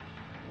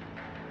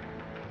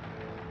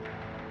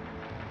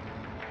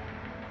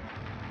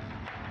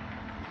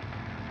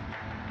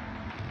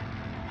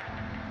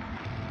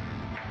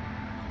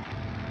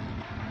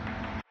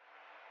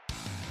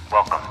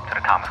Welcome to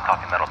the Comics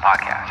Coffee Metal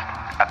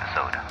Podcast,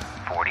 episode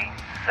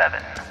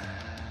 47.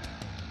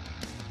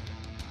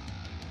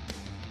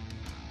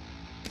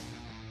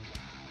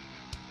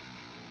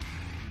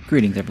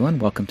 Greetings, everyone.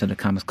 Welcome to the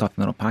Comics Coffee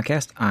Metal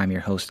Podcast. I'm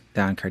your host,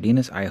 Don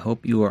Cardenas. I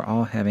hope you are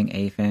all having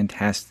a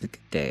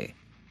fantastic day.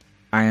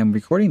 I am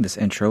recording this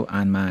intro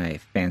on my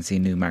fancy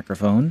new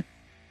microphone.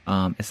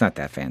 It's not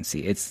that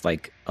fancy. It's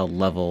like a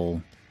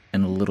level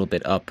and a little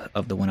bit up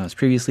of the one I was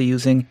previously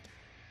using.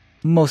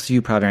 Most of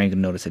you probably aren't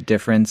going to notice a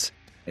difference.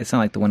 It's not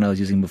like the one I was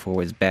using before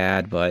was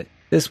bad, but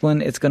this one,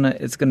 it's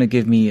gonna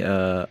give me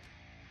a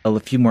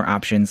few more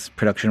options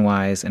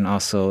production-wise, and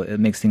also it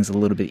makes things a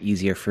little bit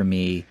easier for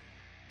me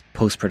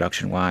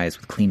post-production-wise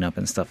with cleanup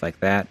and stuff like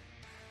that.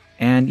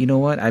 And you know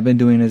what? I've been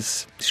doing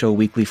this show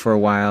weekly for a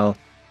while.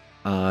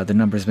 The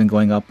number's been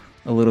going up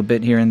a little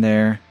bit here and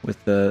there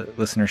with the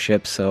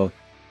listenership, so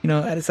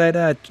I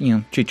decided,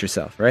 treat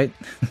yourself, right?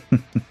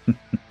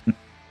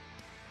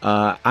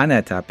 On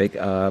that topic,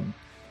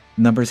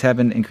 numbers have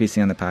been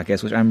increasing on the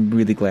podcast, which I'm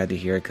really glad to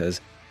hear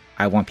because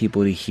I want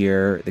people to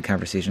hear the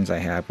conversations I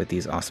have with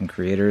these awesome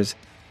creators,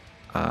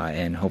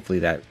 and hopefully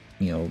that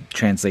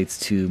translates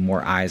to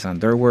more eyes on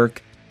their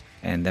work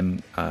and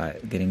them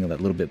getting a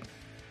little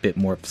bit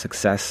more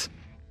success.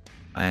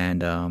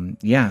 And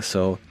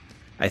so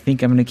I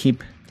think I'm going to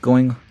keep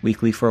going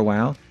weekly for a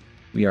while.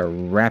 We are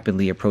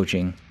rapidly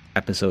approaching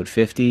episode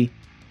 50,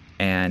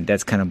 and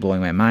that's kind of blowing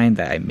my mind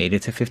that I made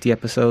it to 50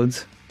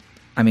 episodes.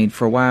 I mean,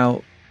 for a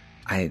while,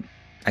 I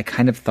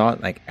kind of thought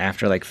like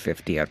after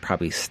 50, I'd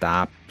probably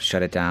stop,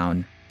 shut it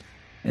down.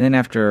 And then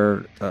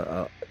after,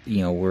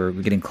 we're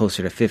getting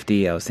closer to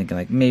 50, I was thinking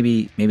like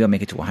maybe I'll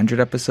make it to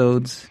 100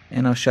 episodes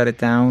and I'll shut it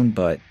down.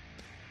 But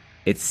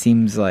it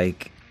seems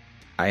like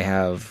I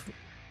have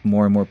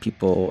more and more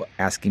people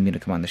asking me to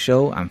come on the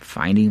show. I'm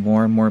finding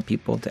more and more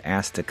people to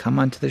ask to come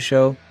onto the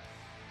show.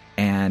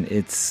 And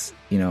it's,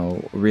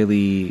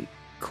 really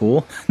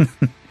cool.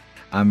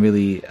 I'm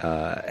really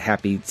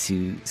happy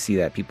to see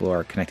that people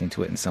are connecting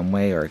to it in some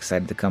way or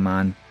excited to come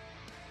on.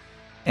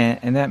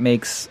 And that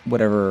makes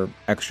whatever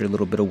extra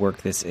little bit of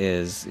work this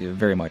is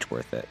very much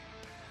worth it.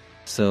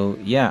 So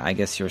yeah, I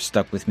guess you're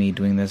stuck with me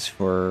doing this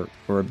for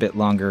a bit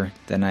longer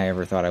than I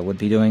ever thought I would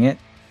be doing it.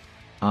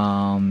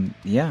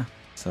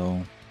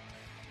 So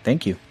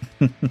thank you.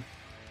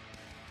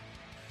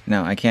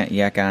 Now, I can't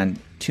yak on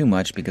too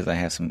much because I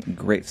have some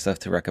great stuff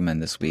to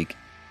recommend this week.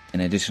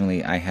 And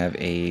additionally, I have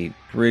a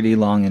pretty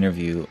long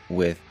interview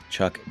with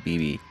Chuck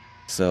Beebe.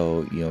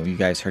 So, you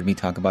guys heard me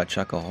talk about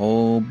Chuck a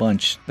whole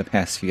bunch the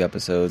past few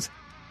episodes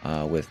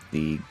with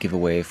the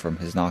giveaway from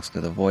his Noxious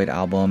of the Void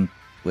album,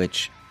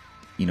 which,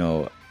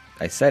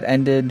 I said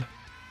ended,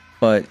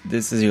 but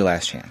this is your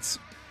last chance.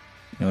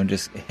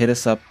 Just hit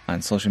us up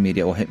on social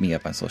media, or hit me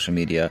up on social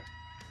media,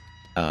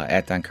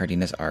 at Don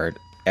Cardenas Art,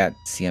 at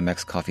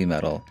CMX Coffee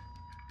Metal,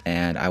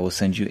 and I will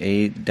send you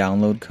a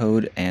download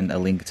code and a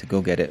link to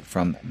go get it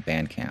from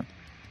Bandcamp.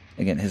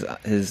 Again,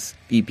 his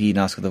EP,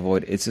 Noxious of the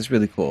Void, it's just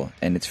really cool,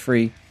 and it's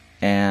free,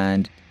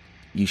 and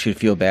you should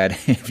feel bad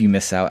if you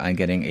miss out on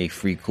getting a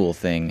free cool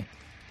thing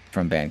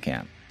from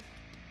Bandcamp.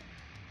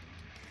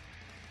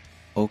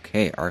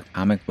 Okay, our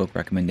comic book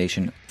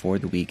recommendation for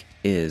the week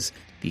is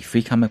the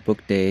Free Comic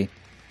Book Day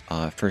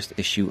first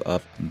issue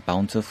of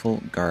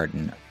Bountiful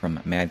Garden from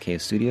Mad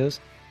Cave Studios.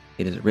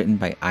 It is written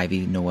by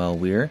Ivy Noel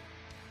Weir,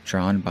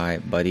 drawn by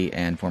buddy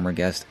and former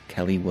guest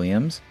Kelly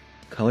Williams,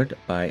 colored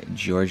by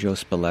Giorgio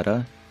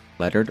Spalletta,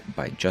 lettered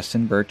by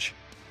Justin Birch,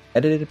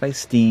 edited by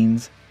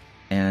Steens,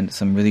 and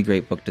some really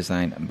great book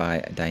design by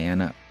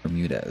Diana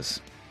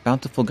Bermudez.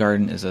 Bountiful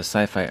Garden is a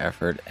sci-fi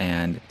effort,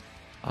 and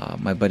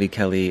my buddy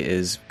Kelly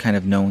is kind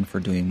of known for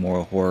doing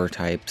more horror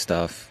type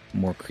stuff,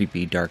 more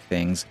creepy, dark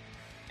things,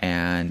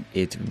 and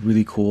it's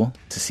really cool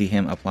to see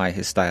him apply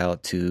his style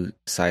to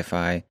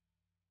sci-fi.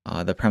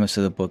 The premise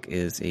of the book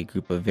is a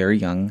group of very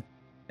young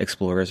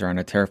explorers are on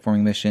a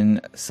terraforming mission.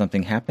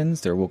 Something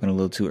happens, they're woken a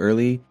little too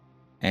early,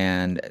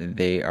 and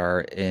they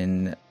are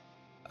in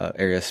an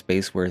area of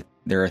space where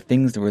there are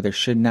things where there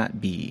should not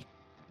be.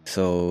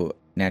 So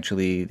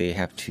naturally they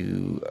have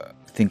to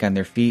think on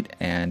their feet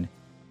and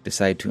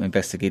decide to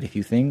investigate a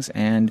few things,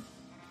 and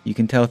you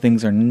can tell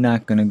things are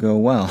not going to go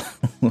well.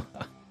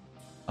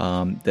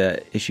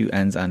 The issue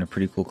ends on a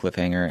pretty cool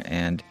cliffhanger,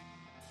 and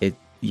it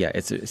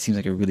seems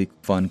like a really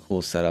fun,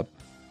 cool setup.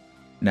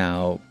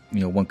 Now,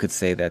 one could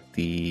say that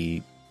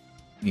the,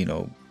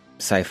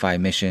 sci-fi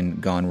mission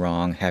gone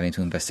wrong, having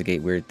to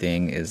investigate weird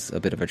thing is a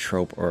bit of a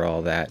trope or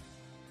all that,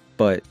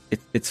 but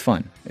it's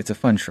fun. It's a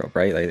fun trope,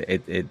 right?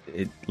 Like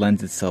it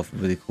lends itself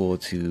really cool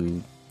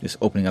to just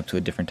opening up to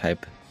a different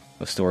type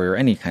of story, or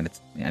any kind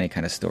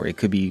of story. It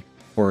could be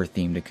horror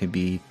themed. It could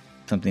be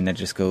something that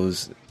just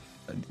goes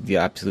the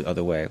absolute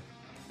other way.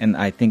 And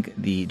I think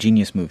the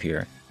genius move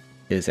here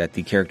is that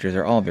the characters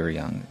are all very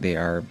young. They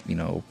are,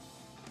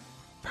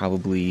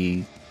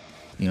 probably,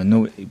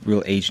 no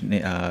real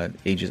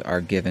ages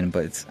are given,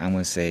 but it's, I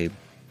want to say,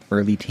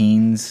 early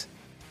teens.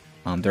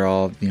 They're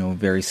all,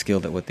 very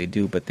skilled at what they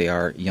do, but they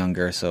are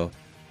younger, so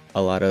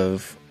a lot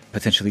of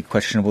potentially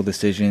questionable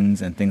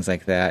decisions and things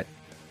like that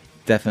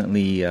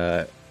definitely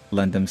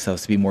lend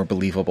themselves to be more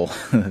believable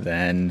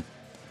than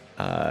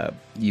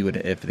you would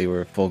if they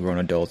were full-grown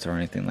adults or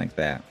anything like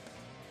that.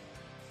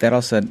 That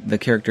all said, the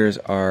characters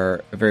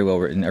are very well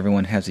written.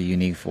 Everyone has a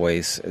unique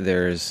voice.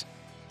 There's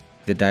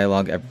the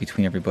dialogue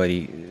between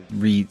everybody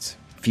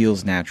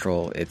feels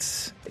natural.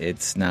 It's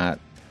not,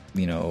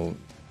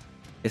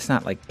 it's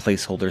not like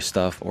placeholder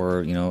stuff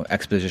or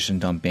exposition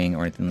dumping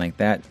or anything like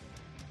that.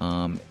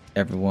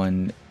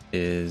 Everyone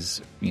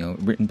is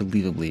written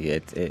believably.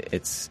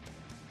 It's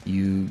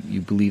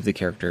you believe the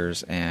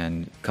characters,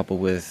 and coupled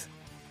with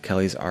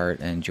Kelly's art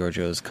and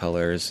Giorgio's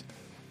colors,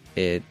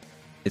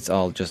 it's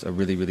all just a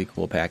really, really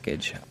cool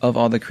package. Of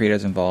all the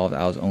creators involved,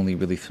 I was only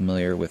really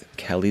familiar with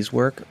Kelly's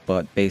work,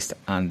 but based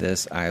on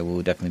this, I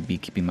will definitely be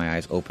keeping my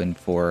eyes open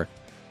for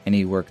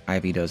any work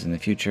Ivy does in the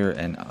future,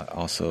 and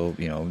also,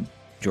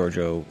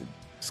 Giorgio's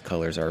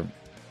colors are,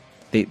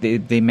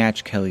 they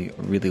match Kelly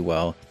really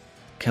well.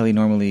 Kelly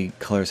normally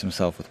colors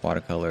himself with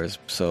watercolors,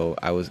 so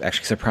I was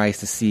actually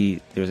surprised to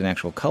see there's an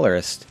actual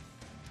colorist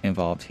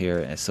involved here,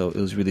 and so it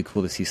was really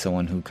cool to see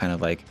someone who kind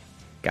of like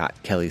got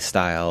Kelly's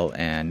style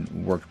and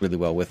worked really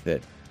well with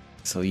it.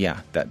 So yeah,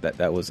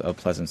 that was a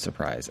pleasant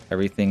surprise.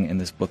 Everything in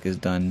this book is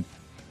done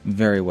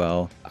very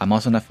well. I'm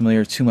also not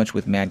familiar too much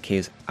with Mad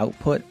Cave's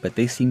output, but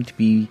they seem to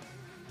be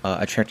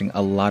attracting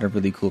a lot of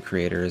really cool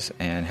creators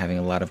and having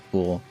a lot of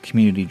cool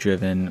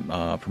community-driven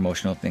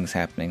promotional things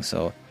happening.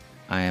 So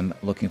I am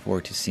looking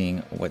forward to seeing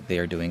what they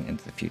are doing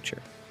into the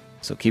future.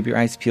 So keep your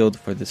eyes peeled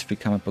for this Free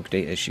Comic Book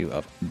Day issue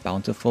of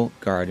Bountiful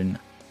Garden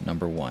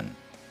 #1.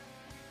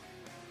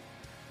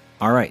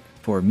 Alright,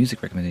 for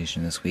music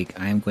recommendation this week,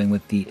 I am going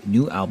with the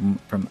new album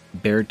from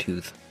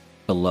Beartooth,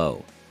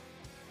 Below.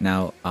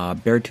 Now,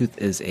 Beartooth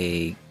is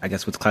I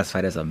guess what's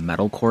classified as a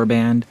metalcore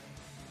band.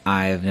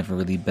 I've never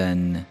really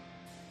been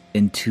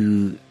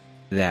into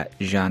that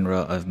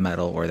genre of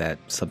metal or that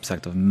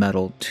subsect of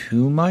metal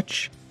too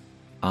much,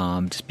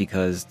 just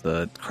because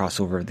the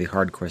crossover of the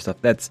hardcore stuff,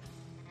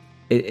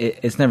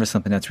 it's never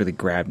something that's really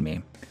grabbed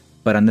me.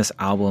 But on this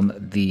album,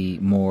 the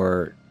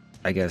more,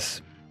 I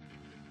guess,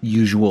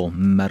 usual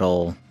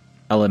metal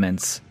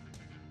elements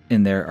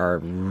in there are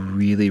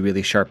really,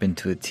 really sharpened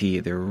to a T.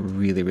 They're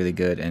really, really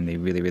good, and they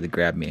really, really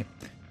grab me.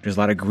 There's a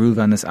lot of groove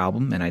on this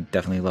album, and I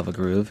definitely love a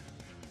groove.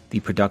 The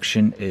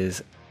production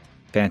is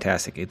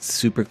fantastic. It's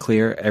super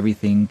clear.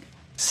 Everything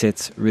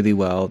sits really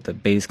well. The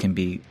bass can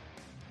be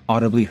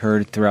audibly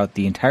heard throughout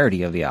the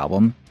entirety of the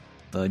album.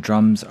 The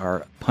drums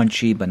are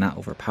punchy but not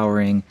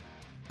overpowering.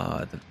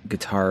 The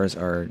guitars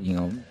are,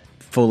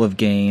 full of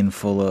gain,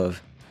 full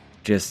of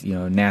just,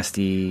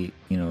 nasty,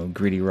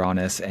 gritty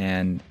rawness,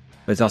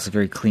 but it's also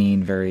very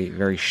clean, very,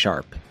 very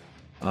sharp.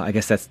 I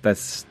guess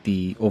that's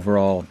the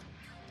overall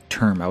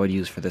term I would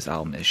use for this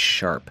album, is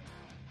sharp.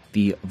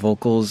 The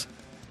vocals,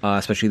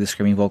 especially the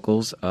screaming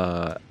vocals,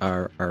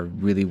 are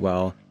really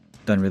well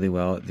done, really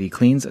well. The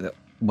cleans,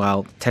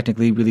 while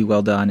technically really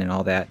well done and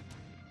all that,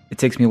 it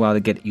takes me a while to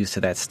get used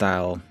to that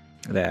style.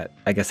 That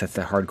I guess that's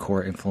the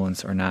hardcore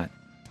influence or not.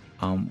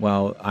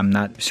 Well, I'm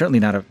certainly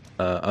not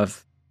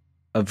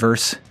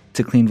averse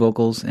to clean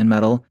vocals in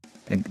metal.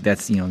 And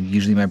that's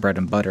usually my bread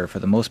and butter for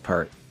the most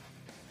part.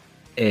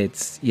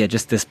 It's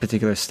just this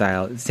particular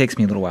style. It takes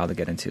me a little while to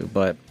get into,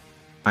 but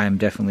I'm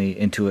definitely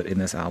into it in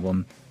this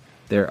album.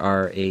 There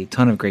are a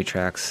ton of great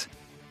tracks.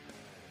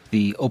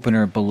 The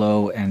opener,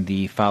 Below, and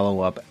the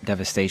follow-up,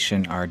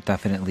 Devastation, are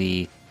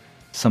definitely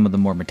some of the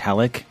more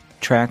metallic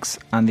tracks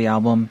on the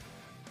album.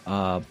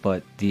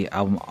 But the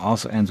album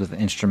also ends with an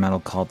instrumental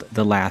called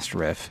The Last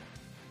Riff,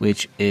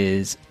 which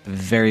is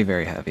very,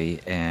 very heavy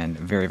and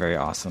very, very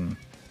awesome.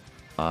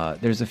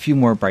 There's a few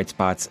more bright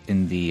spots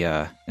in the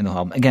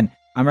album. Again,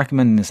 I'm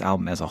recommending this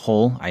album as a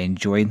whole. I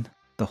enjoyed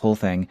the whole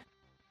thing,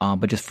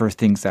 but just for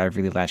things that I've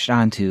really latched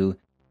onto,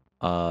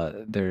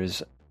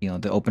 there's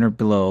the opener,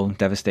 Below,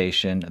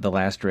 Devastation, The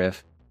Last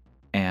Riff,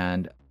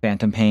 and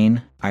Phantom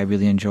Pain I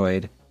really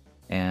enjoyed,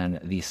 and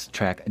the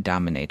track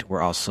Dominate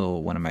were also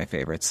one of my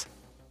favorites.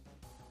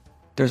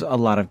 There's a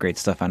lot of great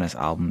stuff on this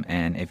album,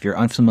 and if you're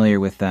unfamiliar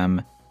with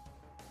them,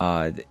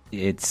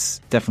 it's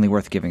definitely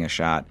worth giving a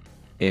shot.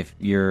 If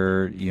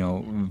you're,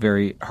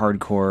 very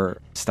hardcore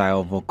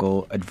style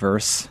vocal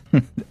adverse,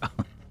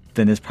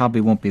 then this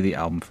probably won't be the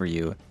album for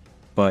you.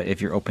 But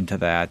if you're open to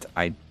that,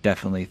 I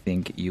definitely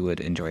think you would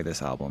enjoy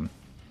this album.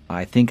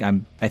 I think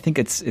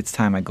it's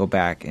time I go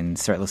back and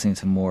start listening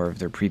to more of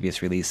their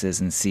previous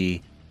releases and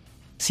see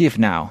if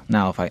now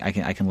if I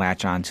can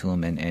latch on to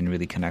them and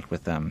really connect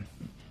with them,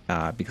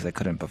 because I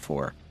couldn't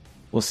before.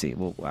 We'll see.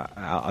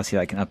 I'll see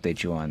if I can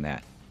update you on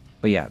that.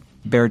 But yeah,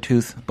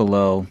 Beartooth,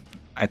 Below,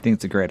 I think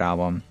it's a great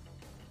album.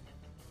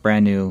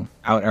 Brand new,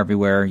 out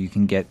everywhere. You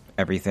can get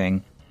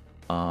everything.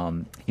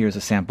 Here's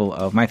a sample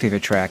of my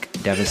favorite track,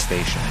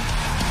 Devastation.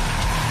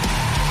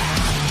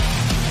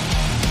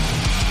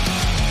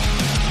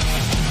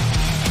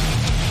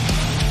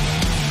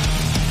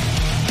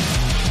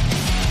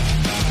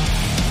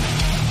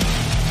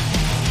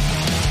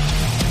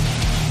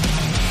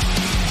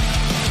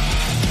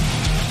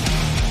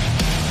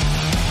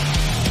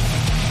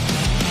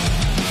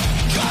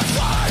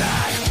 Godfather!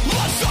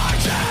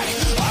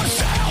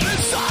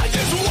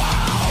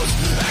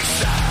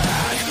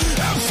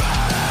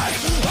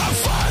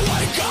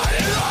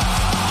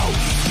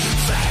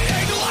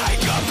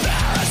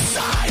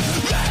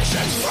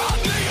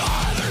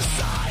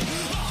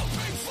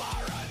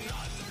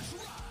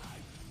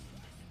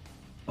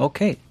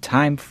 Okay,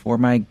 time for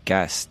my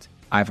guest.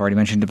 I've already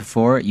mentioned it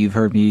before. You've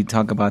heard me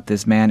talk about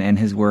this man and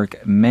his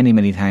work many,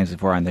 many times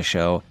before on the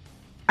show.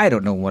 I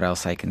don't know what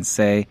else I can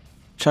say.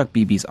 Chuck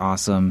Beebe's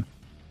awesome.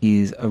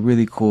 He's a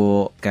really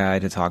cool guy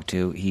to talk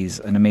to. He's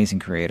an amazing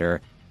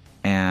creator.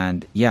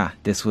 And yeah,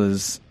 this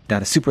was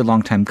not a super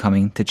long time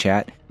coming to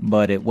chat,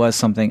 but it was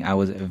something I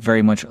was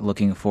very much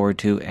looking forward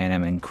to, and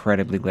I'm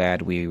incredibly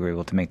glad we were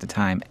able to make the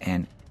time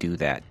and do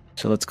that.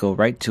 So let's go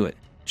right to it.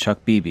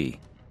 Chuck Beebe,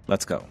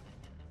 let's go.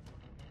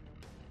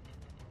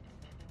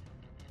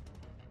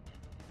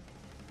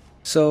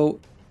 So,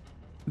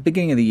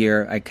 beginning of the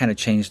year, I kind of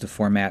changed the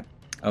format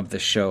of the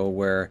show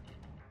where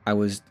I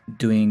was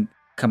doing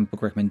comic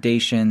book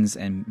recommendations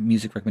and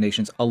music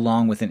recommendations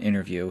along with an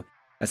interview,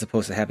 as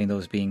opposed to having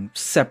those being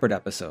separate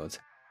episodes.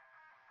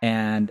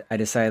 And I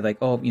decided, like,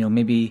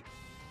 maybe,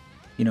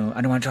 I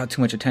don't want to draw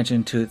too much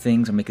attention to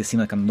things or make it seem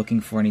like I'm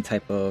looking for any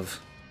type of,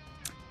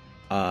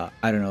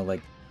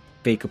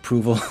 fake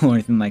approval or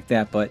anything like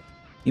that. But,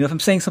 if I'm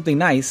saying something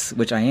nice,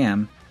 which I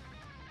am,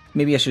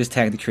 maybe I should just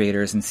tag the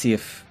creators and see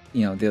if,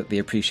 they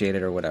appreciate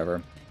it or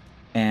whatever.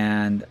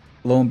 And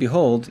lo and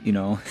behold,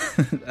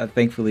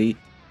 thankfully,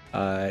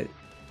 I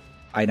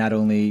not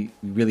only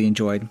really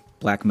enjoyed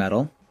Black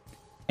Metal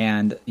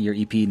and your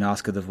EP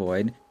Nausica the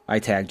Void, I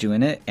tagged you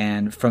in it,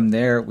 and from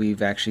there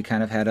we've actually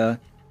kind of had a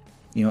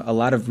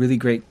lot of really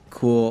great,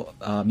 cool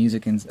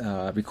music and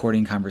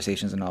recording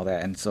conversations and all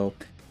that. And so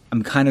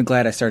I'm kind of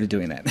glad I started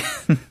doing that.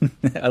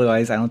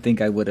 Otherwise, I don't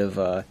think I would have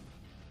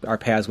our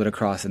paths would have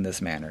crossed in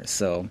this manner.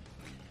 So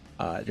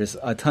there's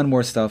a ton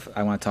more stuff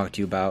I want to talk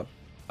to you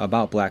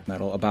about Black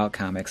Metal, about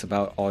comics,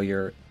 about all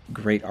your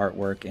great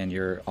artwork and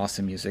your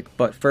awesome music.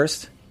 But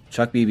first,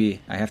 Chuck Beebe,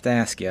 I have to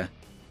ask you,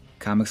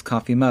 Comics,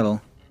 Coffee,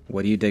 Metal,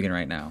 what are you digging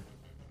right now?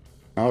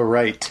 All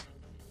right.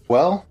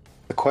 Well,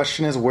 the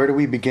question is, where do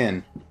we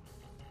begin?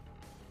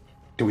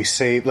 Do we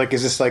save,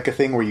 is this like a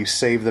thing where you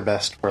save the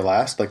best for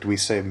last? Like, do we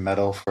save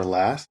metal for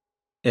last?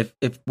 If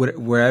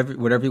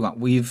whatever you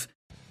want.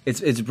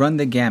 It's run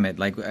the gamut.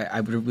 Like,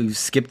 we've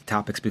skipped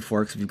topics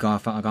before because we've gone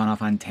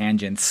off on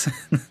tangents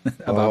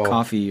about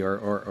coffee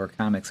or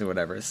comics or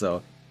whatever.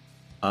 So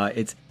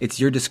it's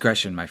your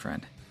discretion, my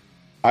friend.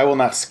 I will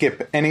not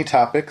skip any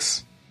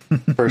topics.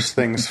 First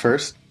things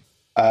first.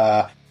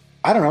 I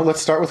don't know.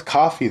 Let's start with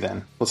coffee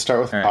then. Let's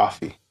start with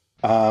coffee.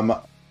 I'm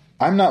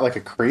not like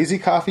a crazy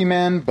coffee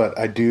man, but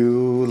I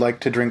do like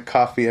to drink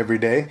coffee every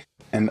day.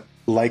 And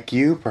like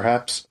you,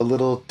 perhaps a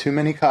little too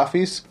many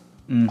coffees.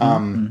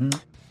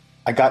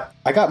 I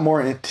got more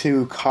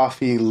into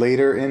coffee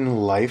later in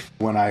life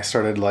when I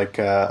started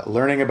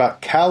learning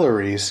about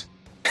calories.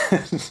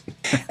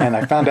 And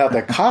I found out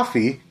that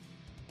coffee,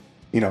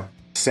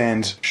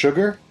 sans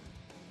sugar,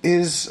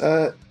 is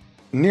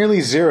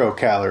nearly 0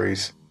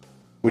 calories,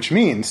 which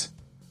means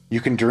you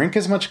can drink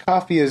as much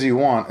coffee as you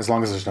want as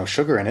long as there's no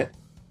sugar in it,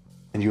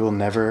 and you will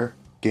never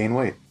gain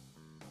weight.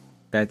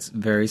 That's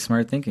very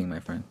smart thinking, my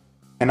friend.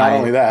 And not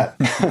only that,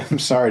 I'm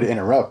sorry to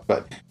interrupt,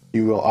 but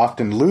you will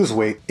often lose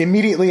weight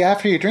immediately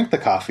after you drink the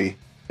coffee,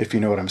 if you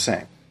know what I'm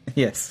saying.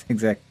 Yes,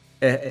 exactly.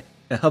 It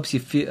helps you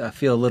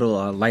feel a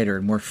little lighter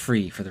and more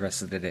free for the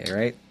rest of the day,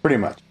 right? Pretty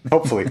much.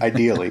 Hopefully,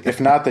 ideally.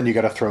 If not, then you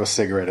got to throw a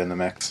cigarette in the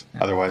mix.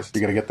 Otherwise,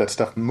 you got to get that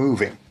stuff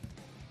moving.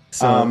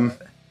 So,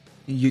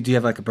 do you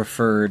have like a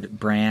preferred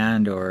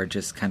brand or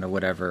just kind of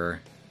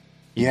whatever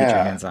you get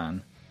your hands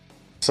on?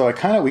 So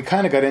we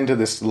kind of got into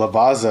this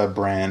Lavazza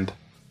brand,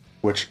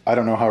 which I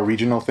don't know how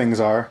regional things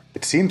are.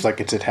 It seems like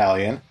it's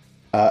Italian.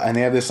 And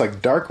they have this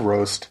dark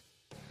roast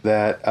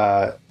that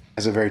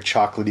has a very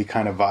chocolatey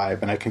kind of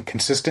vibe. And I can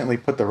consistently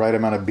put the right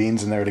amount of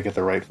beans in there to get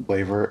the right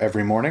flavor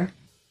every morning.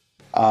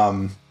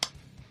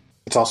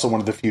 It's also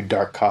one of the few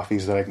dark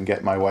coffees that I can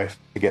get my wife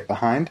to get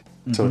behind.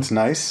 Mm-hmm. So it's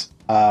nice.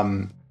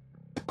 The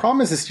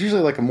problem is it's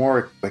usually you've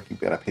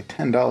got to pay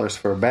 $10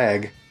 for a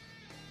bag.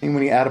 And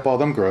when you add up all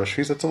them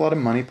groceries, that's a lot of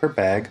money per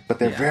bag. But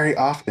they're very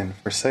often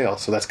for sale.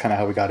 So that's kind of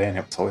how we got in.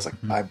 It was always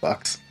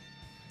 $5.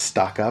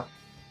 Stock up.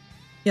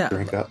 Yeah.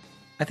 Drink up.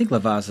 I think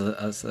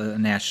Lavazza is a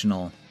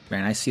national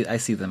brand. I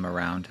see them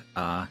around.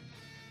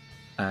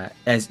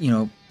 As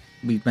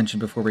we mentioned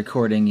before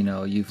recording,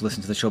 you've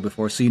listened to the show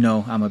before,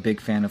 so I'm a big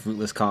fan of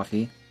Rootless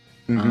Coffee.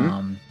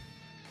 Mm-hmm.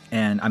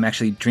 And I'm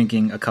actually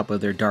drinking a cup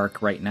of their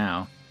dark right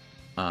now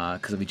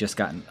because we just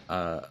gotten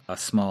a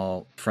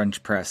small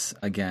French press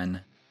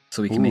again,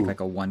 so we can make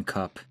a 1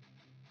 cup,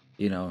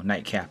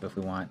 nightcap if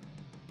we want.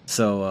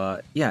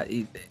 So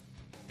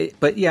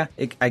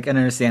I can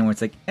understand where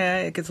it's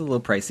it gets a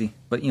little pricey,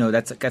 but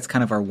that's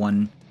kind of our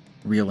one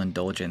real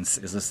indulgence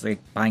is just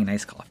buying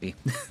nice coffee.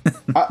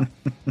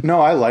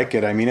 No, I like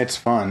it. I mean, it's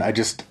fun. I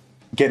just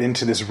get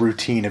into this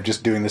routine of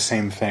just doing the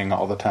same thing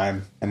all the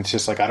time, and it's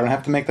just I don't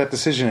have to make that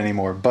decision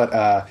anymore. But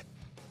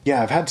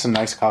I've had some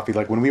nice coffee.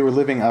 Like when we were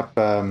living up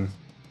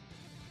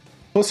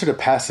closer to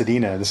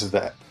Pasadena, this is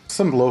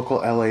some local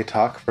LA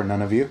talk for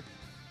none of you.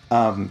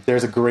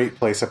 There's a great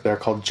place up there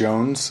called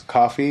Jones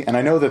Coffee, and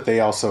I know that they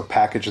also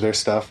package their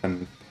stuff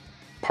and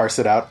parse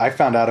it out. I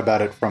found out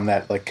about it from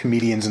that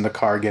Comedians in the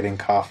Car Getting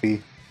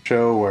Coffee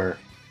show where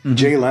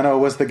Jay Leno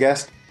was the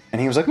guest.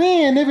 And he was like,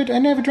 "Man, I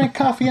never drank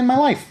coffee in my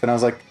life." And I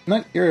was like,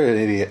 "No, you're an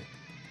idiot."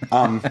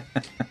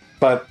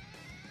 But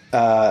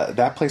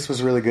that place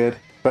was really good.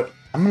 But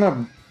I'm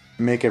gonna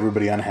make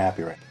everybody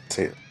unhappy right now.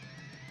 Say,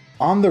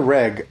 on the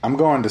reg, I'm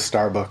going to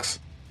Starbucks.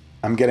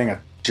 I'm getting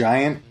a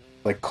giant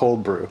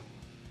cold brew,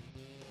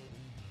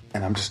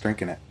 and I'm just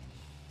drinking it.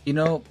 You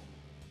know,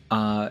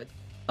 a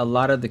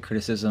lot of the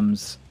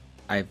criticisms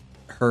I've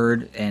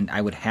heard and I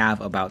would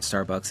have about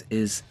Starbucks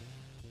is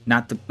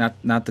not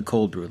the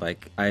cold brew.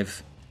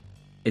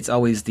 It's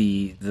always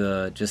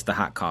the just the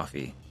hot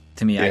coffee.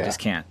 To me, I just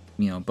can't.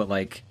 But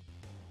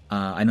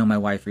I know my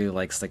wife really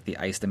likes the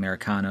iced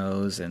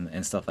Americanos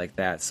and stuff like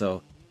that.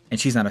 So, and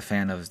she's not a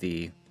fan of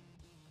the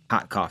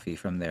hot coffee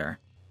from there.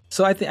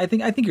 So I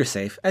think you're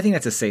safe. I think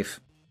that's a safe.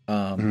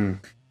 You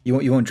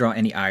won't draw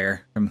any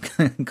ire from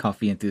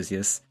coffee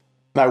enthusiasts.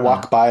 I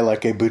walk by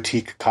a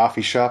boutique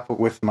coffee shop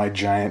with my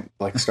giant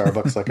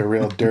Starbucks, like a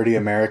real dirty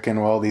American,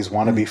 while these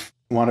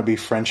wannabe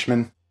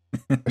Frenchmen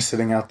are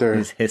sitting out there.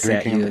 Just hiss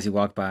at you as you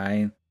walk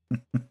by.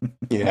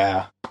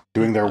 Yeah,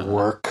 doing their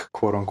work,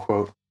 quote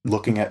unquote,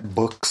 looking at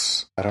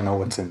books. I don't know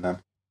what's in them.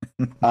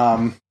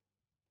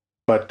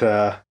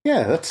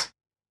 That's.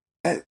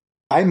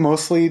 I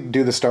mostly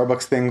do the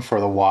Starbucks thing for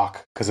the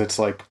walk because it's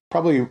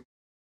probably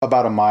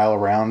about a mile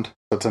around.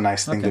 So it's a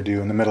nice thing to do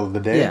in the middle of the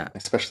day,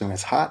 especially when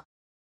it's hot.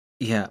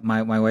 Yeah,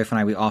 my wife and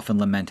I, we often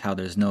lament how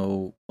there's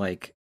no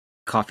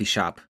coffee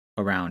shop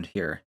around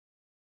here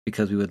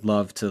because we would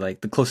love to the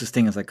closest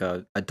thing is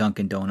a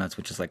Dunkin' Donuts,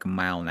 which is a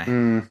mile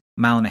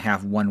and a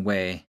half one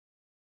way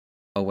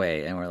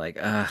away, and we're like,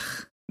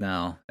 ugh,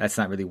 no, that's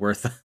not really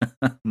worth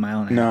a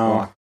mile and a half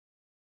walk.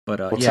 But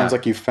it sounds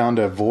like you found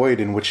a void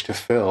in which to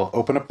fill.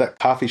 Open up that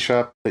coffee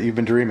shop that you've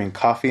been dreaming.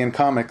 Coffee and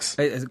comics.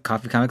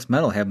 Coffee, comics,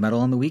 metal. Have metal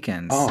on the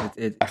weekends. Oh,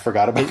 I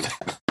forgot about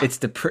that. It's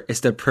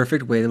the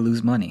perfect way to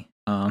lose money.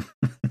 We'll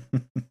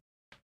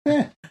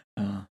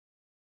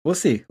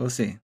see.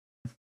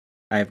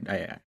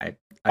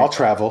 I'll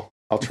travel.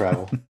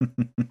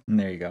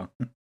 There you go.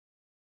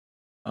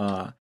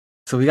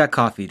 So we got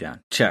coffee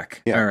down.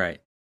 Check. Yeah. All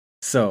right.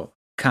 So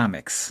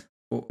comics.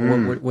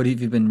 What have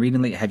you been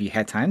reading lately? Have you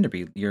had time to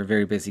read? You're a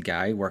very busy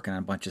guy working on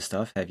a bunch of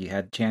stuff. Have you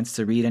had a chance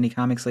to read any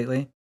comics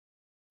lately?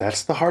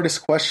 That's the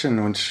hardest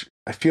question, which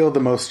I feel the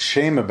most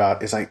shame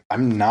about is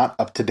I'm not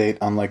up to date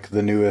on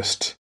the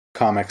newest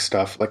comic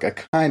stuff. I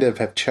kind of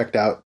have checked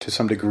out to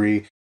some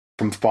degree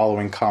from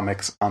following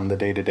comics on the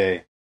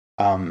day-to-day.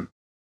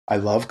 I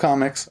love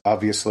comics,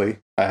 obviously.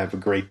 I have a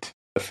great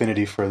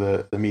affinity for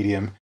the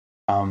medium.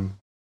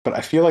 But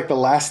I feel the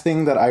last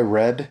thing that I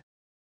read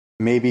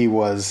maybe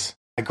was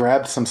I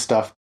grabbed some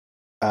stuff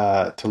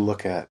to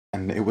look at,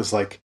 and it was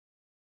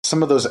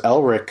some of those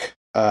Elric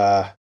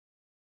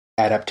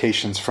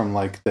adaptations from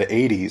the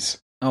 80s.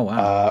 Oh,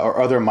 wow.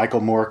 Or other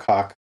Michael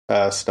Moorcock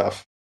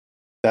stuff.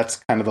 That's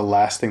kind of the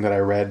last thing that I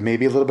read.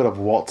 Maybe a little bit of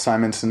Walt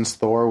Simonson's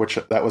Thor, which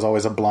that was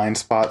always a blind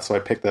spot, so I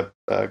picked up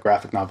a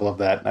graphic novel of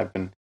that, and I've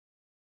been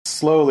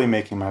slowly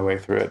making my way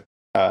through it,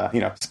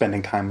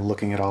 spending time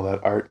looking at all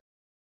that art.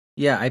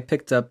 Yeah, I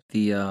picked up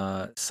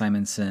the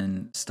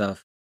Simonson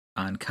stuff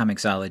on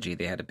Comixology.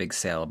 They had a big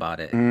sale about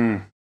it.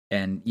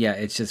 And yeah,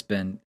 it's just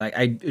been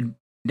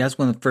that's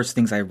one of the first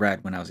things I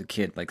read when I was a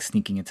kid,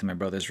 sneaking into my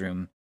brother's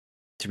room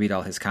to read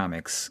all his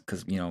comics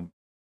because,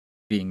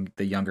 being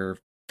the younger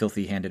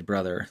filthy-handed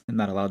brother, I'm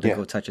not allowed to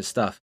go touch his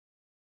stuff.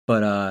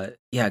 But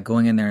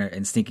going in there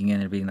and sneaking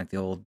in and reading the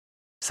old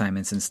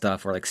Simonson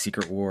stuff or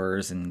Secret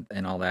Wars and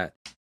all that.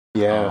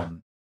 Yeah.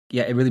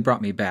 It really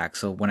brought me back.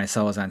 So when I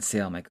saw it was on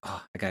sale, I'm like,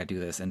 oh, I gotta do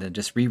this. And then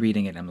just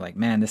rereading it, I'm like,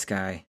 man, this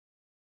guy,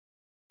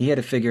 he had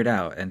it figured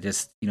out. And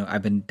just,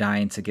 I've been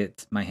dying to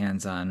get my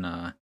hands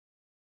on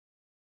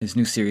his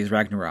new series,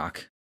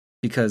 Ragnarok,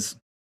 because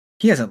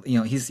he hasn't,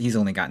 he's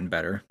only gotten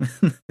better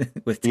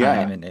with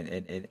time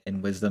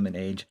and wisdom and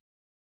age.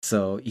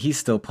 So he's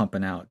still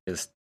pumping out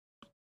just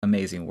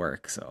amazing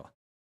work. So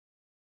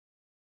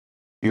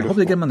I hope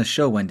they get him on the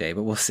show one day,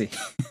 but we'll see.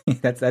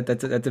 That's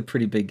a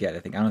pretty big get, I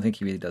think. I don't think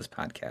he really does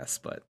podcasts,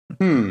 but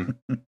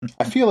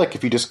I feel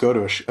if you just go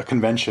to a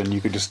convention,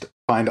 you could just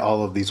find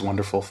all of these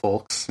wonderful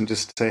folks and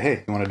just say,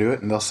 "Hey, you want to do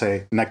it?" And they'll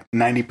say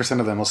 90%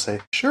 of them will say,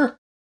 "Sure."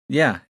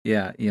 Yeah.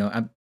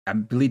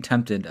 I'm really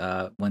tempted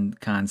when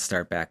cons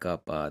start back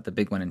up. The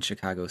big one in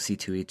Chicago,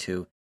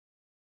 C2E2.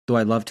 Though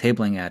I love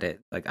tabling at it,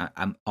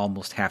 I'm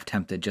almost half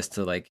tempted just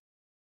to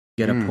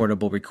get a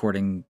portable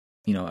recording,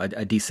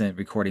 a decent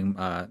recording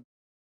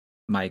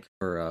mic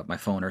for my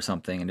phone or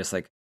something, and just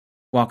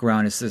walk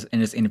around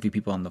and just interview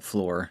people on the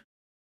floor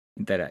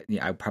that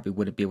I probably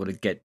wouldn't be able to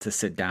get to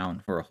sit down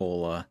for a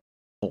whole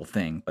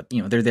thing. But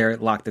they're there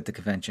locked at the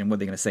convention. What are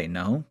they going to say?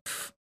 No.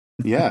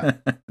 Yeah,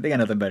 they got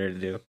nothing better to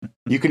do.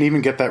 You can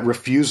even get that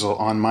refusal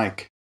on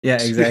mic.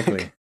 Yeah,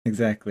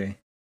 exactly.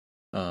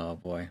 Oh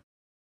boy.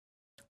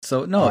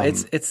 So no,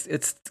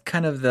 it's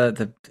kind of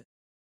the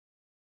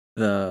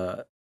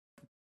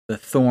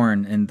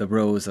thorn in the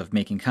rose of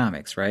making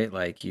comics,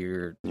 right?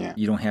 You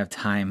don't have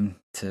time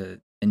to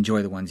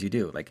enjoy the ones you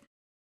do.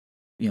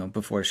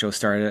 Before the show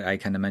started, I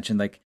kind of mentioned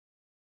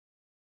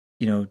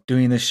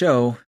doing the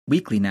show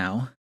weekly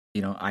now,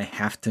 I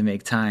have to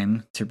make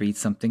time to read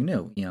something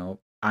new.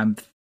 I'm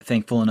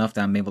thankful enough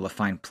that I'm able to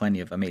find plenty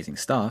of amazing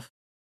stuff.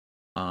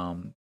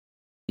 And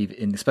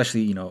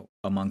especially,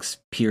 amongst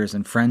peers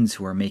and friends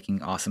who are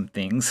making awesome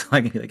things.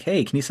 I can be like,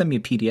 hey, can you send me a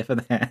PDF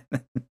of that?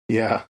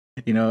 Yeah.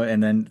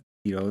 And then,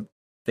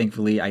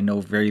 thankfully I know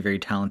very, very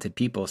talented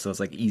people. So it's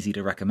like easy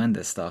to recommend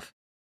this stuff.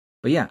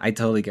 But yeah, I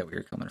totally get where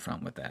you're coming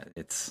from with that.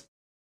 It's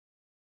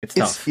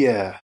tough.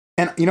 Yeah.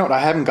 And you know what? I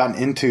haven't gotten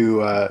into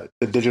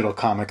the digital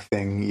comic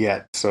thing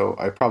yet, so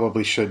I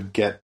probably should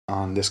get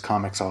on this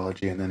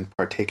Comixology and then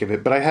partake of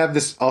it. But I have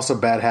this also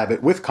bad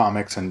habit with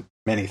comics and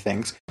many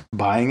things,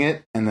 buying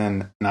it and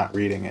then not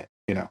reading it.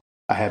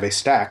 I have a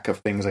stack of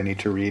things I need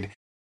to read.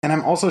 And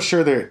I'm also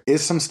sure there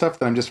is some stuff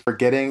that I'm just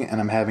forgetting and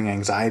I'm having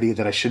anxiety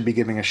that I should be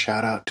giving a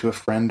shout out to a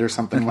friend or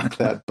something like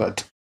that.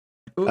 But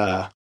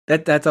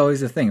that's always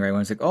the thing, right?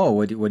 When it's like, oh,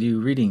 what are you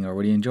reading or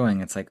what are you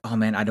enjoying? It's like, oh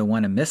man, I don't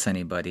want to miss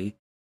anybody.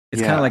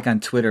 It's kind of like on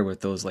Twitter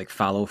with those like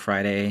follow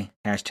Friday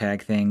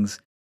hashtag things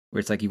where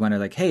it's like you want to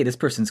like, hey, this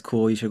person's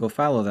cool, you should go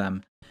follow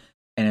them.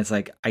 And it's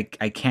like I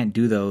can't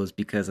do those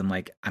because I'm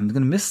like, I'm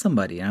gonna miss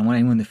somebody. And I want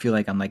anyone to feel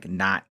like I'm like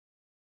not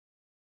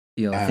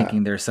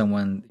thinking there's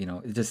someone,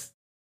 just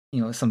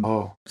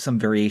some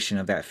variation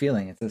of that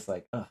feeling. It's just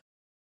like, oh.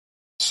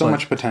 So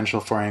much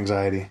potential for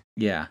anxiety.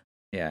 Yeah.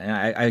 Yeah.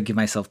 And I give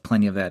myself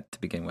plenty of that to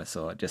begin with,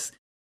 so I just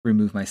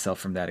remove myself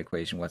from that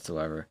equation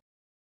whatsoever.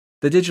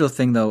 The digital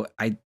thing though,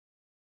 I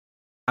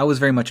was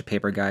very much a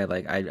paper guy.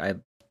 Like I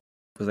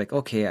was like,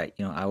 okay,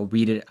 I'll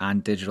read it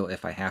on digital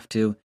if I have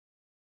to.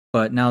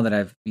 But now that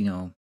I've,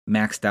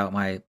 maxed out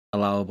my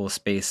allowable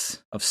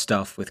space of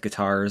stuff with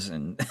guitars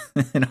and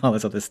and all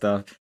this other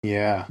stuff,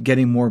 yeah,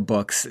 getting more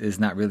books is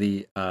not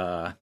really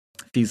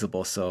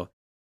feasible. So,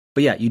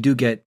 but yeah, you do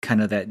get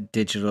kind of that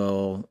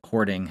digital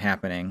hoarding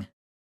happening.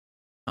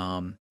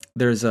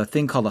 There's a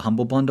thing called a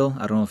Humble Bundle.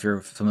 I don't know if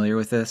you're familiar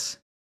with this.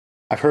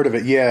 I've heard of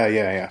it.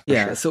 Yeah.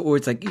 Sure. So or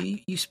it's like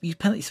you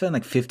spend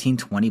like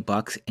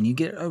 $15-$20 and you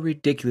get a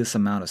ridiculous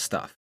amount of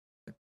stuff,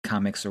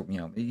 comics, or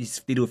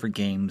they do it for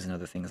games and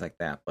other things like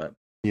that. But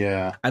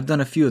yeah, I've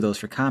done a few of those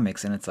for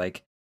comics, and it's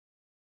like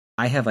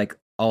I have like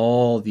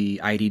all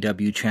the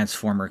IDW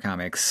Transformer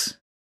comics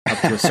up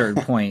to a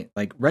certain point,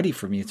 like ready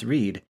for me to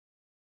read.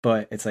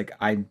 But it's like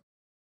I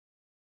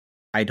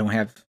don't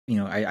have,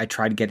 I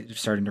tried to get it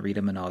starting to read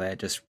them and all that,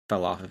 just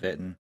fell off of it.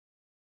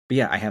 But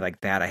yeah, I have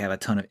like that. I have a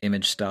ton of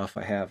Image stuff.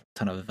 I have a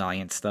ton of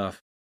Valiant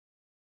stuff.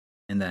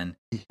 And then,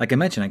 like I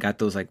mentioned, I got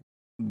those like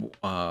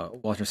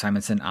Walter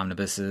Simonson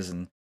omnibuses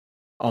and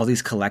all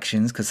these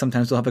collections, because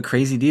sometimes they'll have a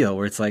crazy deal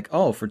where it's like,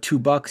 oh, for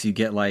 $2 you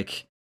get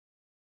like,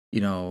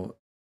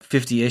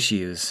 50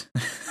 issues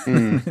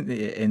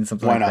and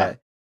something why like not? that.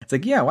 It's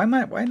like, yeah, why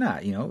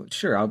not?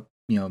 Sure, I'll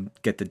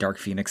get the Dark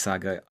Phoenix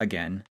saga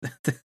again.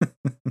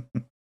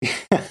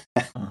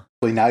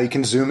 Well, now you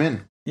can zoom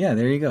in. Yeah,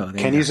 there you go.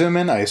 Can you zoom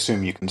in? I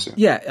assume you can zoom.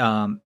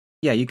 Yeah,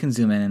 yeah, you can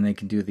zoom in, and they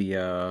can do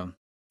the.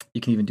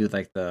 You can even do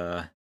like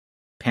the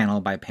panel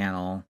by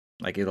panel,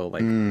 like it'll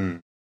like.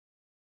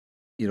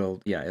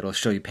 It'll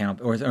show you panel,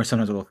 or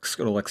sometimes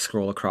it'll like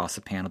scroll across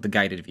the panel, the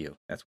guided view.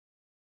 That's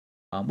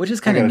which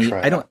is kind of neat.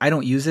 I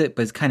don't use it,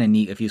 but it's kind of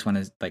neat if you just want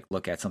to like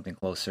look at something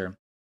closer.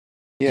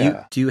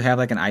 Yeah. Do you have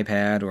like an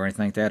iPad or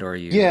anything like that, or are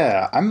you?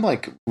 Yeah, I'm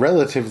like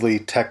relatively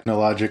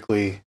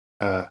technologically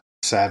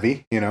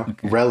savvy, okay.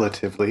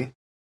 Relatively,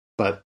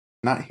 but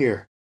not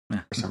here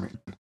for some reason.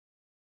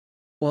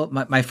 Well,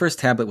 my first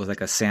tablet was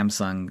like a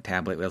Samsung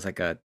tablet. It was like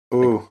a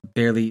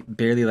barely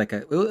like a.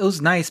 It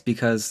was nice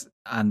because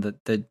on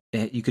the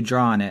you could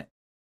draw on it,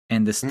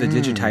 and the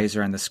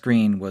digitizer on the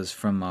screen was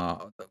from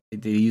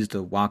they used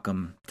the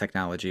Wacom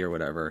technology or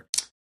whatever.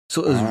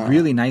 So it was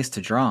really nice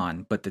to draw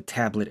on, but the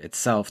tablet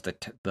itself,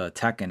 the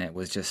tech in it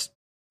was just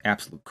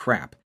absolute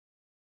crap.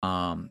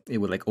 It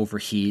would like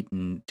overheat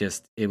and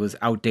just it was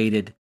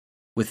outdated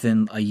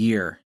within a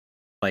year.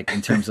 Like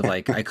in terms of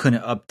like I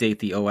couldn't update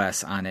the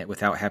OS on it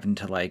without having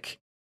to like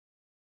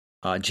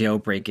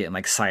jailbreak it and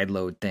like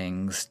sideload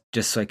things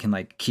just so I can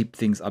like keep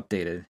things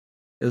updated.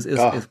 It was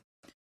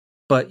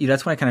but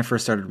that's when I kind of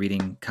first started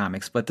reading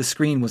comics. But the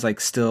screen was like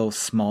still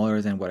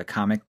smaller than what a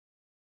comic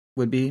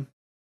would be.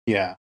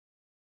 Yeah.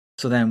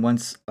 So then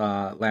once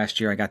last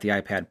year I got the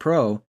iPad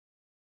Pro,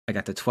 I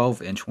got the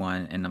 12-inch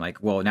one, and I'm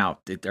like, well, now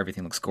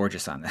everything looks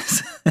gorgeous on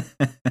this.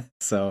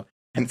 So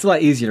it's a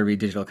lot easier to read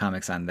digital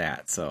comics on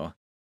that. So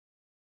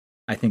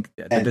I think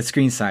the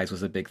screen size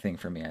was a big thing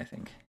for me, I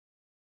think.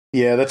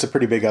 Yeah, that's a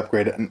pretty big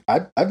upgrade. And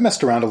I've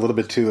messed around a little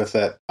bit too with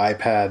that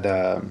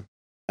iPad,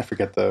 I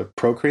forget the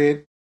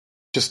Procreate.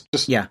 Just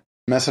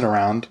messing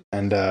around,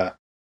 and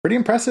pretty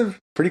impressive,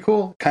 pretty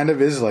cool. Kind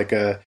of is like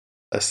a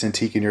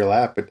Cintiq in your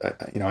lap.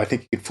 I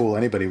think you could fool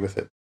anybody with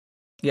it.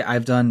 Yeah,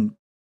 I've done,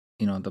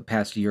 the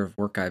past year of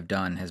work I've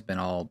done has been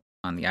all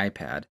on the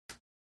iPad.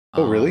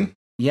 Oh, really?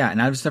 Yeah, and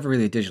I was never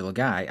really a digital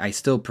guy. I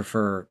still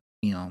prefer,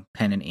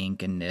 pen and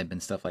ink and nib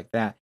and stuff like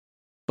that.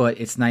 But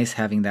it's nice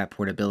having that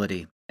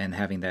portability and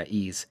having that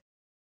ease.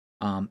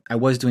 I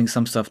was doing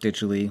some stuff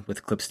digitally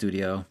with Clip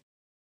Studio.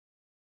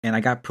 and I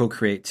got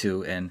Procreate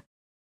too, and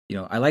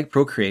I like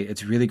Procreate.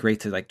 It's really great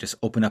to like just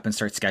open up and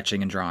start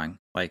sketching and drawing.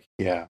 Like,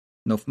 Yeah.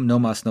 no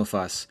muss, no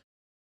fuss.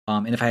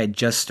 And if I had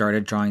just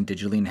started drawing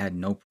digitally and had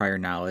no prior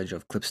knowledge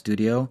of Clip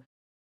Studio,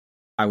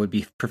 I would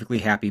be perfectly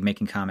happy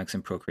making comics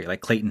in Procreate.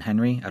 Like Clayton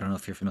Henry, I don't know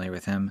if you're familiar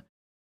with him.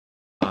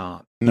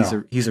 No.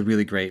 He's a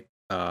really great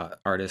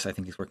artist. I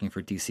think he's working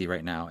for DC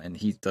right now, and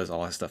he does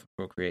all his stuff in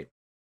Procreate.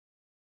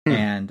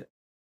 And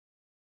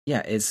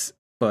yeah,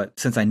 but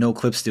since I know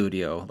Clip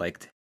Studio,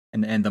 like,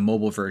 and the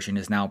mobile version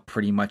is now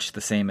pretty much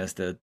the same as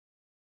the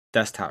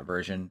desktop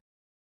version,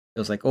 it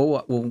was like,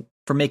 oh well,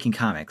 for making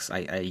comics,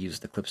 I use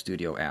the Clip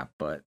Studio app,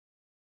 but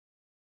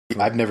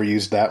I've never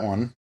used that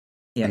one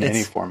in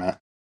any format.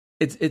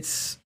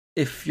 It's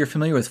if you're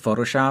familiar with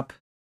Photoshop,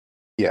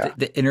 yeah,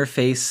 the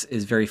interface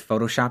is very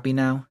Photoshoppy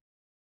now.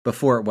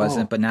 Before it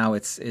wasn't, but now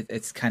it's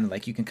kind of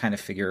like you can kind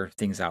of figure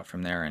things out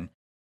from there. And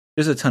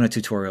there's a ton of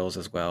tutorials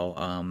as well.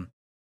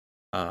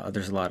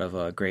 There's a lot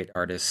of great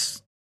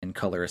artists and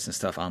colorists and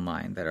stuff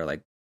online that are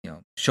like,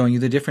 showing you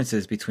the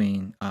differences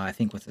between, I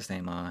think what's his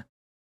name?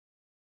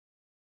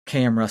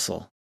 KM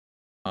Russell.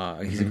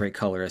 He's a great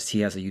colorist.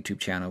 He has a YouTube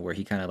channel where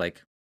he kind of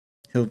like,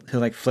 he'll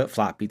like flip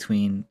flop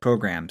between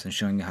programs and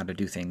showing you how to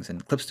do things in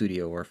Clip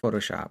Studio or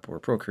Photoshop or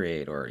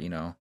Procreate or,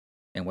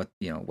 and what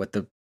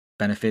the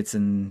benefits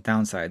and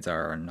downsides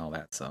are and all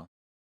that. So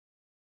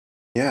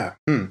yeah.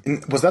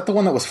 And was that the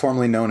one that was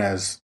formerly known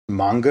as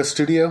Manga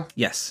Studio?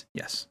 Yes.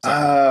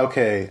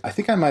 Okay. I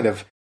think I might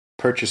have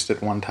purchased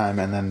it one time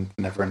and then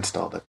never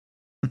installed it.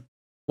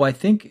 Well, I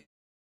think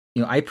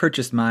I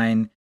purchased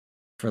mine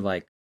for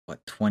like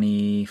what,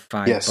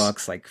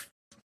 $25, like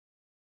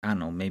I don't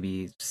know,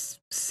 maybe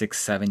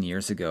 6-7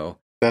 years ago.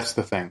 That's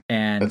the thing.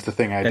 And that's the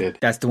thing I did.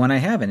 That's the one I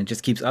have, and it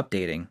just keeps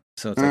updating.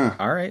 So it's like,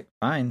 all right,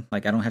 fine.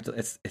 Like I don't have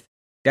to.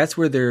 That's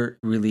where they're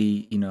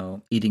really,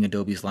 eating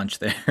Adobe's lunch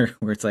there,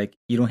 where it's like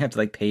you don't have to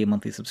like pay a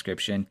monthly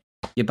subscription.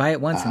 You buy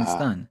it once and it's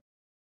done.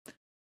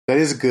 That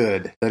is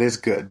good.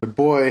 But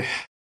boy,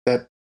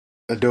 that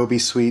Adobe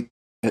suite,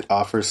 it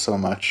offers so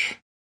much.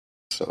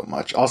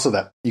 Also,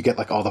 that you get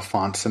like all the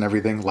fonts and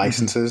everything,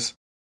 licenses.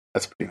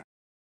 That's pretty nice.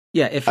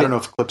 Yeah, I don't know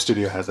if Clip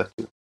Studio has that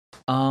too.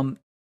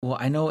 Well,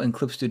 I know in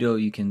Clip Studio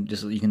you can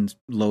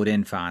load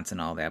in fonts and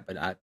all that,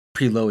 but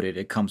preloaded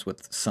it comes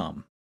with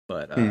some.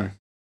 But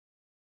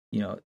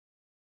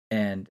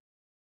and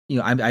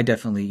I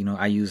definitely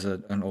I use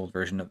an old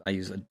version of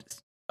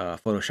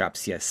Photoshop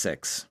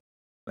CS6.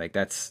 Like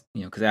that's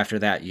because after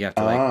that you have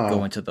to like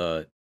go into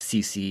the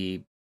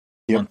CC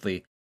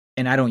monthly,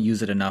 and I don't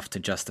use it enough to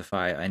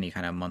justify any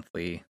kind of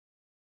monthly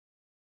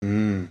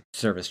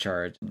service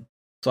charge.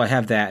 So I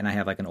have that, and I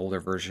have like an older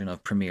version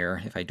of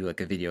Premiere if I do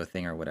like a video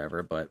thing or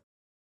whatever. But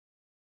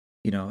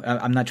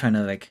I'm not trying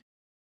to like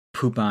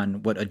poop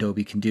on what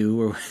Adobe can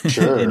do or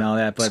and all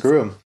that. But screw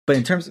them. But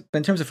in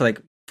terms of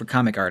like for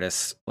comic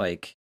artists,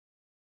 like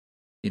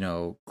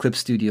Clip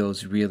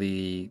Studio's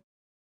really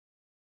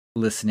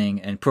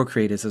listening, and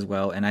Procreate is as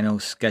well. And I know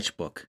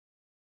Sketchbook,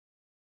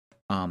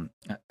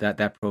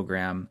 that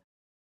program,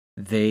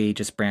 they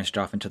just branched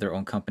off into their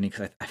own company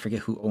because I forget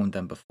who owned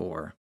them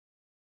before,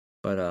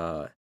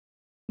 but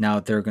now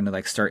they're going to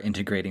like start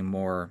integrating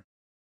more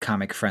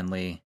comic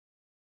friendly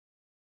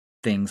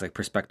things like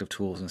perspective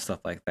tools and stuff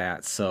like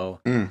that. So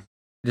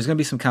there's going to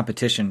be some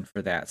competition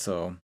for that.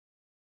 So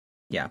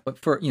yeah, but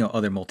for,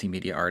 other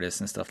multimedia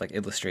artists and stuff like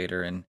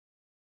Illustrator and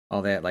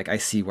all that, like I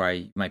see why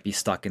you might be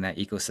stuck in that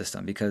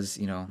ecosystem because,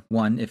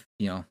 one, if,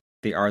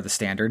 they are the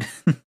standard.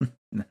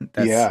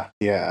 Yeah.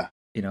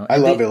 I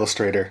love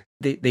Illustrator.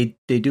 They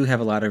do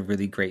have a lot of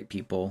really great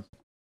people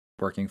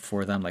working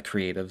for them, like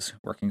creatives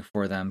working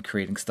for them,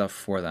 creating stuff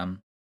for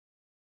them.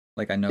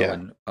 Like I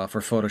know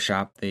for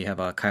Photoshop, they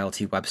have Kyle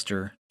T.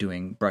 Webster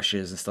doing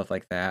brushes and stuff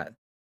like that.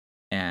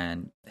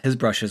 And his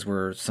brushes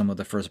were some of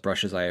the first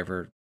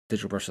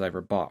digital brushes I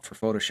ever bought for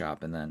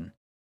Photoshop, and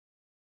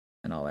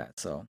all that.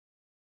 So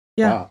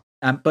yeah,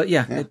 wow. But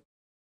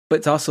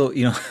it's also,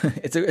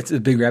 it's a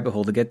big rabbit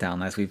hole to get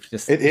down, as we've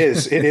just. It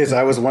is.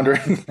 I was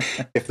wondering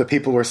if the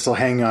people were still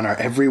hanging on our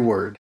every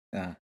word.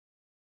 Yeah.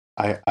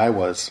 I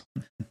was,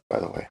 by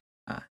the way,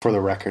 for the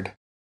record.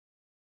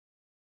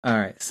 All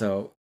right,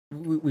 so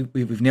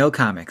we've nailed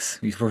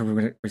we said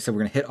we're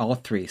gonna hit all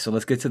three. So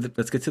let's get to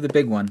the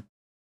big one,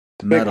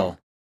 metal.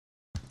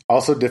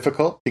 Also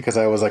difficult because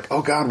I was like,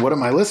 oh God, what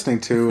am I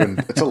listening to? And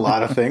it's a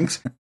lot of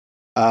things.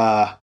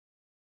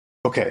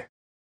 Okay,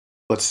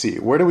 let's see.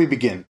 Where do we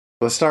begin?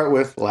 Let's start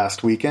with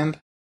last weekend.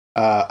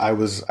 I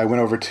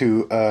went over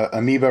to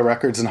Amoeba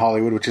Records in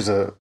Hollywood, which is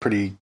a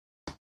pretty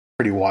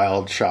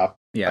wild shop.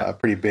 Yeah.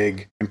 Pretty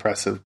big,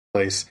 impressive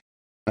place.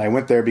 And I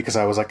went there because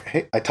I was like,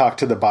 hey, I talked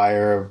to the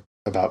buyer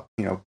about,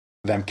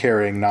 them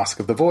carrying Nosk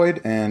of the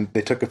Void, and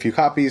they took a few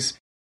copies.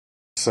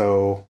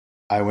 So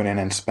I went in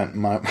and spent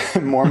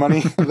more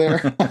money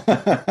there.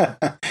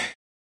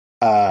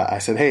 I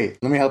said, hey,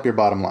 let me help your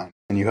bottom line.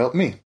 And you helped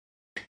me.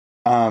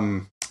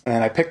 And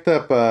I picked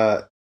up,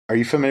 are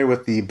you familiar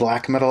with the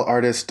black metal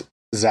artist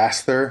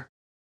Xasthur?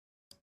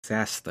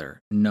 Xasthur?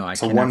 No, I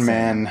can't. It's a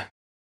one-man,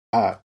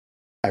 I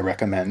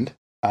recommend.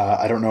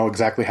 I don't know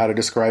exactly how to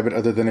describe it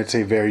other than it's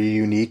a very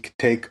unique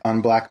take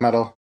on black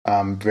metal.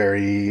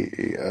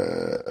 Very,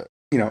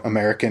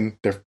 American.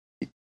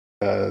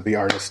 The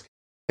artist,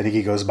 I think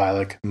he goes by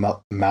like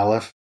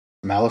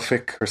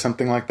Malefic or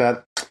something like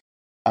that.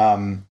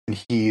 And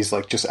he's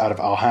like just out of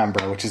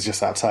Alhambra, which is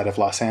just outside of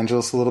Los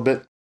Angeles a little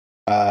bit.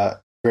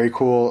 Very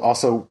cool.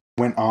 Also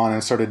went on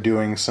and started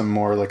doing some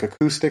more like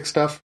acoustic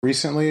stuff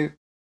recently.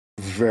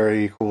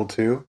 Very cool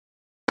too.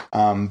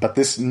 But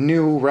this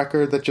new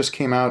record that just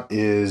came out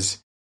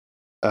is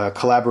a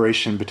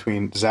collaboration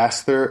between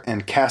Xasthur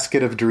and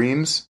Casket of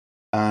Dreams.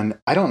 And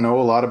I don't know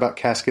a lot about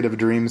Casket of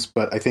Dreams,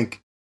 but I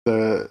think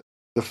the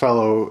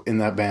fellow in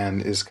that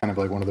band is kind of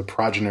like one of the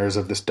progenitors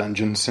of this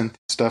dungeon synth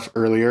stuff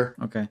earlier.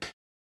 Okay.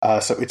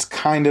 So it's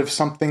kind of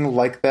something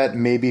like that.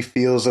 Maybe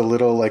feels a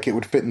little like it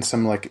would fit in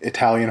some like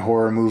Italian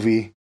horror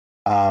movie.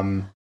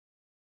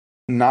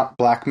 Not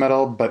black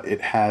metal, but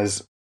it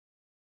has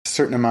a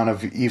certain amount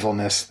of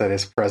evilness that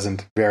is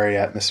present. Very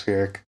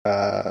atmospheric.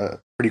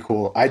 Pretty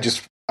cool. I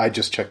just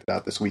checked it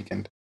out this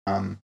weekend. So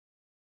I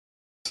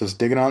was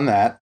digging on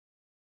that.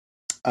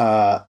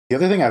 The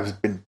other thing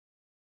I've been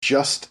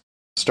just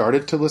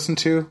started to listen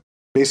to,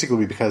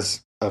 basically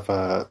because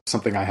of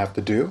something I have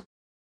to do.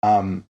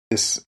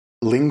 This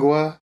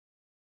Lingua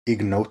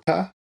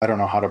Ignota. I don't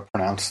know how to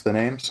pronounce the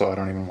name, so I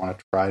don't even want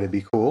to try to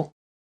be cool.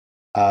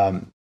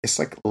 It's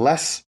like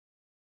less.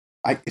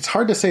 It's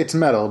hard to say it's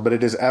metal, but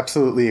it is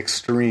absolutely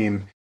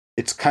extreme.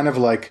 It's kind of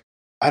like,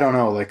 I don't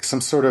know, like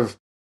some sort of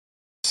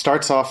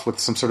starts off with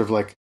some sort of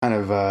like kind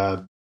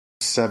of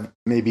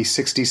maybe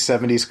 60s,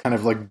 70s kind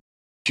of like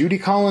Judy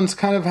Collins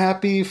kind of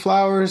happy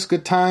flowers,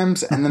 good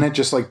times, and then it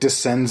just like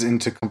descends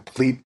into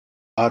complete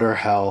utter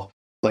hell,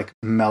 like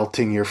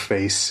melting your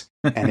face.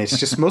 And it's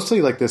just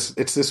mostly like this.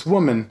 It's this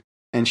woman,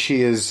 and she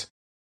just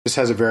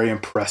has a very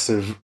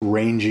impressive,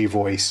 rangy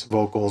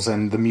vocals,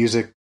 and the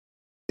music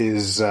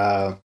is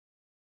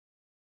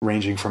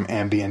ranging from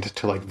ambient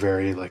to like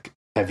very like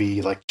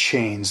heavy, like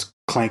chains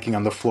clanking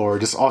on the floor,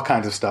 just all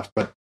kinds of stuff.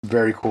 But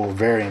very cool,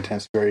 very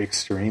intense, very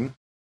extreme.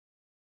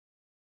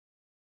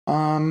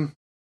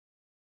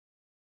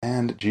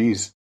 And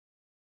geez,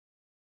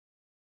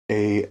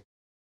 I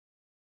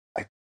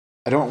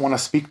don't want to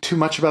speak too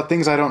much about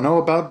things I don't know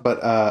about,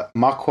 but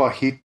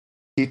Makwa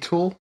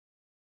Hitul,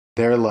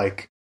 they're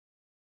like,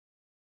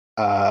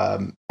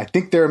 I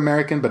think they're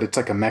American, but it's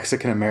like a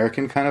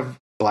Mexican-American kind of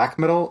black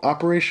metal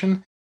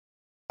operation.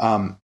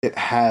 It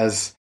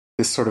has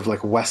this sort of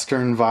like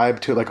Western vibe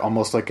to it, like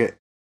almost like a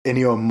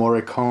Ennio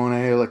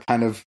Morricone like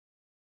kind of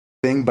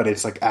thing, but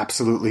it's like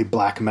absolutely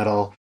black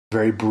metal,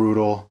 very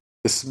brutal.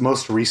 This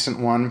most recent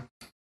one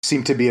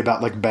seemed to be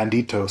about like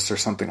Banditos or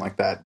something like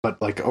that,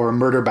 but like, or a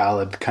murder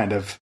ballad kind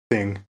of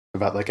thing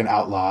about like an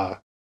outlaw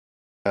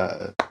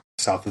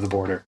south of the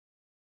border.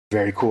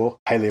 Very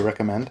cool. Highly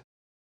recommend.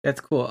 That's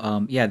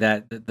cool. Yeah,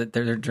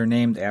 they're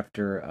named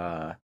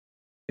after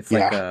it's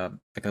like a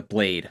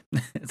blade.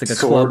 It's like a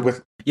sword club.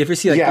 with. You ever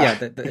see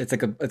like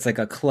it's like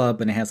a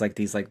club and it has like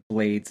these like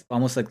blades,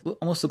 almost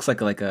looks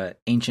like a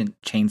ancient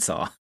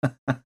chainsaw.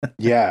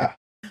 Yeah.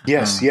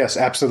 Yes,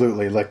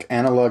 absolutely. Like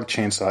analog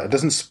chainsaw. It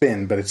doesn't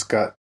spin, but it's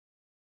got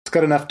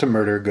enough to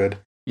murder good.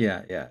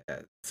 Yeah.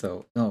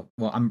 So,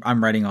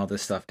 I'm writing all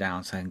this stuff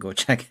down so I can go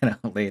check it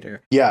out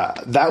later. Yeah,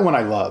 that one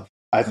I love.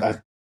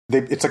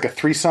 It's like a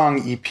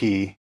 3-song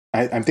EP.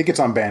 I think it's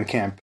on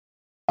Bandcamp.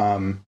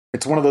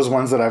 It's one of those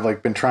ones that I've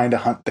like been trying to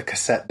hunt the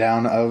cassette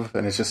down of,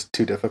 and it's just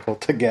too difficult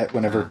to get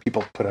whenever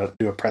people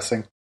do a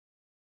pressing.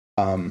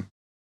 But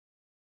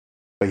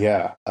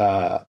yeah,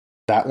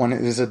 that one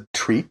is a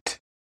treat.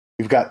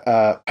 We've got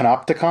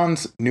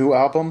Panopticon's new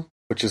album,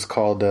 which is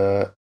called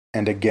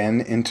And Again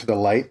Into the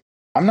Light.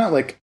 I'm not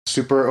like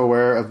super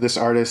aware of this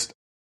artist.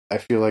 I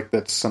feel like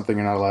that's something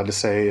you're not allowed to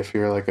say if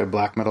you're like a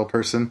black metal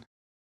person,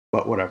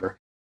 but whatever.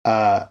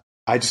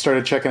 I just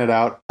started checking it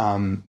out.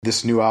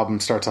 This new album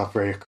starts off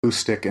very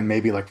acoustic, and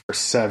maybe like for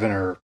 7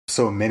 or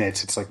so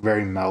minutes, it's like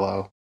very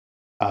mellow.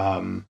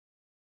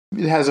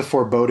 It has a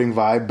foreboding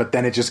vibe, but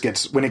then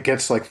when it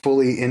gets like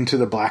fully into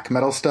the black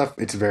metal stuff,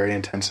 it's very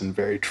intense and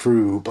very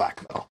true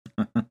black metal.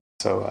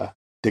 So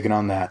digging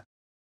on that.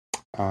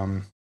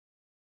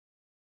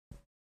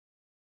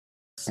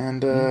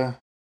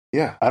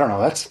 Yeah, I don't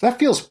know. That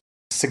feels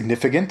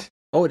significant.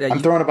 I'm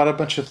throwing about a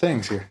bunch of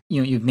things here.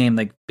 You've named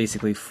like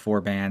basically 4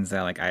 bands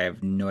that like I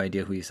have no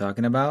idea who he's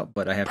talking about,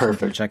 but I have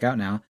something to check out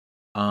now.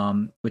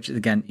 Which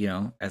again,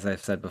 as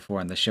I've said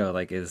before on the show,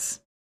 like is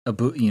a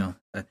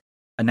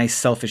nice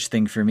selfish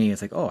thing for me.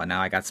 It's like, oh,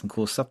 now I got some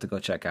cool stuff to go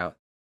check out.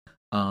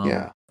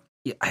 When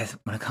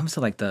it comes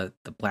to like the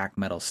black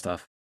metal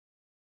stuff,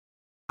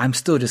 I'm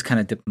still just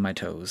kind of dipping my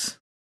toes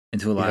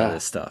into a lot of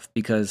this stuff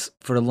because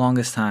for the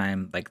longest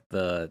time, like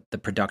the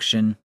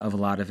production of a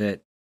lot of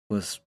it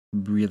was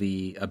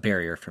really a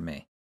barrier for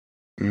me.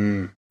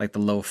 Like the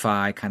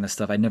lo-fi kind of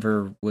stuff. I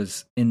never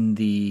was I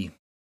didn't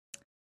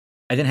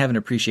have an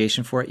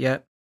appreciation for it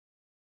yet.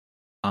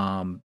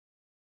 Though,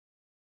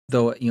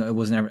 it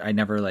wasn't I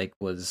never like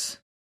was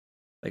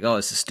like, oh,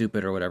 this is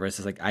stupid or whatever. It's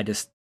just like,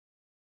 it's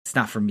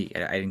not for me.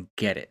 I didn't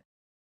get it.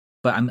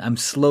 but I'm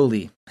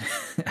slowly,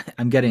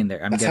 I'm getting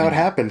there. That's how it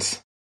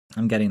happens.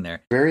 I'm getting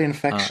there. Very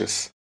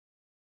infectious.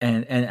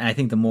 And I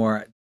think the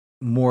more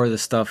of the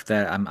stuff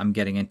that I'm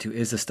getting into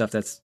is the stuff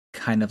that's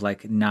kind of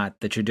like not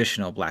the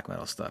traditional black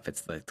metal stuff.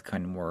 It's like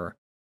kind of more,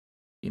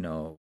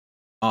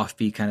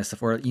 offbeat kind of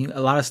stuff. Or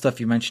a lot of stuff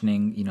you're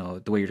mentioning,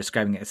 the way you're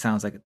describing it, it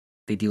sounds like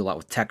they deal a lot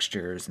with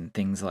textures and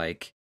things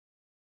like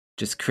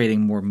just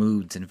creating more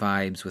moods and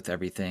vibes with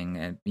everything,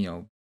 and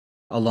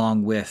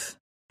along with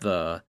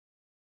the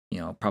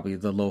probably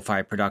the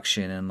lo-fi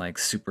production and like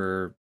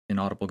super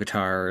inaudible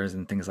guitars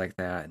and things like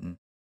that. And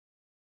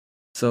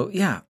so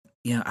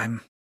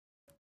I'm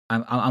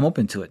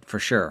open to it for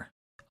sure.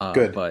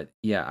 Good. But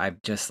yeah, I'm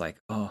just like,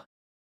 I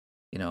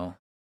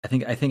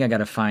think I got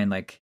to find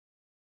like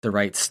the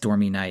right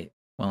stormy night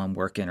while I'm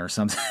working or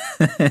something.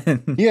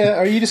 Yeah,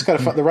 or you just got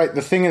to find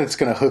the thing that's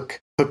going to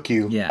hook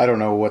you. Yeah. I don't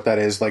know what that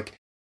is. Like,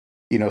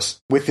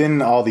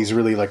 within all these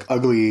really like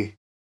ugly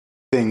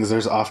things,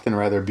 there's often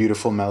rather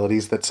beautiful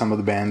melodies that some of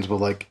the bands will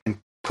like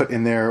put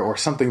in there, or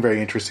something very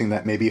interesting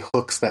that maybe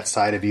hooks that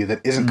side of you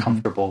that isn't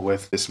comfortable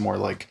with this more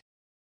like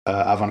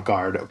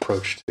avant-garde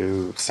approach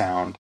to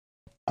sound.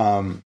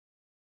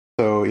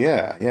 So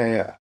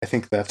yeah. I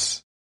think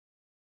that's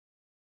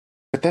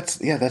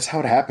how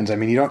it happens. I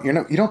mean, you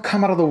don't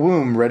come out of the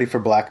womb ready for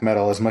black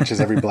metal as much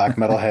as every black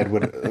metal head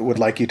would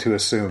like you to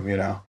assume,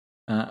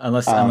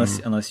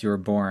 unless you were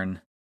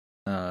born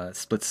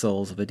split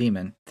souls of a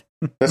demon.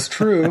 That's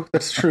true.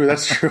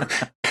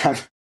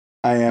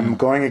 I am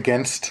going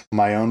against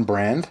my own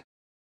brand.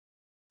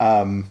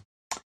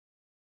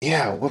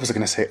 Yeah, what was I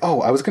going to say?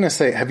 Oh, I was going to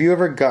say, have you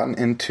ever gotten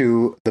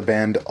into the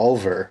band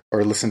Ulver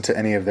or listened to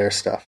any of their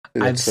stuff?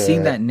 I've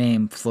seen that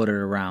name floated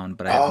around,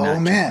 but I have not. Oh,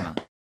 man.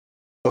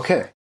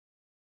 Okay.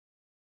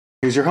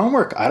 Here's your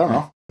homework. I don't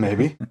know.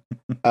 Maybe.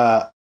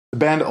 The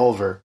band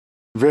Ulver.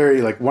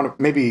 Very, like,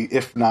 maybe,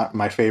 if not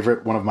my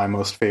favorite, one of my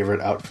most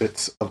favorite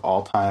outfits of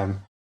all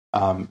time.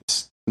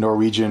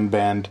 Norwegian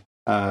band.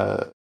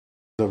 The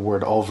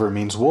word Ulver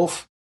means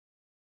wolf.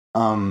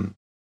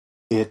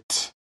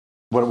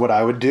 What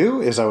I would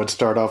do is I would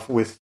start off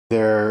with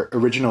their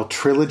original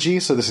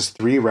trilogy. So this is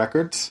 3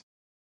 records.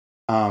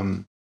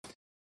 One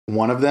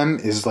of them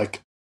is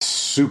like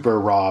super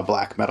raw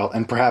black metal,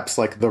 and perhaps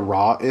like the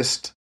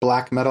rawest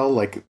black metal.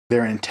 Like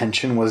their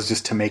intention was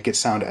just to make it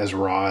sound as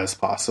raw as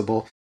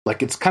possible.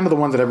 Like it's kind of the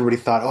one that everybody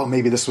thought, oh,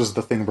 maybe this was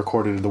the thing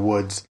recorded in the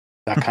woods,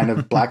 that kind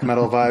of black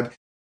metal vibe.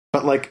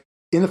 But like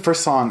in the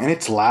first song, and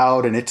it's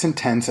loud and it's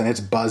intense and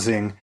it's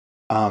buzzing.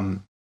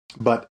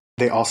 But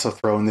they also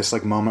throw in this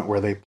like moment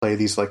where they play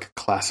these like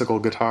classical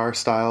guitar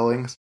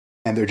stylings,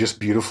 and they're just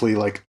beautifully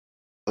like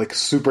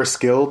super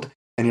skilled.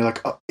 And you're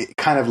like, oh, it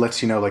kind of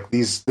lets you know like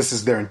this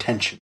is their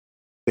intention.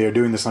 They are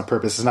doing this on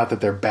purpose. It's not that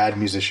they're bad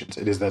musicians.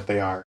 It is that they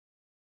are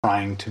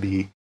trying to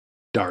be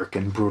dark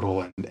and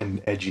brutal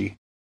and edgy,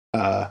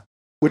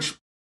 which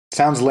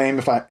sounds lame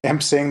if I am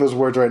saying those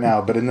words right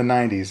now, but in the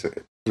 90s,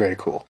 it's very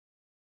cool.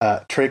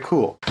 Très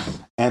cool.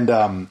 And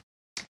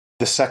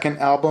the second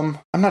album,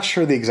 I'm not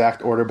sure the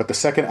exact order, but the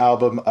second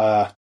album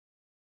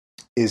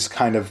is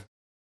kind of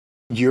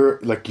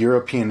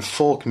European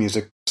folk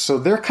music. So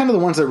they're kind of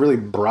the ones that really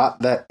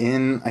brought that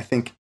in, I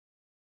think.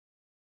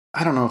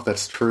 I don't know if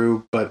that's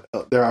true, but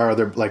there are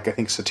other, like I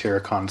think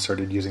Satyricon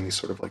started using these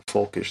sort of like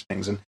folkish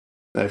things, and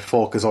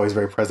folk is always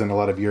very present in a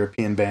lot of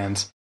European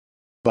bands.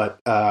 But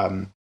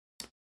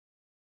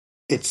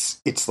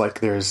it's like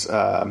it's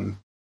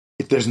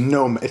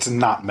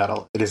not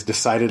metal. It is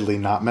decidedly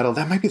not metal.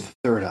 That might be the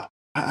third album.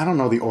 I don't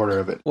know the order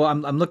of it. Well,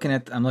 I'm looking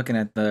at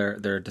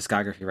their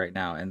discography right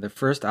now, and the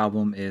first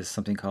album is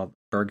something called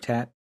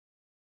Bergtat.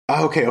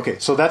 Oh, okay.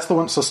 So that's the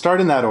one. So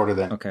start in that order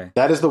then. Okay.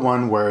 That is the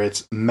one where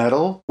it's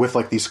metal with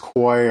like these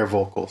choir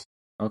vocals.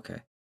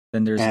 Okay.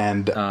 Then there's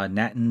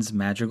Nathan's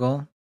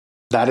Madrigal.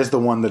 That is the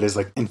one that is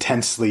like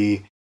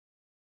intensely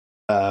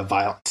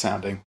violent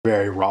sounding,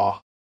 very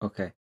raw.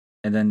 Okay.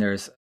 And then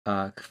there's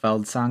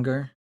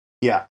Feldsanger.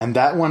 Yeah, and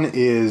that one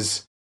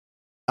is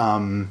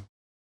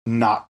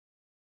not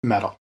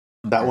metal.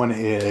 Okay. That one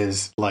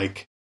is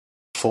like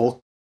folk,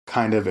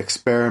 kind of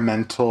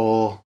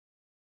experimental.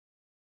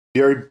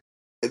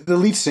 The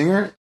lead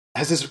singer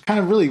has this kind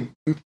of really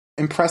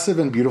impressive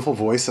and beautiful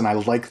voice, and I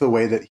like the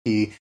way that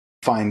he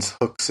finds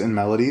hooks and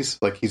melodies.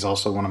 Like he's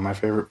also one of my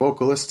favorite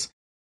vocalists,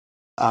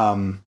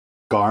 Garm,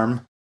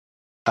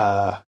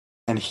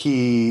 and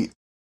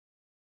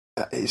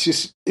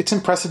it's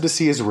impressive to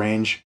see his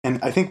range.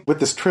 And I think with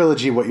this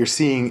trilogy, what you're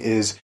seeing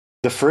is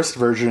the first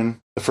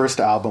version, the first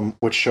album,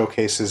 which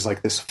showcases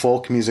like this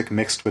folk music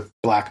mixed with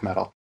black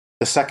metal.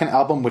 The second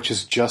album, which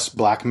is just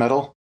black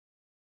metal.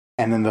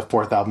 And then the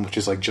fourth album, which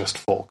is like just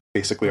folk,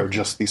 basically, or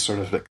just these sort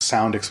of like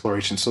sound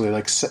explorations. So they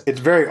like, it's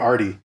very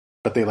arty,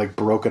 but they like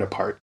broke it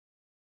apart.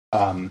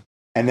 And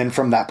then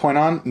from that point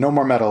on, no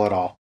more metal at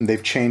all. And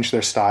they've changed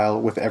their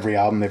style with every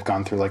album. They've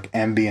gone through like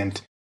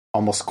ambient,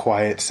 almost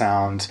quiet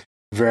sounds,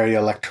 very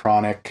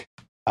electronic.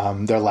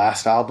 Their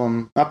last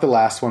album, not the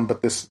last one,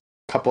 but this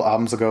couple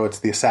albums ago, it's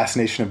The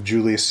Assassination of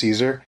Julius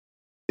Caesar,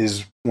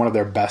 is one of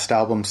their best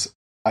albums,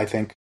 I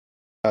think.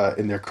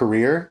 in their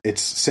career,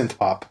 it's synth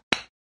pop.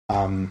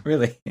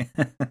 Really?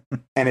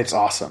 And it's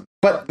awesome.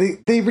 But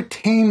they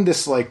retain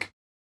this, like,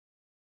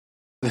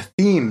 the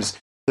themes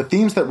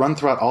that run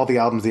throughout all the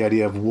albums, the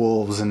idea of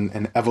wolves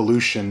and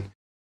evolution,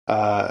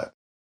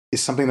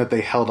 is something that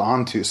they held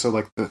on to. So,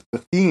 like,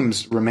 the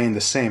themes remain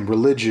the same.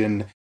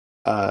 Religion,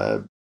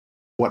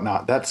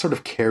 whatnot, that sort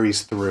of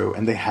carries through,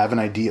 and they have an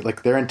idea.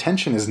 Like, their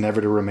intention is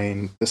never to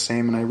remain the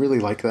same, and I really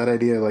like that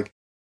idea. Like,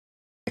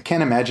 I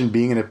can't imagine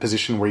being in a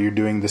position where you're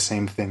doing the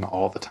same thing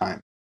all the time.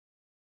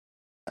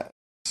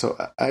 So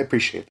I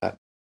appreciate that.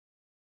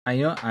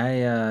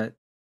 I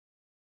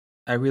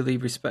really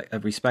respect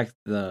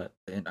an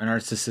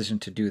artist's decision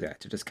to do that,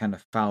 to just kind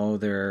of follow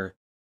their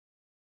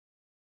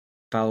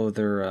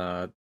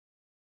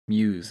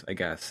muse, I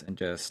guess, and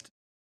just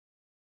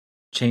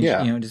change.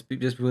 Yeah.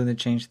 Just willing to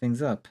change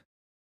things up.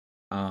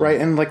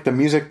 Right, and like the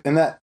music, and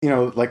that,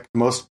 like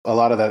a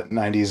lot of that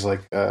 '90s,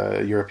 like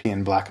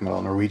European black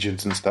metal,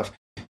 Norwegians and stuff,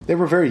 they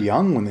were very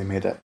young when they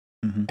made that.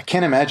 Mm-hmm. I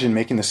can't imagine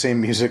making the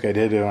same music I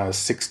did when I was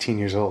 16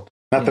 years old.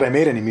 Not that I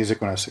made any music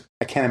when I was.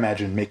 I can't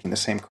imagine making the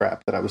same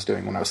crap that I was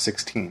doing when I was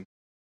 16.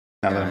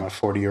 Now that I'm a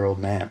 40-year-old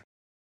man.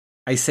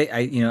 I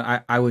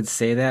would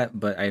say that,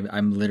 but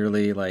I'm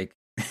literally like,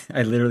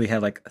 I literally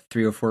have like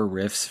 3 or 4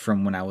 riffs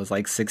from when I was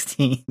like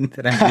 16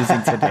 that I'm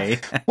using today.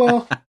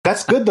 Well,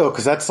 that's good though,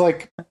 because that's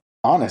like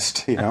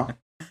honest, I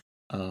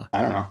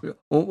don't know.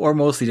 Or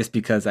mostly just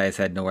because I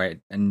had no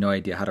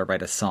idea how to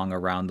write a song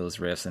around those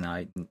riffs,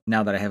 and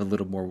now that I have a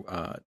little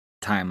more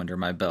time under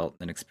my belt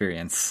and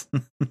experience,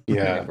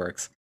 yeah, it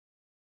works.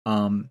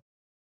 Well,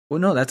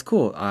 no, that's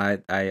cool.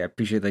 I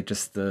appreciate like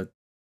just the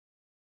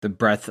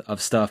breadth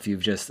of stuff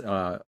you've just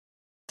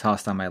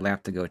tossed on my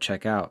lap to go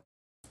check out.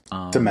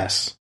 It's a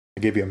mess.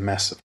 I gave you a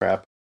mess of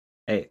crap.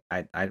 Hey,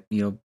 I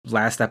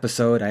last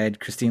episode I had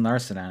Christine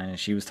Larson on, and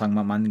she was talking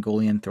about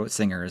Mongolian throat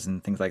singers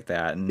and things like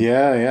that. And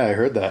yeah, I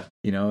heard that.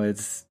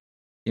 It's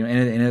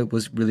and it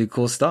was really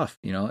cool stuff.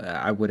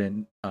 I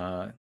wouldn't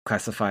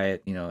classify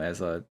it,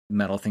 as a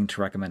metal thing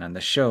to recommend on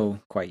the show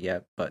quite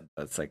yet, but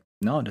it's like,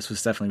 no, this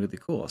was definitely really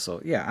cool.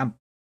 So yeah,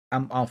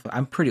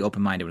 I'm pretty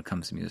open minded when it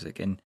comes to music.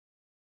 And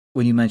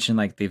when you mentioned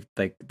like they've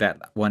like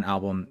that one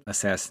album,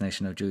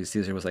 Assassination of Julius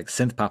Caesar, was like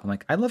synth pop, I'm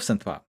like, I love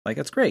synth pop. Like,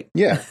 it's great.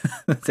 Yeah.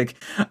 It's like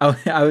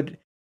I would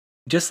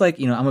just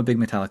like, I'm a big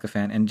Metallica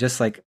fan, and just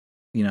like,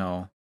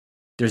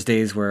 there's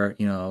days where,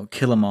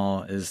 Kill 'Em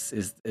All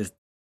is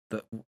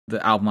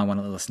the album I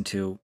want to listen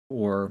to,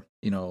 or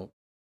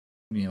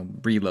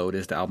Reload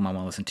is the album I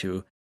want to listen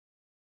to.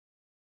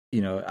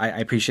 I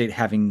appreciate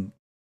having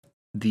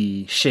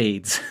the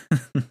shades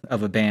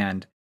of a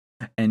band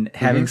and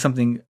having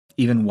something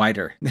even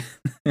wider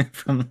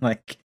from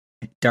like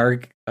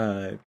dark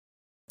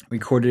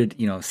recorded,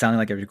 sounding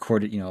like a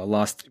recorded, a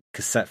lost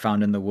cassette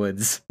found in the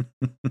woods.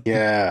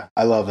 Yeah,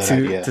 I love that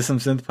idea. To some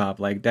synth pop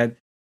like that.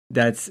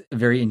 That's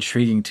very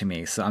intriguing to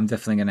me. So I'm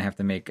definitely going to have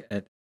to make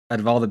it. Out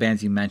of all the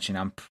bands you mentioned,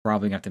 I'm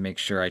probably going to have to make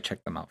sure I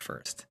check them out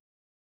first.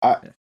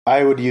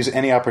 I would use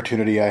any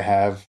opportunity I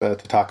have to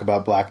talk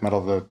about black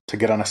metal to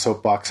get on a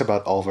soapbox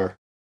about Ulver.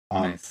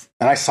 Nice.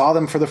 And I saw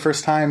them for the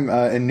first time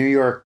in New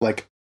York.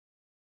 Like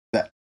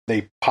that,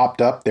 they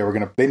popped up.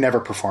 They never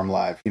perform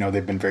live.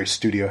 They've been very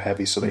studio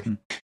heavy. So they,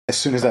 as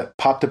soon as that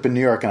popped up in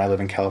New York, and I live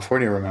in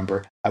California,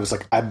 remember, I was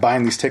like, I'm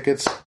buying these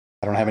tickets.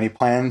 I don't have any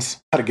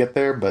plans how to get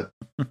there, but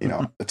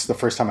it's the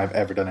first time I've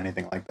ever done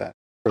anything like that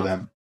for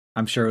them.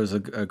 I'm sure it was a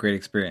great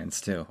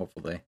experience too,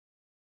 hopefully.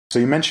 So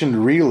you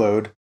mentioned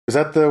Reload. Is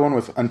that the one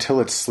with Until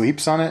It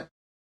Sleeps on it?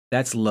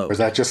 That's Load. Or is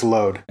that just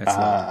Load? That's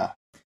Load.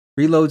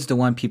 Reload's the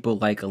one people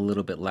like a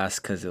little bit less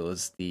because it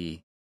was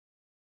the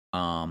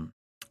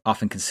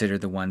often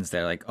considered the ones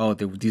that are like, oh,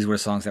 these were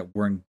songs that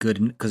weren't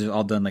good because they're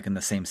all done like in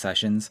the same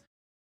sessions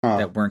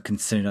that weren't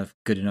considered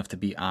good enough to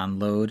be on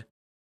Load.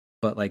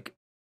 But like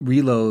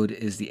Reload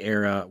is the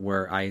era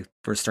where I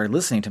first started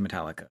listening to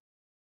Metallica.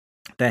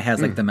 That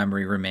has like The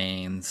Memory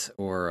Remains,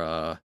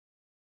 or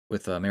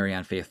with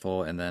Marianne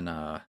Faithfull, and then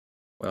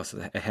what else?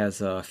 It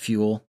has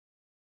Fuel,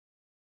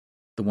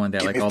 the one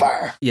that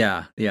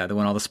the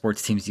one all the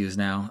sports teams use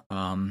now.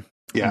 And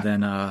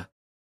then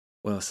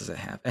what else does it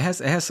have? It has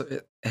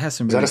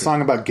some. Is that a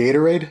song about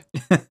Gatorade?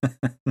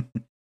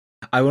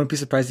 I wouldn't be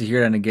surprised to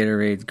hear it on a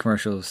Gatorade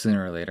commercial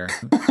sooner or later.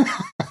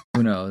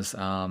 Who knows?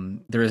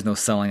 There is no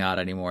selling out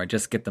anymore.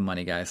 Just get the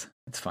money, guys.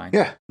 It's fine.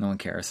 Yeah, no one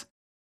cares.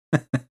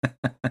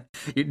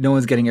 No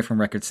one's getting it from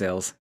record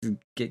sales.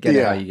 Get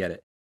it how you get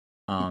it.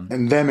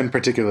 And them in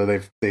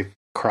particular, they've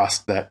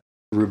crossed that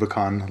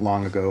Rubicon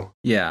long ago.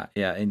 Yeah,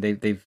 and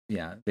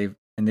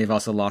they've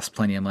also lost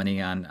plenty of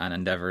money on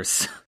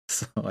endeavors.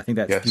 So I think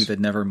that's the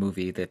Never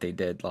movie that they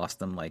did lost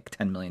them like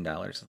 $10 million,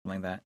 something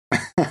like that.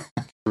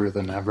 Through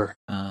the Never.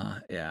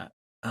 Yeah.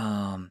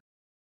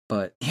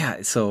 But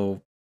yeah,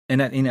 so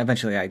and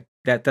eventually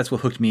that's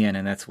what hooked me in,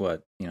 and that's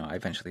what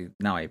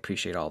now I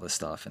appreciate all this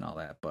stuff and all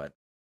that. But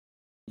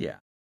yeah,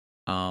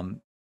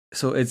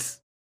 so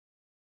it's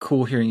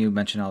cool hearing you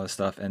mention all this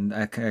stuff, and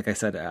like I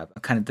said, I'm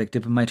kind of like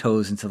dipping my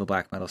toes into the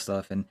black metal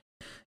stuff, and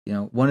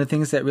one of the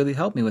things that really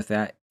helped me with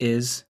that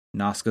is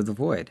Nosk of the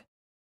Void.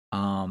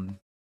 I'm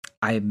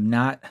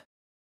not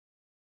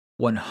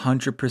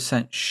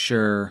 100%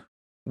 sure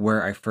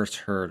where I first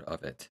heard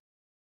of it.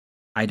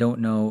 I don't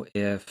know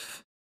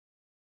if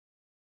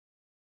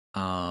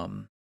I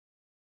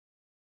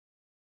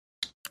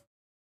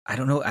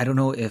don't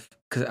know if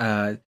cuz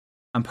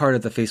I'm part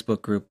of the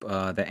Facebook group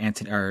that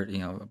Anthony, or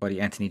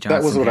buddy Anthony Johnson,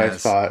 that was what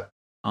has, I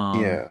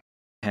thought.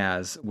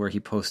 has, where he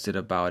posted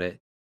about it.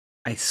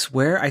 I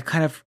swear I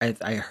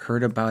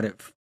heard about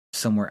it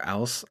somewhere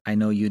else. I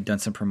know you'd done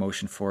some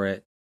promotion for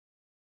it.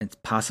 It's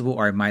possible,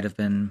 or I might have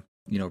been,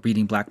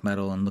 reading black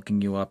metal and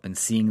looking you up and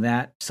seeing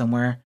that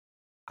somewhere.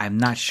 I'm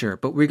not sure,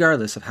 but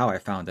regardless of how I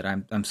found it,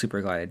 I'm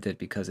super glad I did,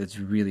 because it's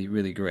really,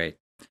 really great.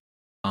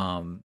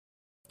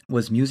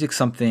 Was music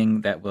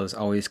something that was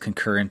always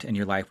concurrent in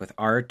your life with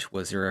art?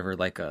 Was there ever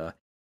like a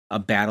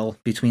battle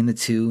between the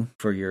two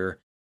for your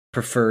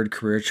preferred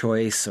career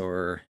choice,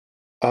 or?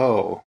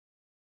 Oh,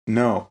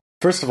 no.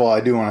 First of all, I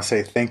do want to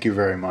say thank you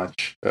very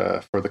much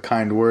for the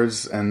kind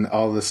words and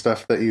all the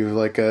stuff that you've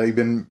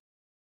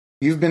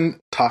been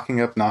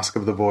talking up Nosk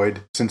of the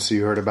Void since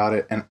you heard about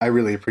it, and I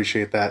really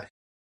appreciate that.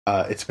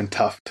 It's been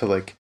tough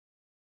to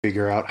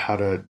figure out how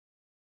to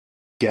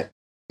get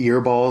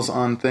earballs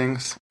on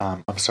things.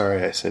 I'm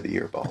sorry I said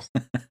earballs.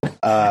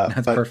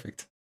 That's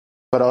perfect.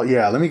 But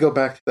let me go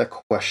back to that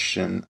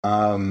question,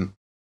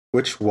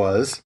 which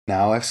was,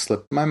 now I've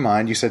slipped my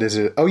mind. You said, is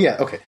it? Oh yeah,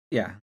 okay.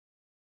 Yeah.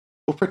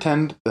 We'll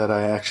pretend that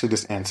I actually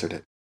just answered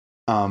it.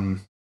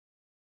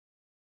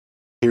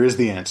 Here is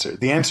the answer.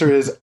 The answer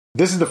is,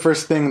 this is the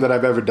first thing that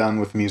I've ever done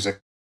with music,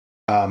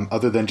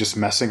 other than just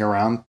messing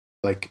around.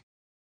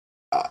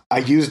 I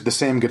used the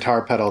same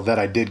guitar pedal that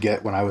I did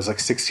get when I was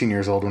 16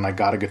 years old, when I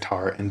got a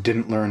guitar, and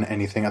didn't learn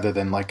anything other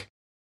than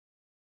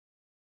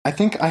I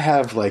think I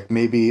have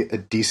maybe a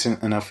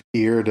decent enough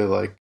ear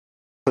to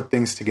put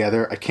things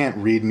together. I can't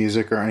read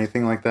music or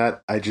anything like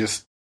that. I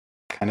just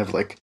kind of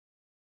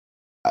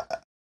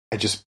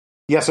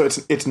so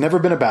it's never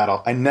been a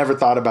battle. I never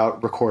thought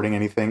about recording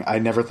anything. I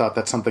never thought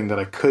that's something that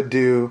I could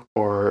do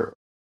or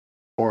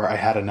I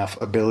had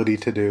enough ability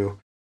to do.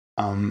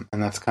 And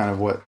that's kind of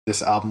what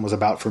this album was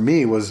about for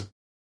me, was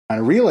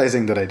kind of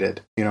realizing that I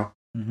did,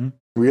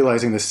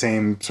 realizing the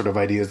same sort of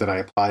ideas that I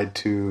applied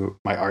to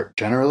my art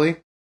generally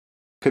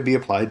could be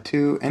applied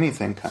to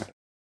anything, kind of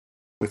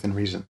within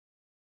reason.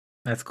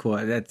 That's cool.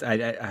 That's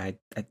I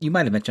you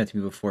might have mentioned it to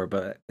me before,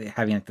 but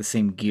having the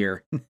same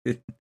gear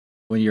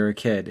when you're a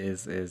kid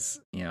is the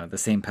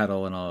same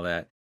pedal and all of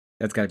that.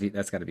 That's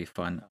gotta be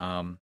fun.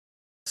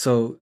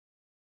 So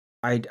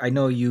I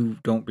know you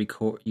don't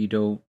record you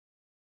don't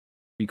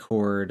do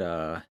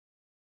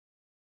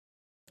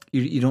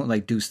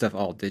stuff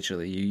all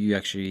digitally. You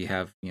actually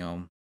have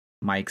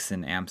mics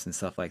and amps and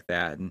stuff like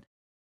that, and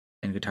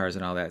guitars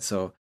and all that.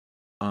 So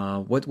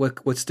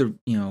what's the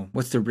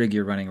rig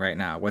you're running right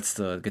now? What's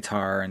the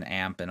guitar and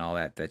amp and all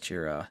that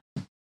you're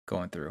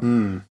going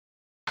through?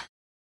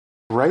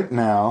 Right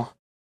now,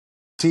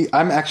 see,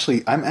 I'm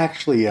actually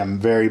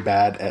very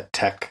bad at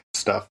tech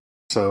stuff.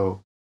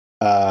 So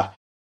I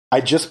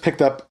just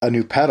picked up a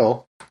new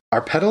pedal.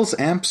 Are pedals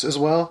amps as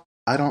well?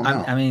 I don't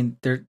know. I mean,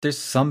 there's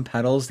some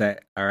pedals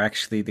that are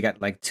actually, they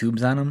got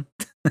tubes on them.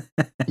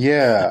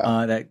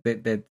 Yeah.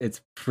 That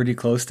it's pretty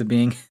close to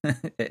being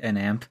an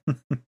amp.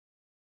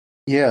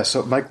 Yeah,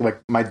 so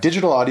my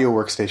digital audio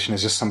workstation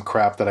is just some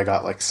crap that I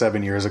got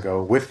 7 years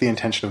ago, with the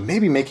intention of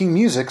maybe making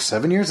music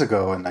 7 years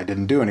ago, and I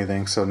didn't do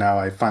anything. So now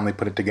I finally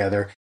put it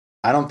together.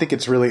 I don't think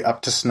it's really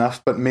up to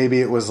snuff, but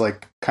maybe it was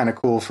kind of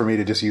cool for me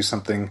to just use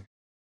something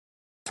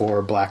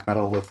for black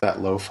metal with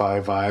that lo-fi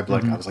vibe.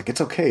 I was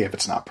it's okay if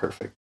it's not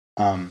perfect.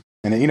 And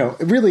it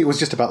really was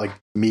just about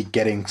me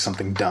getting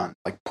something done,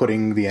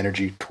 putting the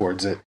energy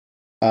towards it.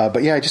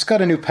 But yeah, I just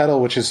got a new pedal,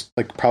 which is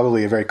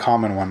probably a very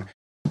common one,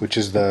 which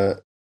is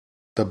the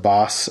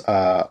Boss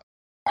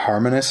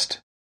Harmonist.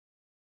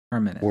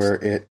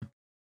 Where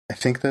I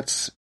think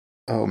that's,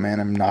 oh man,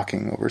 I'm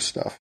knocking over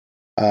stuff.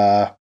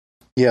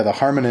 Yeah, the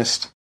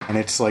Harmonist, and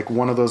it's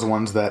one of those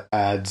ones that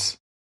adds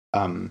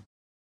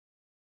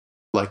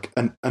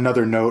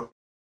another note,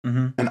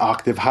 an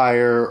octave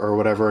higher or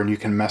whatever, and you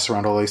can mess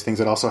around all these things.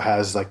 It also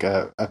has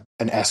an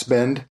S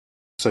bend,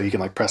 so you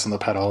can press on the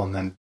pedal and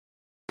then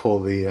pull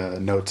the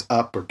notes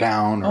up or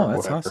down or that's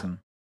whatever. Awesome.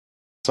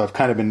 So I've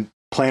kind of been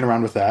playing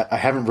around with that. I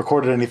haven't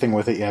recorded anything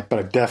with it yet, but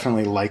I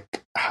definitely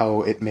like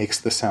how it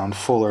makes the sound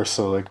fuller.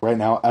 So right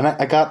now, and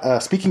I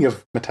got, speaking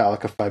of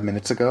Metallica 5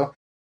 minutes ago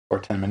or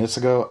 10 minutes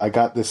ago, I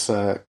got this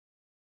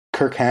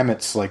Kirk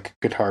Hammett's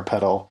guitar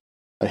pedal,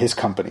 his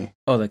company.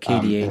 Oh, the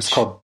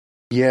KDH.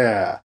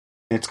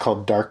 It's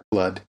called Dark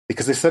Blood,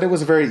 because they said it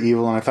was very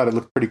evil, and I thought it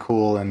looked pretty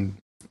cool, and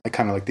I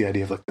kind of like the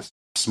idea of this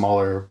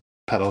smaller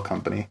pedal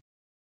company.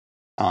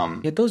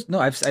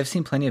 I've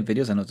seen plenty of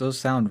videos on those. Those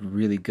sound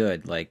really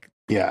good.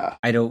 Yeah,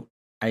 I don't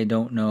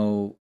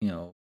know,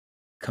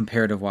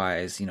 comparative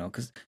wise,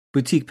 because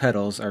boutique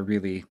pedals are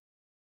really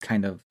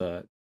kind of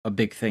a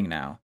big thing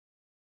now.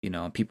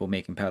 People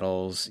making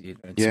pedals,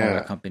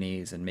 smaller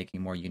companies, and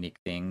making more unique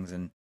things,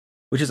 and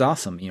which is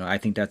awesome. I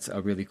think that's a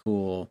really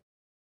cool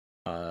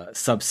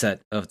subset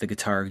of the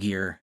Guitar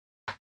Gear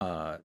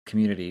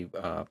community.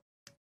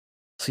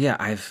 So yeah,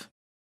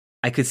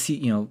 I could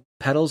see,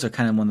 pedals are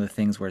kind of one of the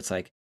things where it's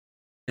kind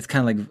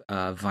of like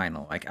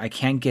vinyl. Like I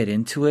can't get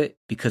into it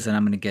because then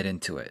I'm going to get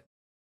into it,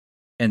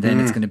 and then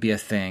it's going to be a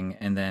thing,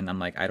 and then I'm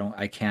like,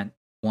 I can't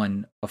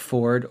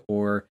afford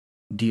or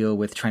deal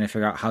with trying to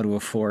figure out how to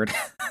afford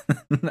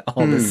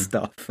all this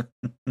stuff.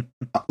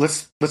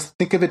 Let's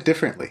think of it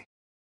differently.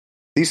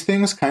 These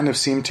things kind of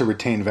seem to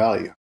retain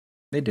value.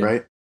 They do,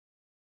 right?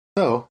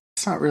 So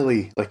it's not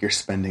really like you're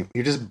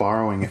you're just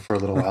borrowing it for a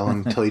little while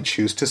until you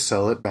choose to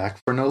sell it back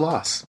for no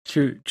loss.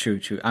 True.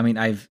 I mean,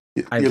 I've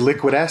your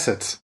liquid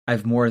assets.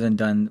 I've more than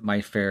done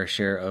my fair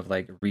share of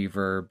like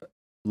reverb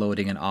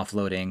loading and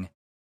offloading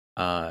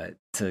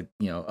to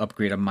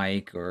upgrade a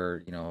mic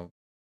or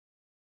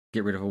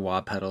get rid of a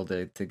wah pedal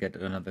to get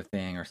another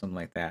thing or something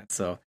like that.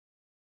 So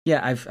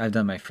yeah, I've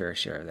done my fair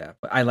share of that.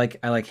 But I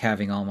like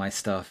having all my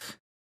stuff.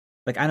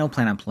 Like I don't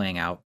plan on playing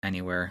out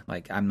anywhere.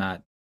 Like I'm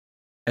not,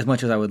 as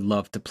much as I would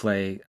love to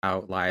play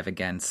out live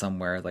again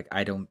somewhere, like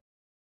I don't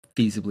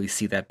feasibly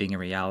see that being a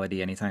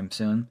reality anytime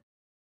soon.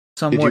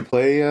 So Did you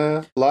play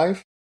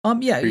live?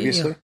 Yeah,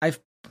 previously?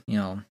 I've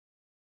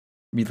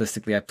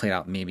realistically I've played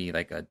out maybe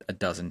like a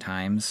dozen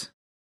times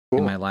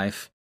in my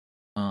life,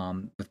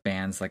 with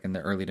bands like in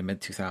the early to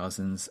mid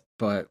 2000s.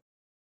 But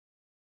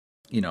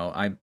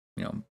I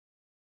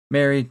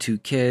married, 2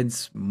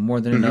 kids,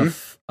 more than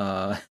enough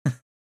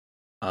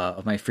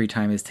of my free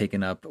time is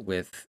taken up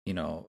with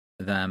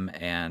them,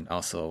 and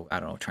also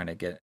I don't know, trying to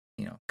get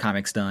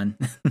comics done,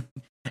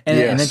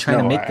 and then trying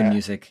to make the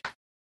music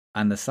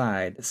on the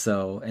side.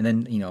 So and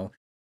then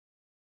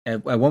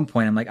at one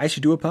point I'm like, I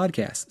should do a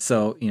podcast.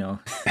 So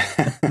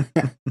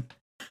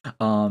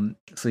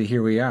so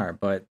here we are.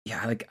 But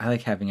yeah, I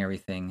like having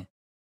everything,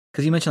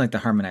 because you mentioned like the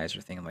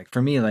harmonizer thing. I'm like,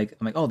 for me, like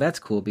I'm like, oh, that's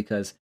cool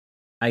because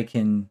I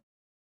can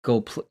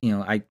go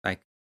I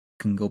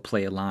can go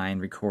play a line,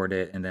 record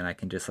it, and then I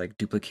can just like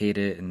duplicate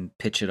it and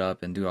pitch it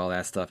up and do all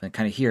that stuff and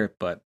kind of hear it.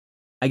 But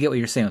I get what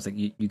you're saying. It's like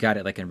you got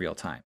it like in real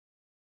time,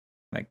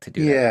 like to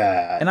do that.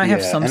 Yeah, and I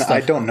have some and stuff.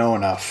 I don't know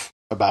enough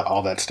about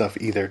all that stuff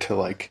either to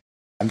like.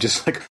 I'm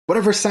just like,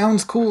 whatever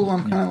sounds cool.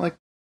 I'm kind of like,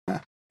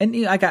 and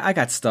I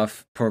got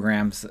stuff,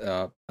 programs,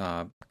 good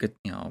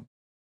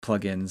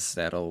plugins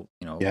that'll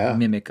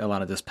mimic a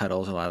lot of those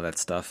pedals, a lot of that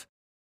stuff.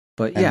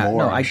 But and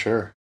more, I'm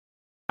sure.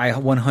 I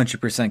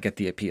 100% get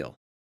the appeal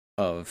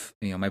of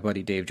my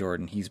buddy Dave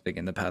Jordan. He's big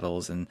in the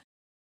pedals, and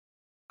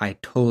I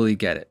totally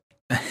get it.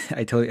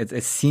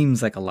 It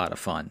seems like a lot of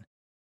fun,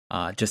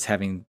 just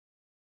having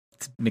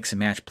to mix and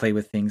match, play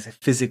with things,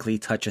 physically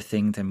touch a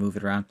thing to move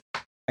it around.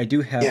 I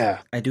do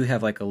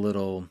have like a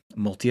little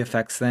multi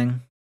effects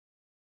thing,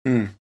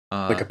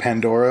 like a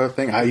Pandora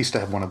thing. I used to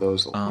have one of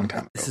those a long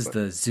time ago. This is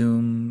the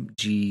Zoom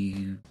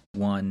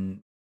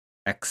G1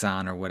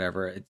 Exxon or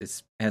whatever.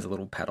 It has a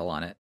little pedal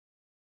on it.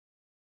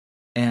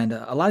 And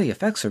a lot of the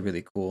effects are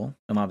really cool.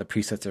 A lot of the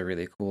presets are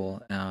really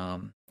cool.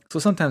 So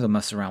sometimes I'll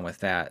mess around with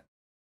that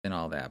and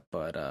all that.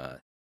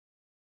 But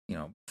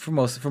for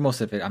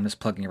most of it, I'm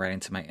just plugging it right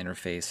into my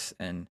interface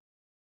and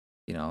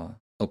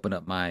open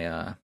up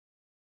my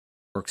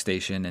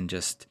workstation and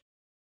just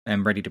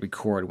am ready to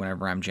record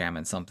whenever I'm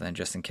jamming something,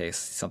 just in case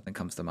something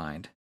comes to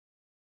mind.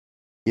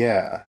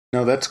 Yeah,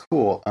 no, that's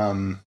cool.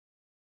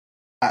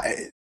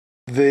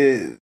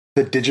 The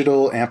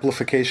digital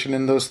amplification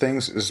in those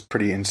things is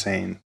pretty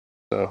insane.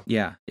 So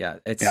yeah, I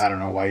don't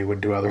know why you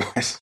would do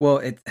otherwise.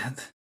 Well,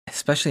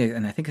 especially,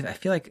 and I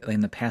feel like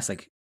in the past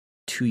like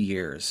 2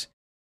 years,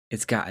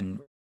 it's gotten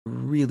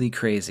really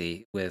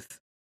crazy with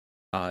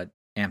amp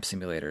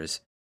simulators.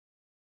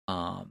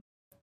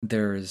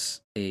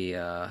 There's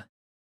a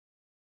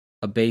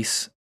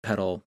bass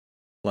pedal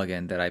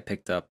plugin that I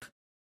picked up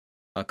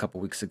a couple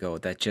weeks ago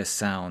that just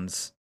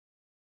sounds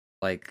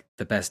like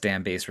the best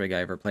damn bass rig I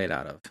ever played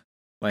out of.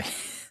 Like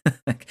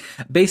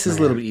bass is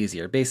a little bit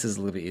easier. Bass is a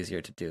little bit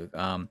easier to do.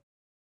 But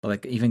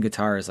like even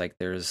guitars, like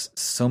there's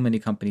so many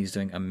companies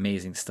doing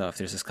amazing stuff.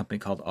 There's this company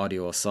called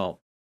Audio Assault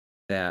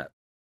that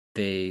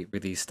they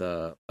released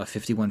a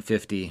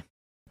 5150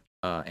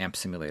 amp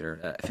simulator.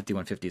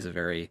 5150 is a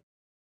very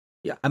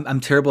I'm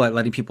terrible at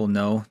letting people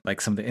know like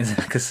something,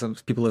 because some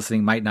people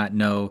listening might not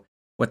know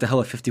what the hell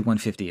a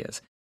 5150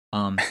 is.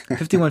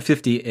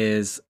 5150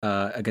 is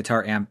a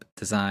guitar amp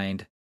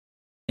designed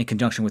in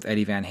conjunction with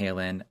Eddie Van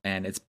Halen,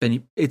 and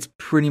it's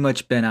pretty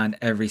much been on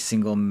every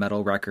single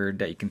metal record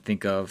that you can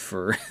think of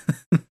for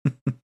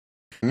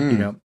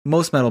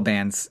most metal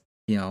bands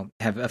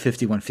have a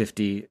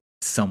 5150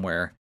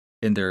 somewhere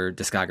in their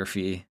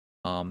discography.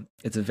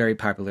 It's a very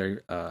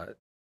popular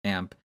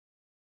amp,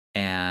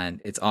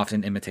 and it's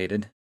often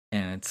imitated,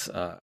 and it's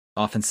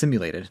often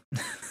simulated.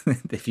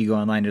 If you go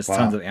online, there's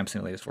tons of amp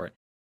simulators for it.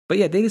 But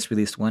yeah, they just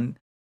released one,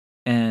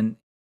 and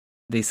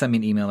they sent me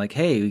an email like,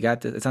 "Hey, we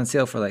got it's on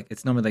sale for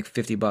it's normally like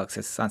 $50.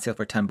 It's on sale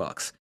for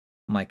 $10."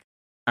 I'm like,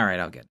 "All right,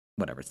 I'll get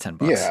whatever. It's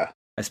 $10." Yeah,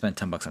 I spent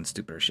 $10 on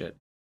stupider shit.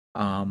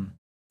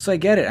 So I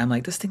get it. I'm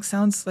like, this thing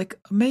sounds like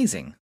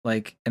amazing.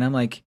 And I'm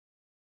like,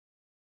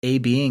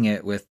 A-Bing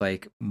it with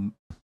like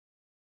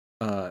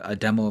a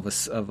demo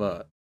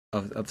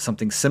of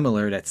something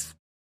similar that's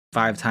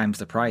 5 times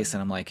the price,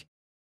 and I'm like,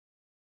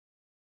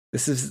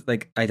 this is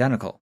like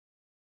identical.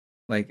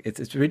 Like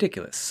it's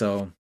ridiculous.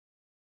 So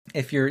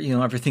if you're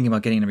ever thinking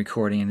about getting a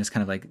recording and just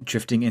kind of like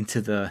drifting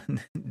into the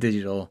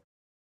digital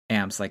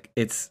amps, like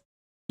it's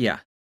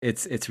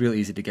real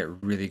easy to get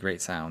really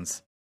great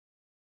sounds.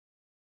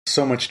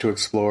 So much to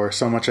explore,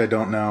 so much I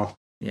don't know.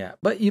 Yeah,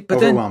 but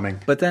overwhelming.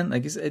 Then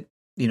like you said,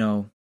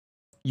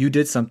 you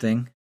did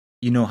something,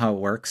 you know how it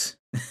works.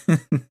 So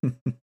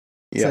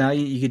now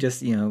you could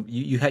just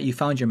you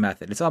found your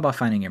method. It's all about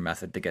finding your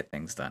method to get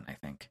things done, I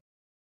think.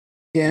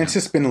 Yeah, and it's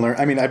just been learned.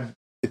 I mean,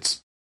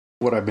 it's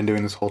what I've been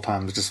doing this whole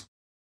time, is just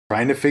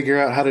trying to figure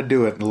out how to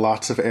do it.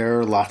 Lots of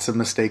error, lots of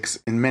mistakes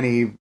in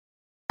many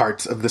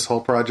parts of this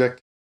whole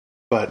project.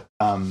 But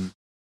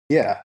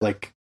yeah,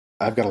 like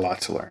I've got a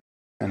lot to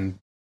learn,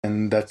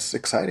 and that's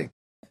exciting.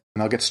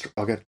 And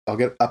I'll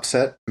get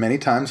upset many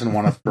times and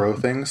want to throw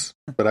things,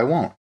 but I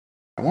won't.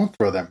 I won't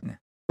throw them,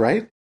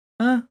 right?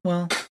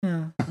 Well,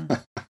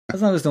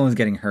 as long as no one's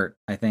getting hurt,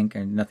 I think,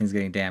 and nothing's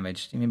getting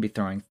damaged. Maybe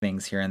throwing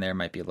things here and there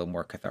might be a little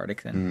more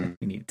cathartic than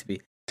we need it to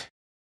be.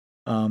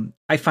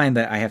 I find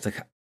that I have to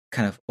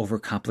kind of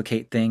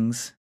overcomplicate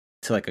things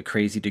to like a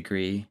crazy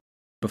degree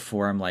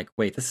before I'm like,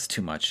 wait, this is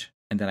too much,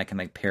 and then I can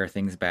like pare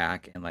things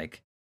back and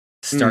like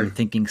start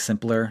thinking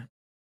simpler.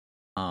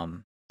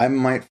 I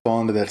might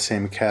fall into that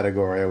same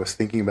category. I was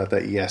thinking about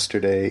that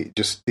yesterday.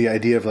 Just the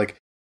idea of like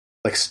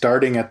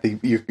starting at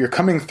you're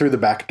coming through the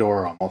back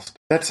door almost.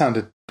 That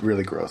sounded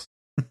really gross.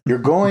 You're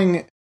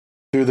going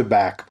through the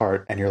back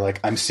part and you're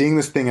like, I'm seeing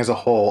this thing as a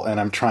whole and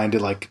I'm trying to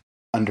like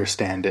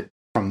understand it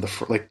from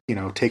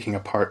taking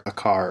apart a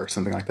car or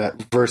something like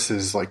that,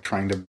 versus like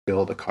trying to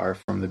build a car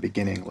from the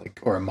beginning, like,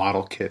 or a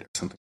model kit or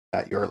something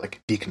like that. You're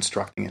like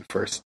deconstructing it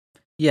first.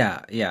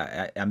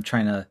 Yeah. I'm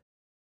trying to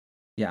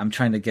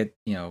get,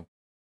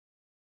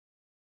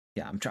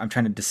 I'm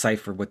trying to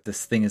decipher what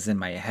this thing is in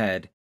my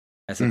head,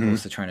 as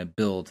opposed to trying to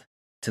build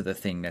to the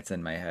thing that's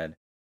in my head.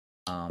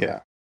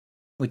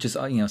 Which is,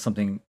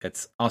 something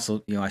that's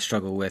also, I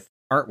struggle with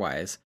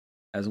art-wise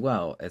as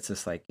well. It's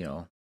just like,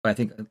 but I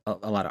think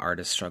a lot of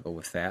artists struggle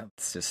with that.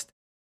 It's just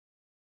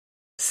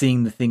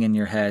seeing the thing in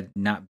your head,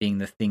 not being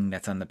the thing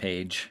that's on the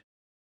page.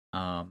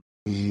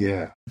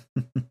 Yeah.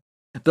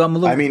 Though I'm a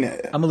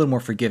little more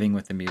forgiving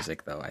with the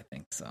music, though, I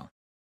think so.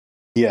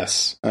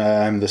 Yes,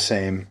 I'm the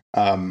same.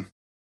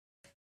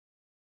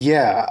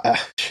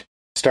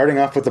 Starting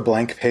off with a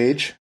blank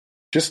page,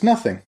 just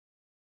nothing.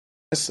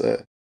 It's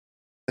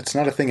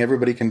not a thing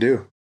everybody can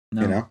do.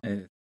 No,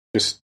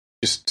 just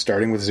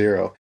starting with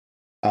zero.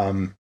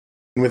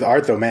 With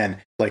art, though,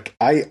 man, like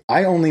I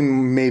only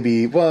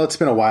it's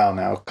been a while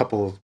now, a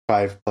couple of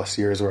 5+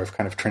 years, where I've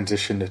kind of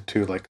transitioned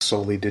to like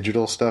solely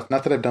digital stuff.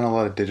 Not that I've done a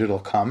lot of digital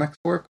comics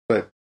work,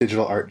 but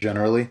digital art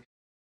generally.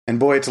 And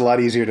boy, it's a lot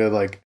easier to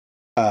like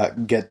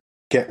get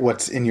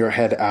what's in your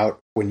head out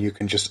when you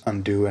can just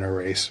undo and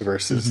erase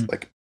versus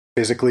like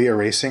physically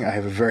erasing. I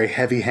have a very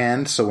heavy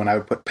hand, so when I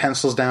would put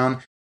pencils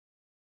down,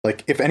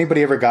 like if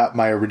anybody ever got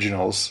my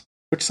originals,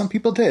 which some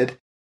people did,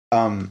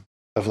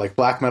 of like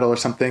black metal or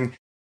something,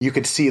 you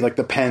could see like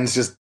the pens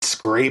just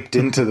scraped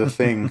into the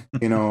thing,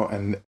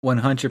 and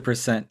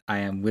 100%. I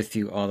am with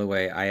you all the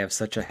way. I have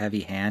such a heavy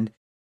hand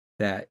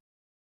that,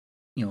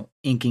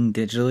 inking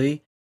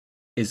digitally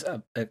is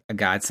a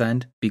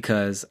godsend,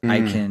 because I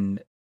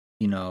can,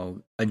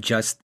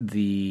 adjust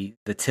the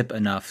tip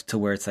enough to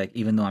where it's like,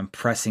 even though I'm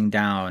pressing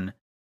down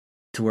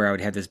to where I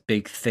would have this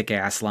big thick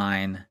ass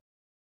line,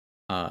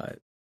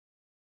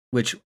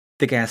 which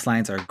thick ass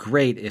lines are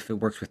great if it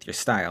works with your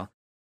style.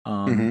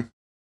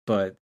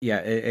 But yeah,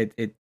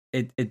 it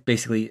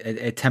basically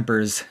it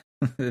tempers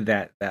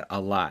that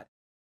a lot.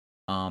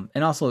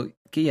 And also,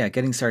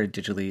 getting started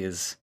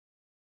digitally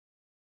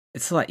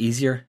it's a lot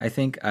easier, I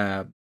think.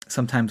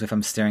 Sometimes if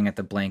I'm staring at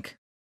the blank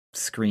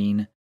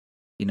screen,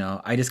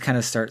 I just kind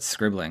of start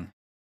scribbling,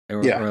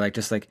 or like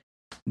just like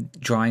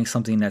drawing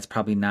something that's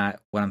probably not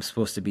what I'm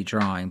supposed to be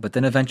drawing. But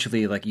then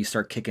eventually, like, you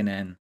start kicking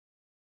in,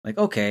 like,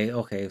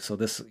 okay, so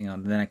this,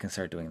 then I can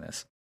start doing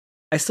this.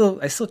 I still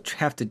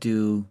have to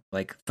do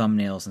like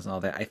thumbnails and all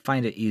that. I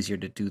find it easier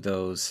to do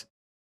those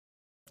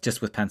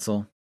just with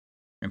pencil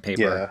and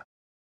paper.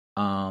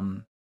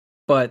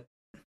 But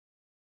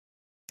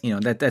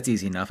that's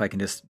easy enough. I can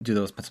just do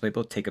those pencil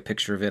paper, take a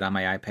picture of it on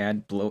my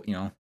iPad,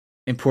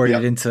 import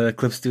it into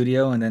Clip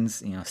Studio, and then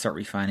start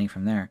refining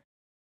from there.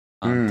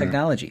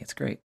 Technology, it's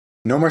great.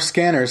 No more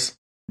scanners.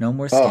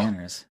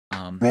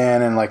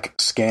 Man, and like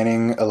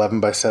scanning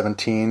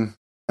 11x17,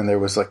 and there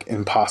was like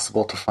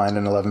impossible to find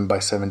an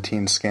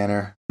 11x17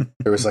 scanner.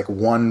 There was like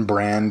one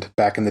brand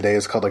back in the day. It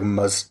was called like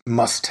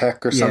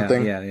Mustech or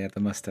something. Yeah,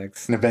 the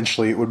Mustecs. And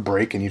eventually it would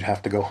break, and you'd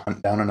have to go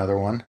hunt down another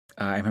one.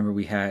 I remember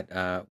we had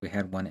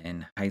one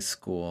in high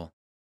school.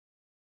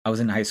 I was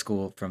in high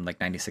school from like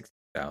 96 to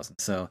 2000,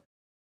 so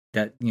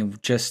that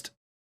just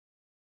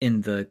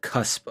in the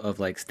cusp of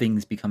like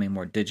things becoming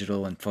more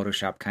digital, and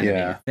Photoshop kind of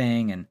made a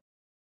thing, and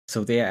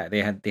so they had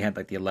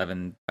like the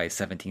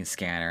 11x17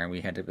 scanner, and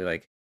we had to be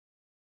like,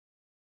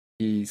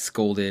 he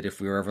scolded if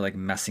we were ever like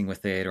messing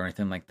with it or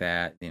anything like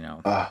that. You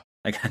know, I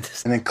got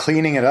this. And then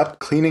cleaning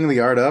the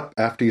art up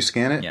after you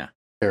scan it. Yeah,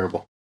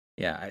 terrible.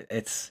 Yeah,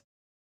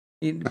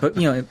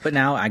 but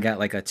now I got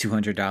like a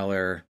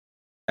 $200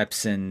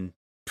 Epson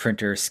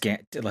printer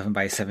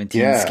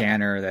 11x17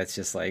 scanner that's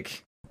just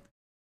like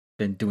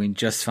been doing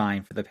just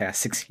fine for the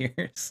past 6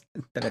 years.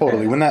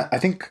 Totally. When I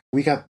think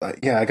we got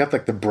I got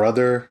like the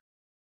Brother.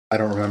 I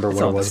don't remember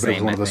what it was, but it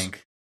was one of those.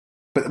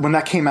 But when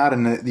that came out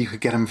and you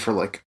could get them for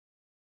like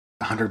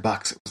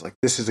 $100, it was like,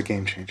 this is a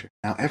game changer.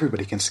 Now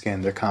everybody can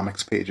scan their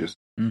comics pages.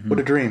 Mm-hmm. What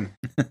a dream!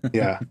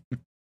 Yeah.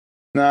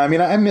 No, I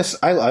mean I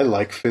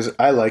like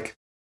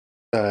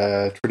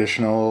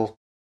traditional,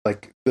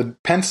 like the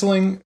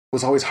penciling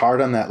was always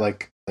hard on that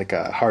like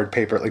a hard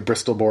paper like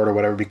Bristol board or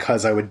whatever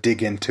because I would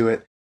dig into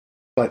it.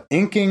 But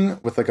inking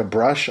with like a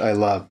brush, I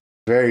love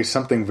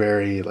something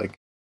very like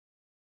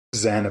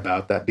zen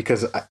about that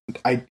because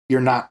I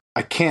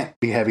can't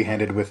be heavy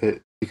handed with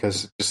it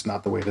because it's just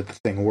not the way that the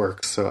thing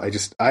works. So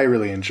I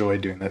really enjoy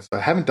doing that. So I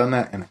haven't done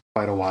that in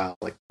quite a while,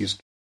 like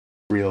used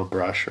real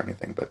brush or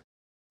anything, but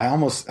I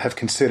almost have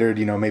considered,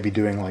 maybe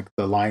doing like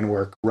the line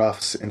work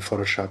roughs in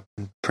Photoshop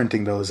and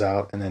printing those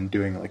out and then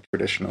doing like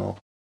traditional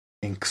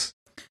inks.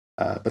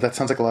 But that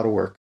sounds like a lot of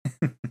work.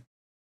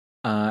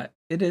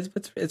 It is,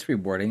 but it's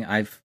rewarding.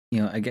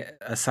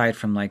 Aside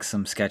from like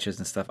some sketches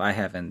and stuff, I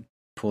haven't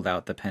pulled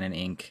out the pen and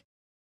ink,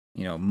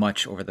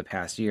 much over the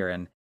past year.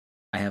 And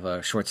I have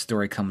a short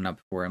story coming up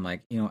where I'm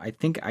like, I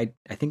think I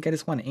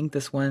just want to ink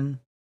this one.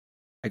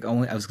 Like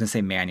I was gonna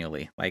say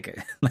manually, like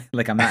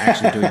I'm not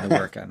actually doing the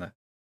work on the.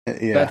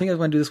 Yeah. But I think I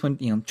want to do this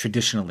one,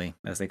 traditionally,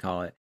 as they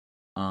call it.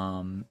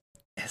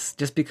 It's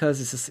just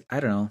because it's just, I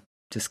don't know,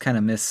 just kind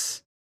of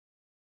miss.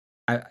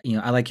 I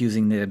like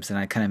using nibs, and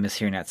I kind of miss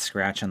hearing that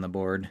scratch on the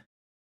board,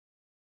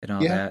 and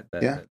all that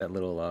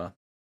little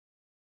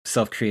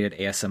self-created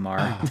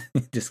ASMR.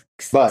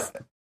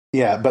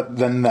 But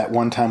then that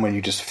one time when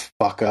you just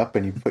fuck up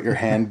and you put your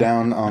hand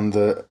down on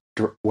the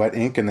wet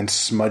ink and then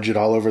smudge it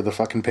all over the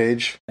fucking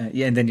page.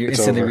 And then you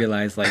instantly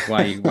realize like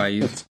why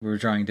you were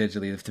drawing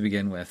digitally to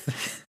begin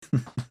with.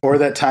 Or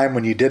that time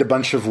when you did a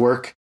bunch of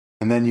work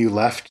and then you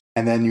left,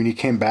 and then when you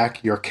came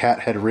back, your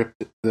cat had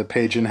ripped the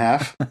page in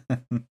half.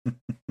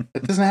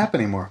 It doesn't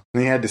happen anymore.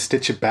 And you had to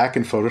stitch it back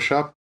in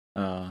Photoshop.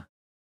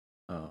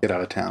 Get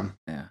out of town.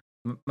 Yeah.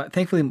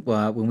 Thankfully,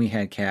 when we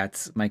had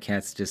cats, my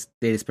cats just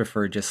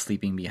prefer just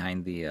sleeping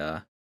behind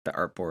the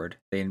artboard.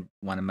 They didn't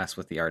want to mess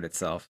with the art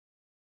itself.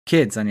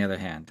 Kids, on the other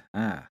hand,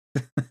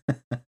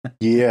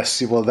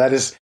 yes. Well, that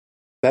is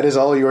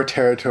all your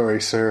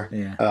territory, sir.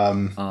 Yeah.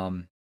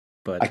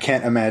 But I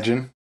can't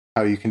imagine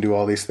how you can do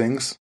all these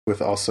things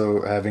with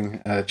also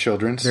having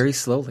children. Very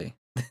slowly.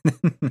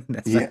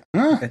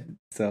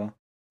 So,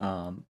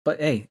 but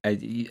hey,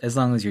 as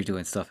long as you're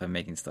doing stuff and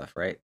making stuff,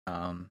 right?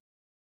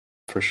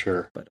 For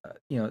sure. But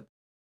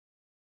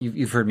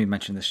you've heard me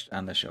mention this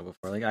on the show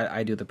before. Like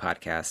I do the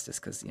podcast just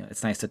because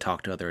it's nice to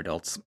talk to other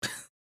adults.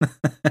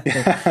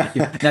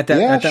 Not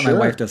that my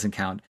wife doesn't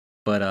count,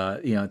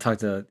 but talk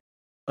to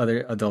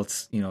other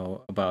adults,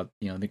 about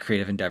the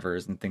creative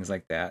endeavors and things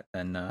like that,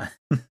 and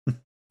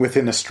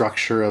within a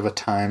structure of a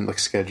time like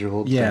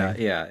scheduled. Yeah,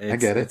 thing. Yeah. I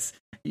get it.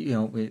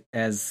 It's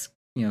as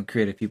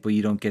creative people,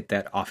 you don't get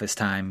that office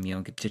time. You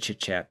don't get to chit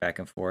chat back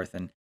and forth.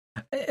 And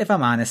if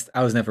I'm honest,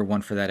 I was never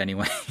one for that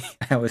anyway.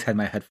 I always had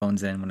my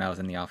headphones in when I was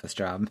in the office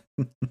job.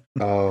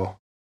 Oh.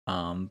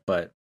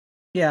 But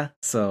yeah,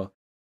 so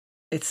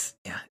it's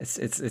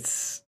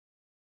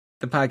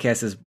the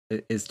podcast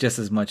is just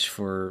as much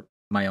for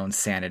my own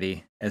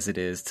sanity as it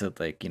is to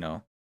like,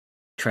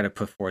 try to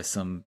put forth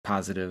some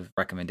positive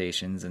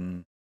recommendations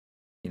and,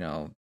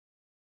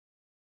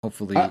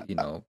 hopefully,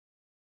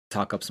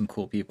 talk up some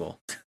cool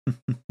people.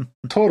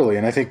 Totally.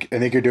 And I think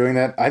you're doing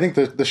that. I think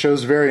the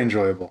show's very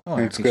enjoyable. Oh,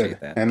 and it's good.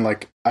 That. And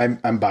like,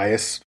 I'm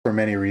biased for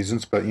many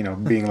reasons, but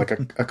being like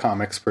a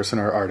comics person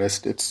or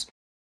artist, it's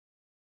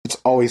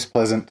always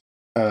pleasant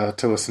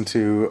to listen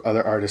to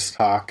other artists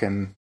talk,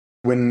 and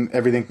when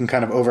everything can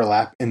kind of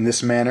overlap in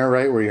this manner,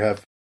 right? Where you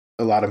have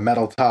a lot of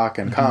metal talk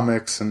and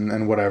comics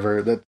and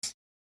whatever,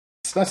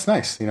 that's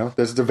nice.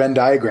 There's the Venn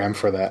diagram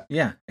for that.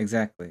 Yeah,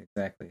 exactly.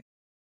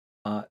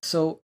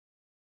 So,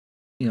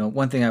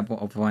 one thing I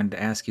wanted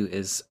to ask you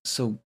is,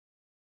 so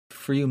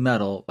for you,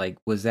 metal, like,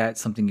 was that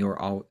something you were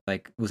all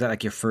like? Was that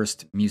like your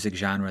first music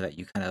genre that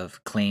you kind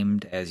of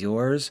claimed as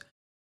yours?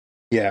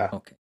 Yeah.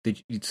 Okay.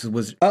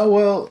 Was? Oh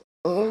well,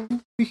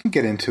 we can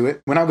get into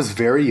it. When I was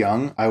very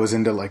young, I was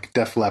into like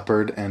Def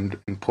Leppard and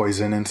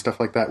Poison and stuff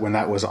like that. When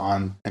that was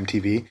on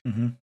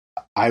MTV,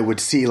 I would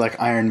see like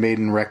Iron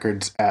Maiden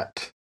records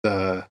at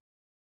the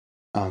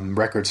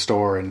record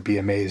store and be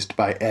amazed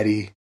by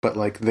Eddie. But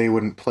like they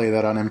wouldn't play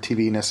that on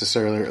MTV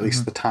necessarily, or at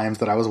least the times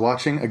that I was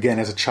watching. Again,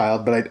 as a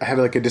child, but I have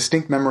like a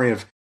distinct memory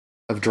of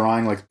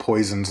drawing like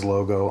Poison's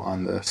logo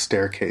on the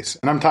staircase,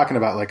 and I'm talking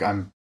about like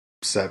I'm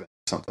 7,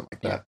 something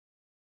like that.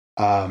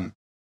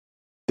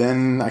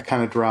 Then I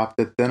kind of dropped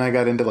it. Then I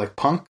got into like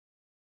punk,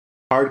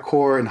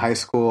 hardcore in high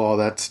school, all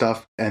that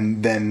stuff,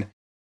 and then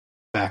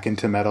back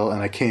into metal,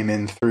 and I came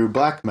in through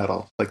black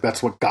metal. Like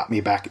that's what got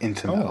me back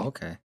into metal. Oh,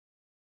 okay.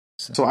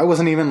 So I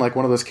wasn't even like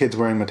one of those kids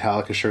wearing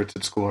Metallica shirts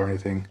at school or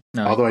anything.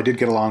 No. Although I did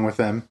get along with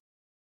them.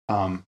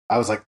 I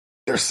was like,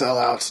 they're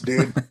sellouts,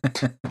 dude.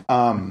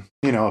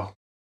 You know,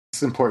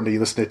 it's important that you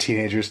listen to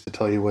teenagers to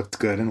tell you what's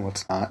good and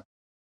what's not.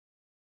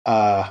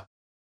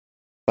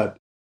 But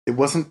it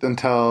wasn't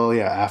until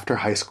after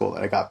high school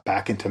that I got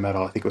back into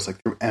metal. I think it was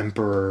like through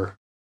Emperor,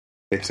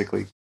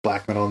 basically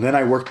black metal. And then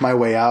I worked my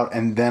way out,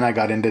 and then I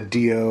got into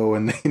Dio,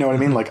 and you know what I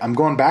mean? Like I'm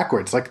going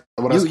backwards, like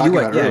what I was talking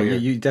about earlier.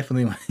 You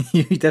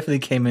definitely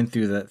came in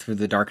through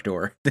the dark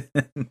door.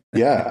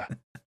 Yeah.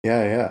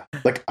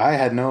 Like I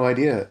had no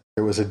idea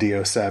there was a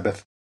Dio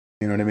Sabbath.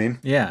 You know what I mean?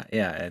 Yeah.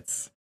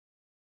 It's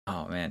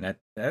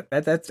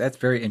that's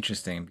very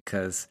interesting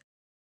because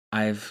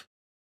I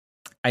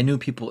knew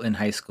people in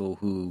high school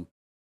who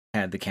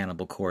had the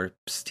Cannibal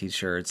Corpse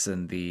T-shirts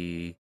and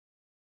the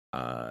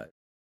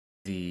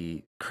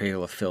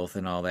Cradle of Filth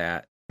and all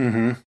that,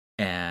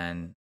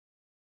 and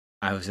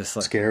I was just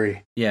like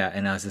scary. Yeah,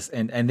 and I was just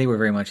and they were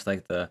very much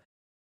like the,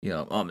 you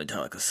know, oh,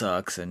 Metallica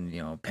sucks and,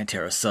 you know,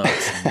 Pantera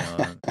sucks,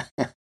 and,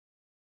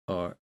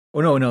 you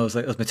know, no, it was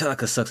like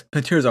Metallica sucks.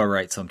 Pantera's all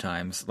right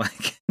sometimes,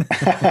 like.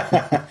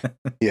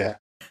 Yeah.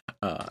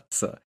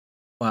 So,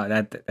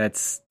 wow,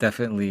 that's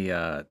definitely.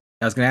 I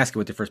was going to ask you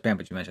what your first band,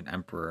 but you mentioned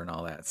Emperor and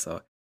all that.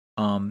 So,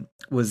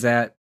 was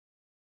that,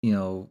 you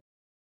know,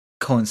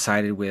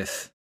 coincided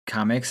with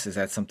comics? Is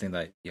that something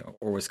that, you know,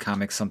 or was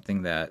comics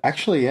something that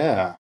actually,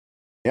 yeah.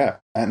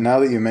 And now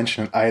that you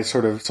mention it, I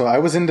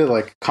was into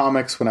like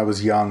comics when I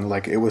was young.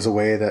 Like it was a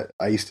way that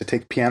I used to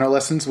take piano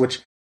lessons,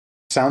 which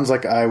sounds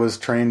like I was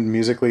trained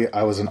musically.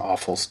 I was an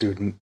awful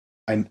student.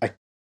 I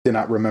did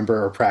not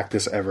remember or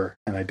practice ever,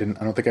 and I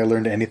don't think I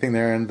learned anything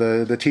there. And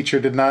the teacher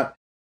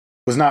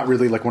was not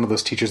really like one of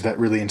those teachers that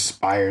really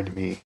inspired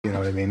me. You know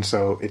what I mean?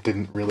 So it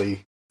didn't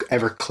really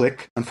ever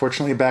click,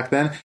 unfortunately, back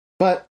then.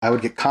 But I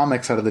would get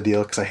comics out of the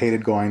deal because I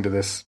hated going to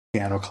this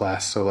piano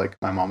class. So like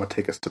my mom would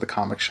take us to the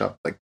comic shop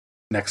like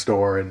next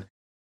door and,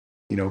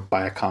 you know,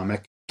 buy a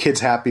comic. Kids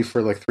Happy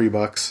for like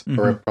 $3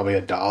 or probably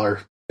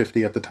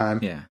 $1.50 at the time.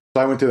 Yeah.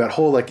 So I went through that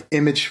whole like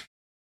 90s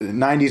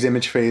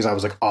image phase. I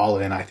was like all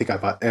in. I think I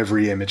bought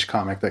every Image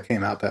comic that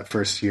came out that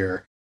first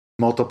year,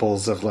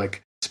 multiples of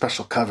like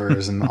special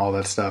covers and all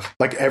that stuff.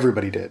 Like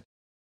everybody did.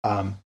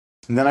 And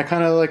then I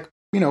kind of like,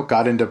 you know,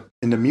 got into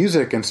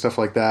music and stuff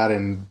like that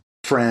and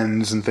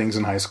Friends and things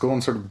in high school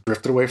and sort of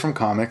drifted away from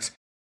comics.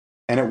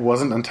 And it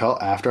wasn't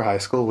until after high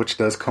school, which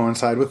does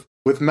coincide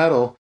with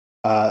metal,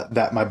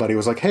 that my buddy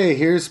was like, hey,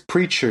 here's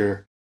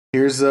Preacher.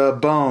 Here's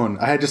Bone.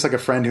 I had just like a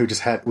friend who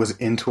just was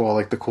into all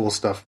like the cool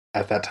stuff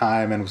at that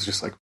time and was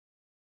just like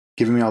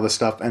giving me all this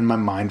stuff. And my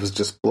mind was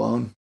just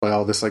blown by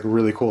all this like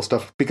really cool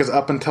stuff. Because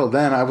up until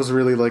then, I was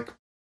really like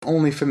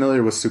only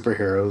familiar with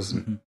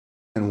superheroes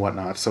and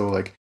whatnot. So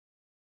like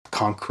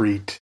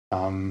Concrete,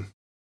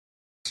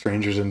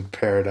 Strangers in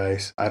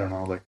Paradise. I don't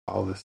know, like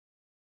all this.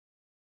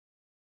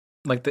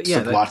 Like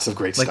lots of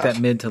great like stuff. Like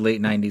that mid to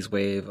late 90s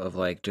wave of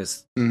like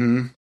just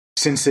Sin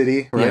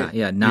City, right?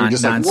 Yeah, non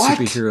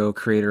superhero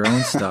creator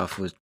own stuff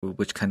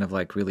which kind of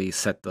like really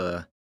set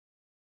the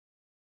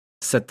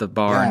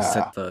bar and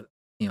set the,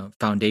 you know,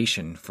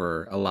 foundation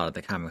for a lot of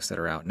the comics that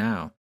are out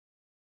now.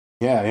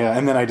 Yeah.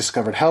 And then I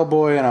discovered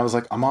Hellboy and I was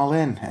like, I'm all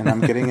in and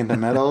I'm getting into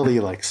metal,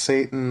 like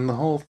Satan, the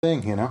whole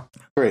thing, you know?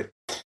 Great.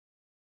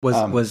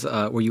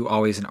 Were you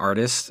always an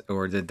artist,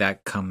 or did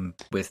that come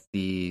with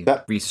the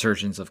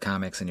resurgence of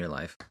comics in your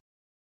life?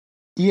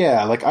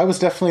 Yeah, like I was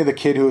definitely the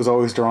kid who was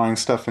always drawing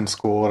stuff in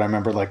school, and I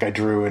remember like I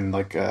drew in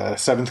like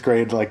 7th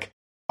grade like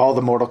all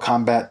the Mortal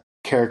Kombat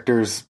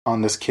characters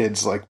on this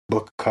kid's like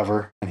book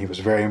cover, and he was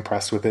very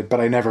impressed with it. But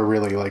I never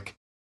really like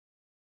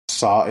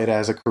saw it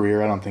as a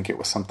career. I don't think it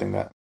was something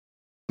that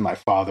my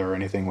father or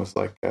anything was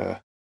like,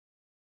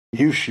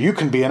 you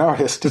can be an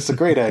artist. It's a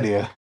great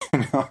idea.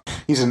 You know,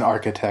 he's an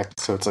architect,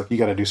 so it's like you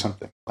got to do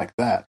something like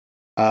that.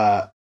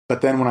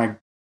 But then when I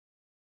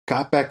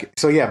got back,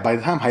 so yeah, by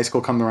the time high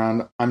school come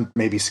around, I'm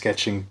maybe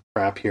sketching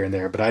crap here and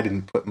there, but I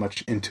didn't put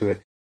much into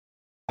it.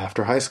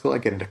 After high school, I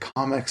get into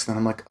comics, and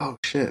I'm like, oh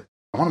shit,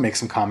 I want to make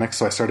some comics.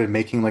 So I started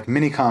making like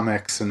mini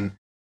comics, and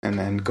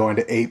then going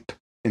to Ape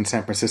in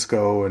San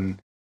Francisco,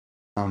 and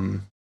I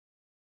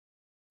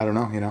don't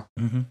know, you know,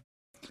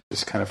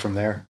 just kind of from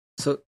there.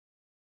 So,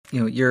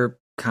 you know, your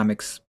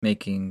comics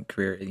making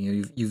career, you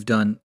know, you've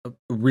done a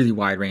really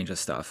wide range of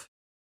stuff.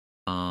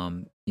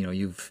 You know,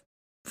 you've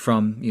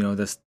from, you know,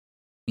 this,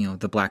 you know,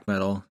 the black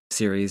metal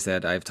series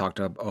that I've talked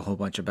a whole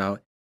bunch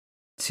about,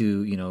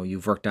 to, you know,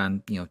 you've worked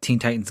on, you know, Teen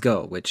Titans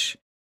Go, which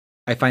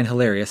I find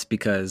hilarious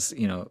because,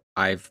 you know,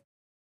 I'm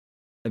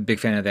a big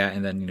fan of that,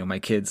 and then, you know, my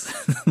kids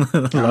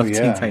love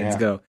Teen Titans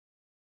Go.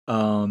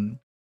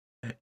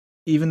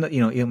 Even though,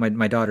 you know,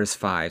 my daughter's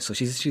 5, so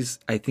she's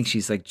I think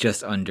she's like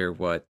just under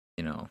what,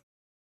 you know,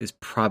 is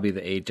probably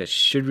the age that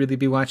should really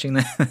be watching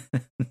that.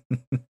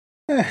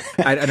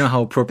 I don't know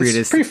how appropriate it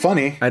is. It's pretty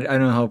funny. I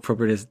don't know how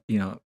appropriate it is. You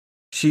know,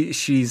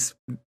 she's,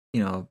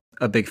 you know,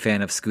 a big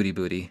fan of Scooty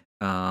Booty.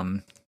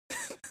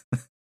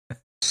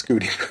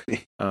 Scooty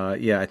Booty.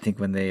 Yeah, I think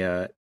when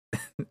they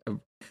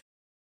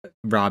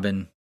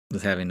Robin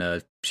was having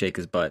to shake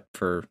his butt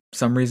for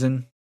some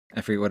reason.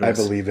 I forget what it was.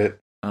 I believe it.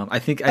 I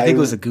think it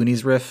was a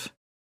Goonies riff.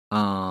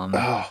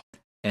 Oh.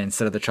 And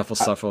instead of the truffle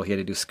shuffle, he had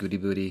to do Scooty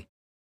Booty.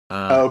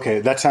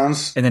 Okay, that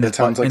sounds. And then his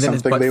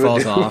butt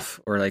falls off,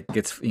 or like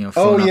gets flown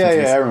oh off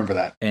yeah, I remember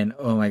that. And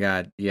oh my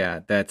god,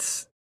 yeah,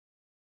 that's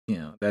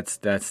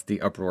the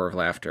uproar of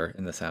laughter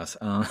in this house.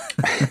 I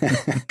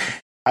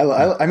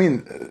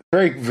mean,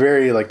 very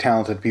very like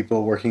talented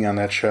people working on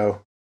that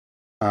show.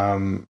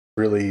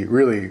 Really,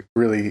 really,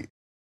 really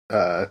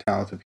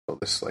talented people.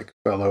 This like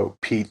fellow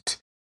Pete,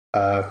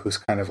 who's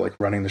kind of like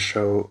running the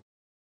show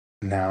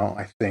now.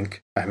 I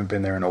think I haven't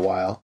been there in a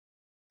while.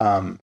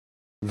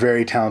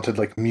 Very talented,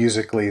 like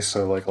musically.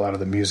 So like a lot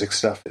of the music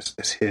stuff is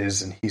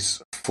his, and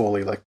he's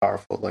fully like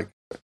powerful, like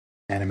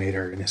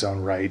animator in his own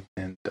right,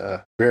 and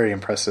very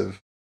impressive,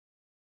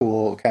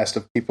 cool cast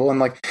of people,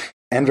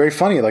 and very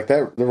funny. Like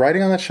that, the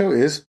writing on that show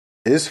is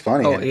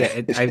funny. Oh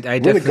yeah, I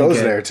really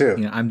goes there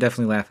too. I'm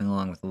definitely laughing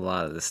along with a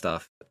lot of this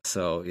stuff.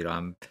 So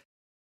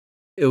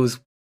it was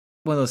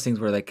one of those things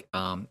where like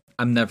I'm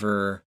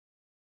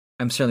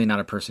certainly not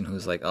a person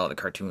who's like, oh, the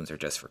cartoons are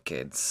just for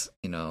kids,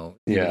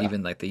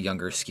 even like the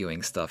younger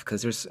skewing stuff,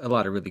 because there's a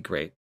lot of really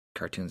great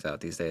cartoons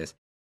out these days.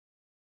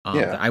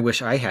 That I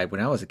wish I had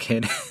when I was a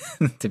kid,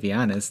 to be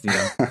honest,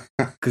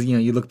 because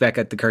you look back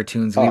at the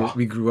cartoons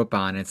we grew up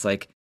on, it's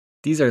like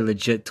these are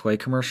legit toy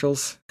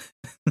commercials.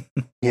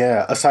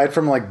 Yeah, aside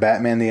from like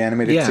Batman the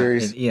Animated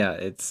Series.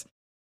 It's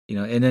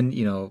and then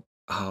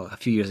a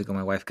few years ago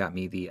my wife got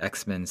me the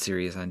X-Men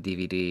series on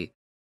DVD,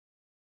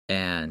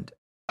 and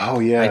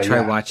I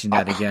tried watching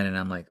that again, and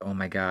I'm like, oh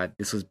my god,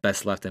 this was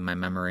best left in my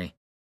memory.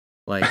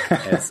 Like,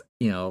 as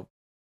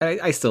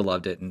I still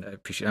loved it and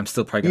appreciate it. I'm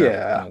still probably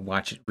gonna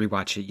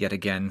rewatch it yet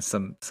again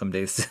some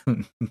days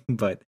soon.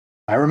 But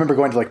I remember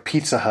going to like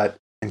Pizza Hut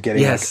and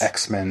getting like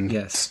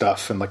X-Men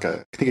stuff, and like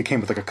I think it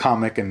came with like a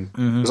comic, and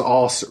it was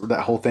all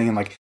that whole thing, and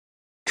like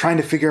trying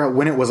to figure out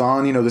when it was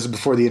on. This is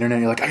before the internet.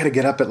 You're like, I got to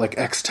get up at like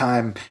X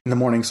time in the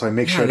morning, so I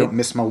make sure I don't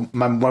miss my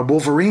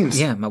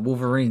Wolverines. Yeah, my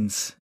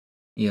Wolverines.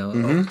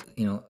 And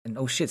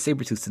oh shit,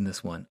 Sabretooth's in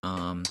this one.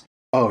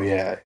 Oh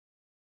yeah,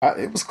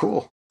 it was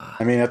cool.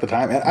 I mean, at the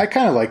time, and I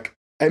kind of like.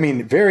 I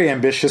mean, very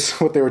ambitious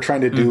what they were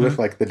trying to do with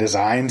like the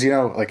designs.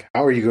 Like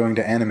how are you going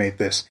to animate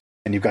this?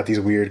 And you've got these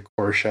weird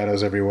core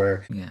shadows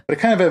everywhere. Yeah. But I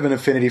kind of have an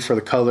affinity for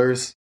the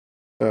colors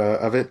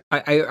of it.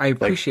 I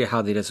appreciate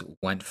how they just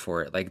went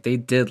for it. Like they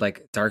did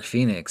like Dark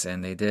Phoenix,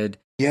 and they did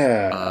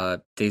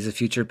Days of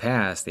Future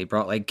Past. They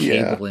brought like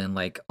Cable in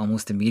like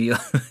almost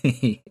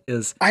immediately.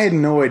 I had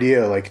no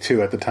idea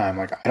too at the time.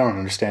 Like I don't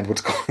understand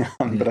what's going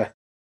on,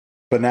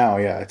 but now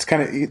it's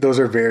kind of those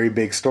are very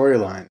big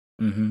storylines.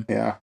 Mm-hmm.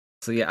 Yeah.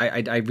 So yeah,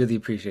 I really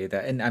appreciate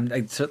that, and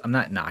I'm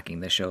not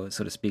knocking the show,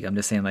 so to speak. I'm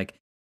just saying like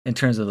in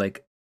terms of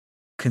like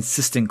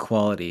consistent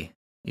quality,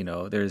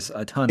 there's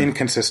a ton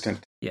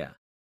inconsistent.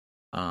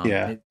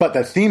 But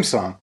that theme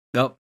song,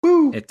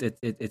 woo!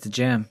 It's a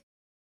jam,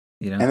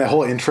 and that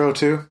whole intro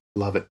too,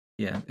 love it.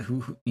 Yeah,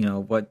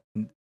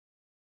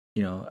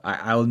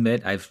 I'll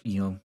admit I've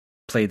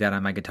played that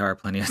on my guitar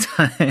plenty of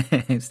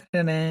times.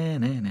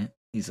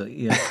 He's like,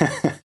 you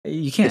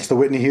can't. It's the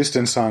Whitney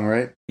Houston song,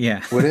 right?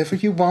 Yeah. Whatever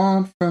you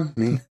want from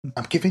me,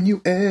 I'm giving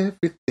you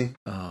everything.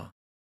 Oh,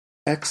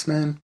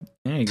 X-Men.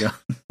 There you go.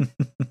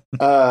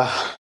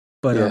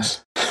 But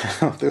yes,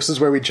 this is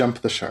where we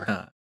jump the shark.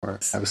 I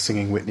was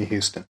singing Whitney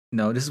Houston.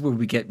 No, this is where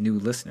we get new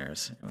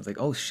listeners. I was like,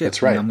 oh shit,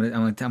 that's right.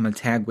 I'm gonna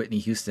tag Whitney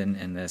Houston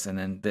in this, and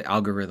then the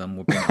algorithm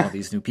will bring all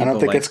these new people. I don't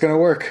think it's gonna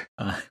work.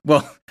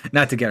 Well,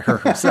 not to get her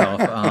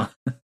herself.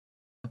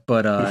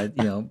 But and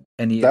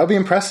that would be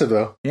impressive,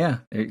 though. Yeah,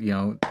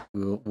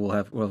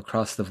 we'll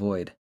cross the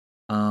void.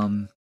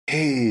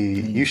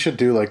 You should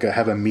do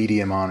have a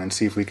medium on and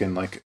see if we can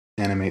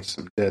animate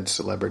some dead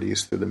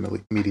celebrities through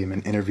the medium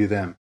and interview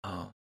them.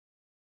 Oh,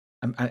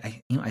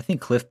 I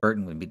think Cliff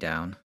Burton would be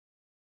down.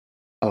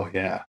 Oh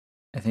yeah,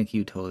 I think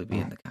he'd totally be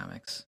in the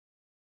comics.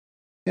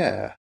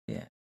 Yeah.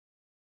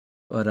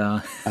 But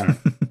I'm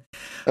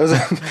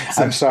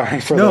sorry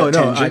for that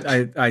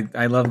tangent.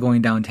 I love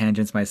going down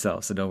tangents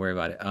myself, so don't worry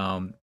about it.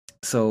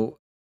 So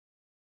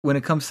when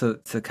it comes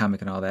to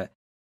comic and all that,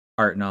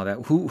 art and all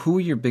that, who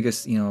are your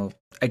biggest?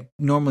 I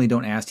normally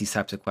don't ask these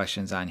types of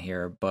questions on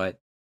here, but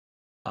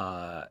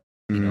I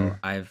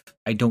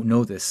don't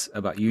know this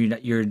about you.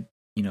 You're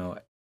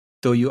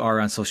though you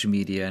are on social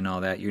media and all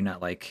that, you're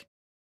not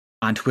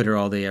on Twitter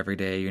all day every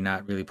day. You're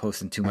not really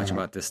posting too much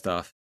about this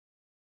stuff.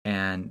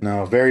 And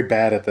no, very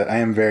bad at that. I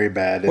am very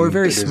bad. Or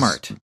very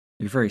smart.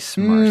 You're very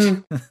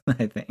smart,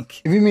 I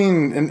think. If you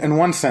mean, in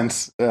one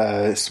sense,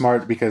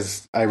 smart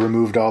because I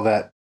removed all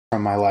that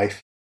from my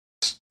life,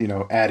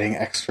 adding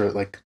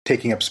extra,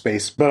 taking up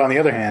space. But on the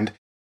other hand,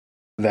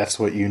 that's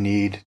what you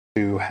need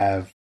to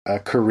have a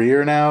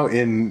career now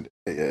in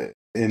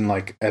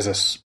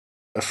as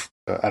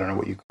I don't know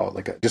what you call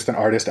it, just an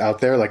artist out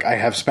there. I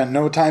have spent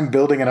no time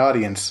building an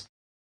audience.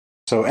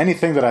 So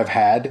anything that I've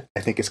had,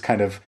 I think is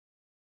kind of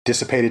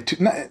dissipated.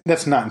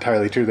 That's not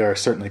entirely true. There are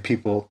certainly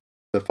people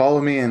that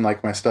follow me and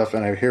like my stuff,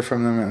 and I hear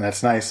from them, and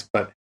that's nice.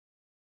 But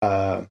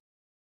I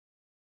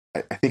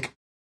think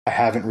I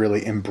haven't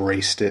really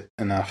embraced it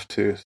enough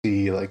to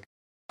see like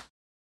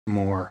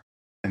more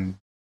and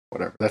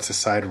whatever. That's a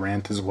side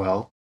rant as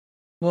well.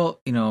 Well,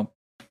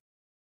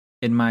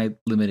 in my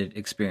limited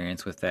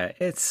experience with that,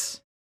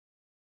 it's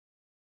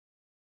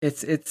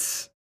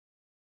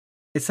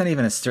not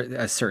even a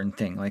certain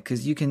thing. Like,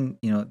 because you can,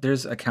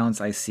 there's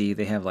accounts I see,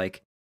 they have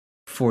like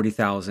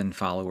 40,000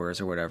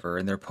 followers or whatever,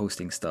 and they're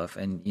posting stuff,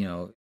 and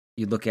you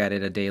look at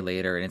it a day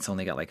later, and it's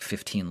only got like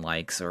 15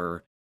 likes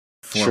or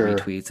 4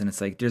 retweets, and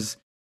it's like there's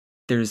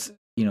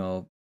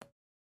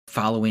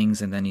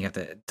followings, and then you have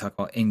to talk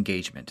about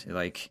engagement.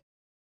 Like,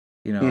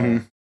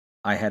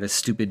 I had a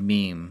stupid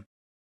meme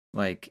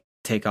like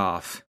take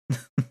off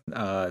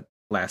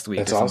last week.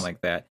 That's or something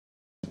like that.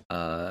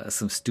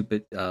 Some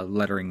stupid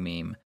lettering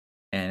meme,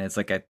 and it's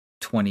like at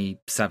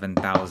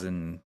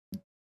 27,000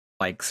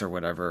 likes or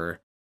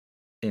whatever,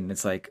 and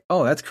it's like,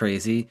 oh, that's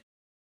crazy.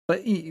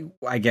 But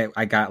I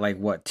got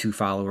like 2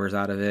 followers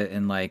out of it,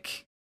 and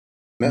like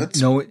and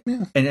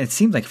it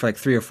seemed like for like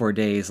 3 or 4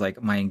 days,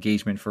 like my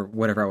engagement for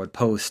whatever I would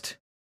post,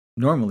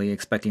 normally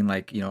expecting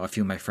like a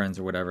few of my friends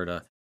or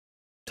whatever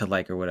to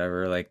like or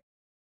whatever, like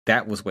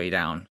that was way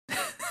down.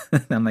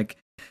 I'm like,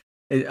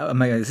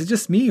 is it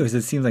just me, or does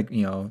it seem like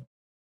I'm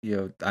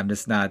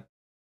just not,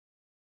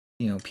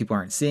 people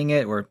aren't seeing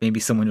it, or maybe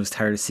someone was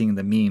tired of seeing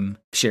the meme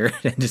shared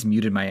and just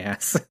muted my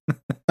ass,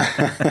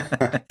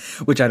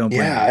 which I don't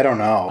blame. Yeah, I don't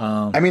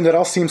know. I mean, that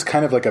all seems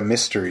kind of like a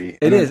mystery.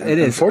 It is.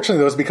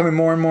 Unfortunately, those are becoming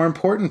more and more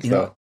important,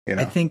 though.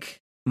 I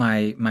think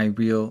my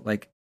real,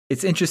 like,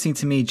 it's interesting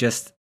to me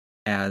just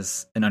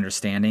as an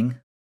understanding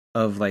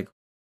of like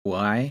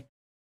why.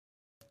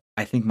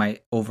 I think my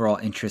overall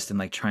interest in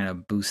like trying to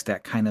boost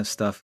that kind of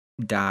stuff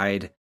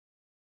died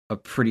a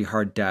pretty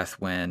hard death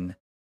when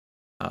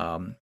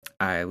I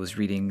was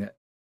reading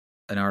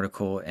an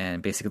article,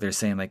 and basically they're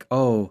saying like,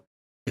 oh,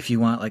 if you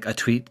want like a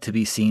tweet to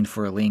be seen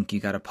for a link, you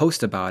got to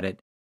post about it,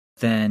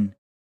 then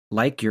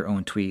like your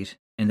own tweet,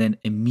 and then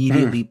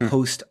immediately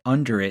post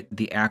under it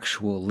the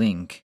actual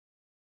link,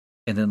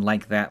 and then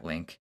like that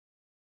link.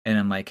 And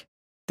I'm like,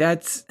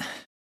 that's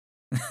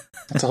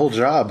a whole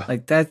job.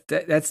 Like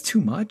that's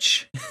too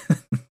much.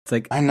 It's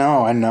like, I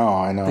know.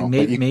 Like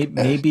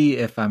maybe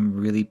if I'm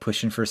really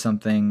pushing for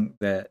something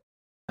that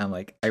I'm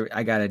like,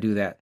 I gotta do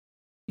that,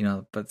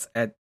 but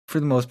for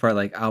the most part,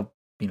 like I'll,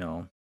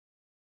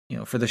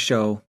 for the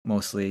show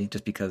mostly,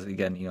 just because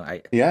again,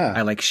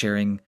 I like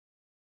sharing,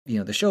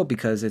 the show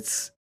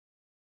because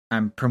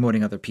I'm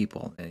promoting other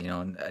people,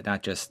 and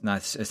it's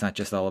not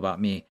just all about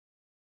me.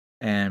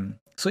 And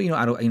so,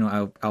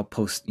 I'll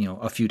post,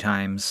 a few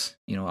times,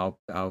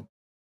 I'll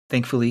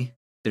thankfully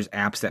there's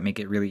apps that make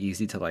it really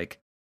easy to like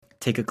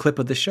take a clip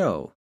of the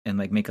show and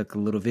like make like a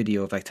little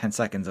video of like 10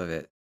 seconds of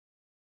it.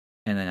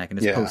 And then I can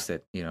just post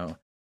it, and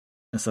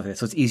stuff like that.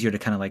 So it's easier to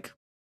kind of like,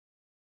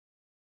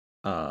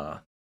 I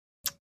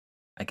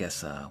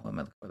guess,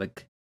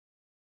 like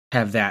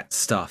have that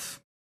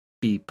stuff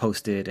be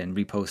posted and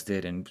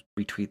reposted and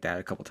retweet that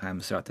a couple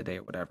times throughout the day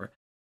or whatever.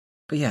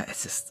 But yeah,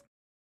 it's just,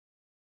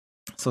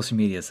 social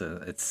media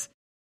it's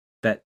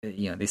that,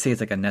 they say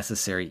it's like a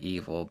necessary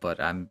evil, but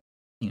I'm,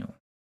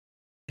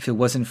 if it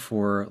wasn't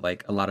for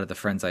like a lot of the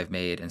friends I've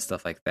made and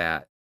stuff like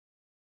that,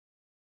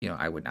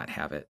 I would not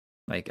have it.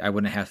 Like I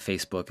wouldn't have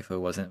Facebook if it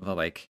wasn't for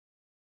like,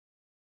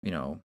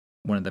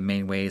 one of the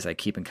main ways I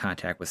keep in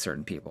contact with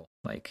certain people.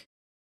 Like,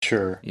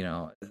 sure,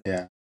 yeah.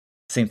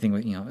 Same thing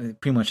with,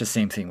 pretty much the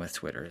same thing with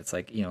Twitter. It's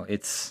like,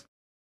 it's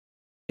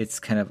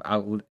kind of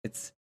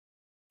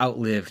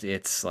outlived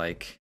its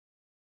like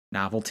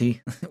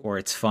novelty or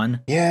it's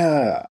fun.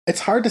 Yeah,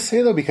 it's hard to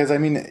say though, because I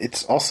mean,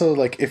 it's also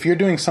like if you're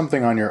doing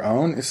something on your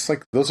own, it's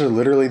like those are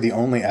literally the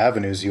only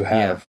avenues you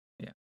have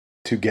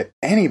to get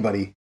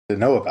anybody to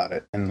know about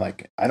it. And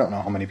like, I don't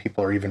know how many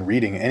people are even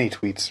reading any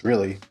tweets,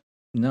 really.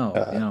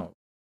 No,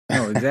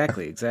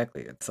 exactly. It's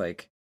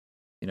like,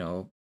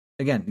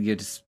 again, you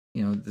just,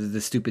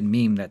 the stupid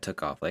meme that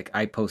took off. Like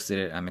I posted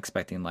it, I'm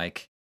expecting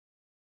like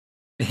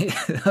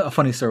a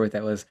funny story with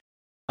that was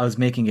I was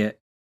making it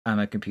on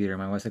my computer.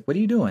 My wife's like, "What are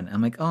you doing?"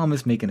 I'm like, "Oh, I'm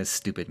just making a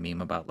stupid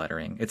meme about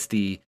lettering. It's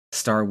the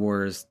Star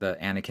Wars, the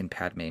Anakin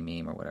Padme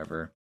meme or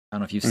whatever. I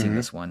don't know if you've seen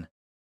this one.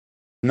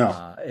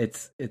 No,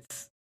 it's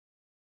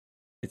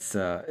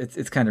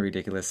kind of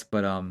ridiculous.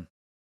 But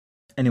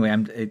anyway,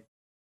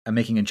 I'm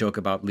making a joke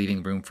about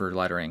leaving room for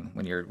lettering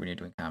when you're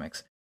doing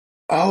comics.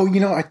 Oh,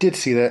 I did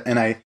see that, and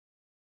I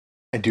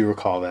do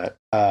recall that.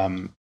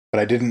 But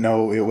I didn't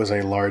know it was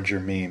a larger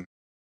meme.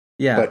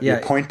 Yeah, but your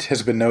point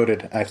has been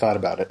noted. I thought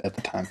about it at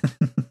the time.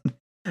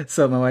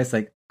 So my wife's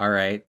like, "All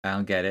right, I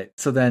don't get it."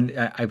 So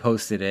then I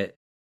posted it,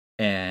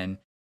 and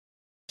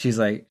she's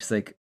like,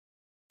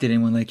 "Did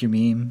anyone like your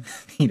meme?"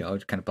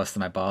 Kind of busted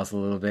my balls a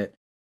little bit,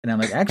 and I'm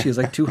like, "Actually, it was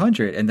like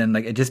 200." And then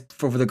like it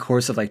just over the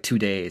course of like 2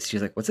 days,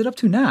 she's like, "What's it up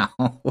to now?"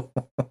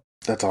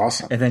 That's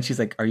awesome. And then she's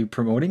like, "Are you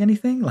promoting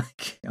anything?"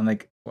 Like I'm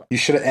like, "You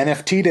should have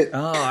NFT'd it."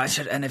 Oh, I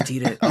should have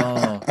NFT'd it.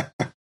 Oh.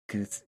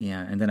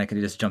 and then I could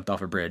have just jumped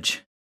off a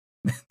bridge.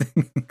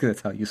 Because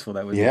that's how useful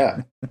that was.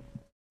 Yeah.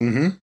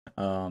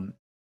 But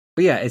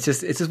yeah, it's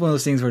just one of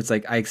those things where it's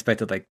like I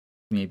expected like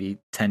maybe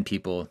 10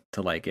 people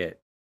to like it,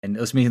 and it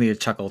was mainly a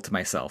chuckle to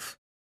myself.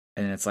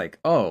 And it's like,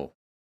 oh,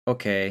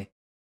 okay.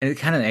 And it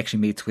kind of actually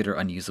made Twitter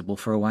unusable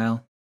for a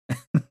while.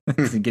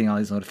 Because getting all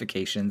these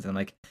notifications and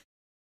like,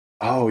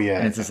 oh yeah,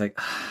 and it's just like,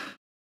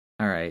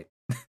 all right.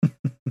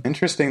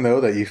 Interesting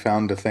though that you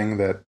found a thing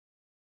that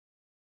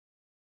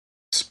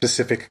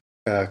specific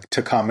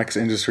to comics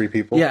industry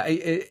people. Yeah,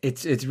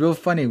 it's real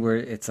funny where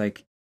it's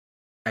like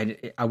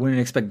I wouldn't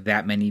expect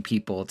that many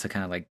people to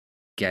kind of like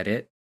get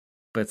it,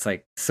 but it's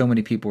like so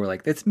many people were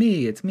like, it's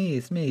me,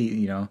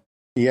 you know.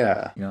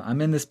 Yeah. You know, I'm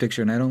in this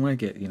picture and I don't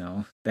like it, you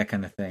know, that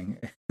kind of thing.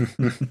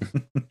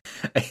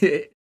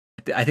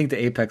 I think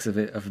the apex of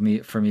it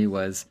for me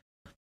was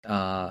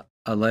a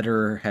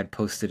letterer had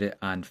posted it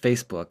on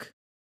Facebook,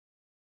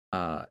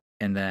 and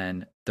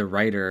then the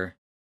writer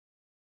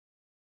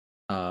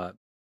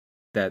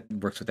that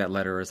works with that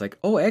letterer is like,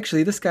 oh,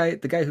 actually,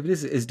 the guy who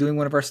is doing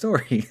one of our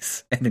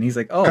stories, and then he's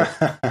like, oh,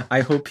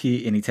 I hope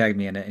and he tagged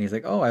me in it, and he's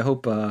like, oh, I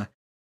hope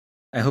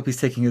he's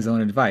taking his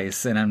own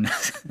advice, and I'm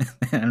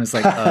just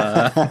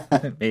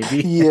like,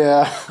 maybe,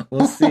 yeah,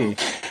 we'll see.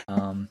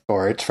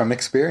 Or it's from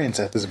experience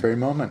at this very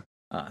moment.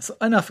 So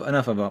enough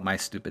about my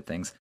stupid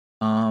things.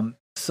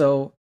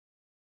 So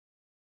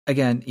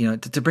again, you know,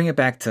 to bring it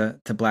back to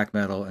black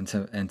metal and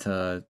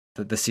to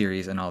the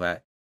series and all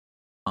that,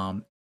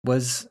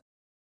 was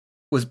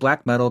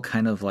black metal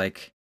kind of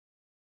like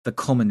the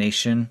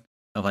culmination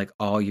of like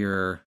all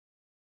your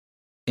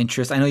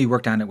interests? I know you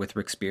worked on it with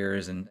Rick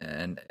Spears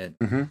and it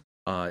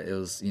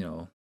was, you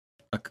know,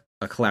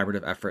 a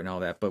collaborative effort and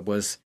all that, but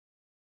was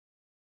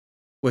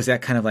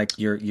that kind of like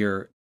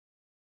your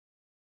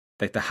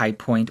like the high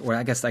point, or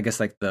I guess like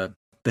the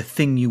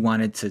thing you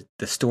wanted to,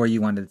 the story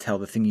you wanted to tell,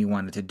 the thing you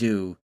wanted to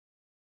do?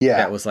 Yeah,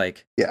 that was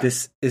like,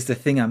 this is the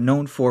thing I'm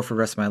known for the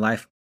rest of my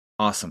life.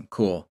 Awesome,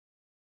 cool.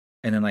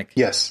 And then like,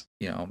 yes,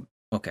 you know,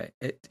 okay.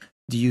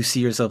 Do you see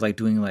yourself like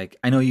doing like,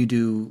 I know you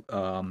do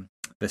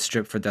the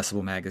strip for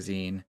Decibel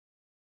magazine,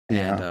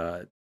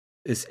 and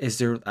is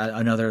there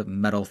another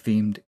metal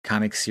themed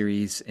comic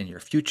series in your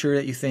future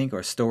that you think, or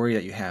a story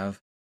that you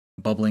have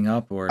bubbling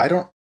up? Or I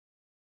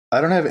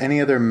don't have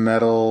any other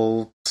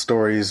metal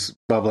stories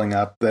bubbling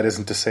up. That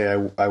isn't to say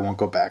I won't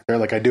go back there.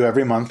 Like I do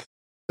every month,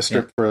 a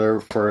strip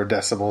for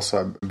Decibel, so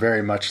I'm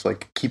very much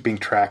like keeping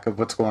track of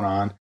what's going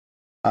on.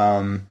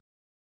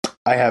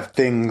 I have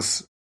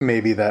things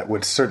maybe that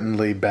would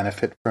certainly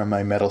benefit from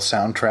my metal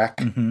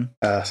soundtrack,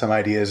 some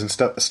ideas and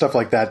stuff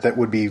like that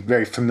would be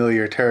very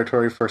familiar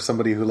territory for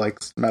somebody who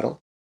likes metal.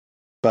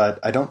 But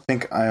I don't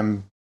think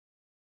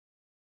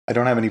I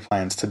don't have any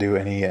plans to do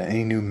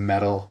any new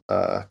metal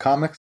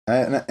comics,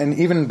 and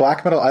even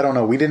black metal. I don't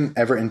know. We didn't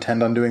ever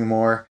intend on doing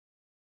more.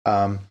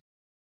 I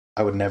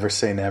would never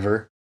say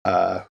never.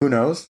 Who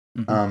knows?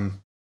 I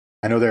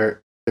know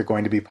they're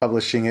going to be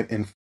publishing it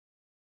in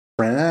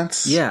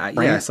France. Yeah,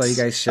 I saw you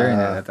guys sharing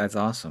that. That's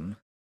awesome.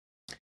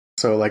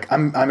 So like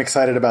I'm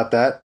excited about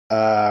that.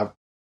 I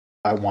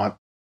want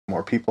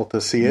more people to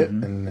see it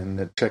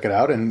and check it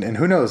out, and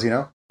who knows, you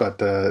know, but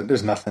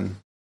there's nothing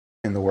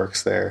in the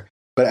works there.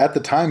 But at the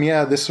time,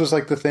 this was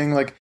like the thing.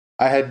 Like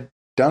I had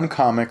done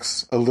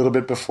comics a little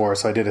bit before,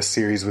 so I did a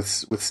series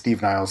with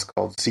Steve Niles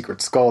called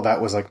Secret Skull.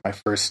 That was like my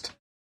first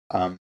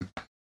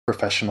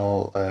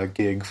professional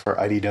gig for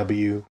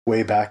IDW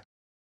way back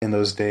in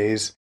those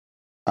days.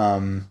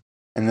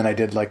 And then I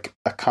did like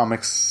a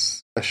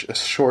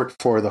short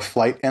for the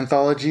Flight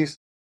anthologies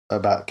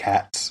about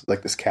cats,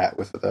 like this cat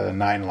with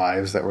 9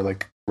 lives that were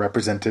like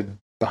represented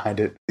behind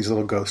it, these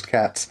little ghost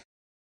cats.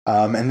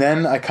 And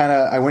then I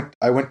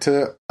went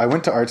to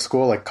art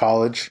school, like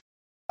college,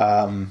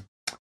 and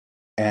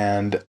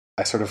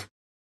I sort of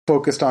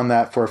focused on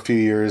that for a few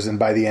years. And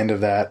by the end of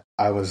that,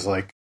 I was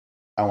like,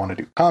 I want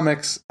to do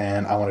comics,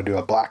 and I want to do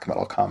a black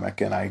metal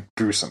comic. And I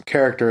drew some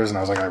characters, and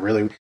I was like,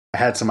 I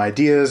had some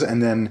ideas.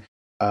 And then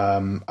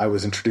I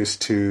was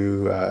introduced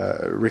to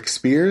Rick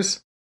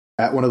Spears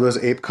at one of those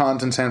Ape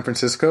Cons in San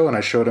Francisco, and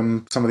I showed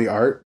him some of the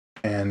art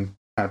and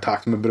kind of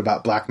talked to him a bit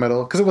about black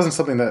metal, because it wasn't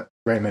something that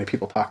very many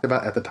people talked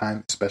about at the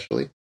time,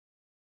 especially.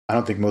 I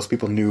don't think most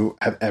people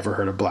have ever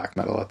heard of black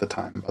metal at the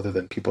time, other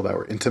than people that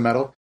were into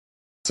metal.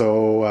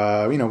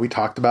 So, we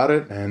talked about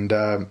it,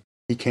 and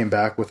he came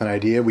back with an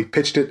idea. We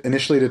pitched it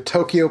initially to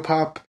Tokyo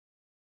Pop,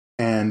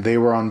 and they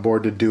were on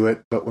board to do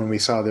it. But when we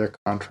saw their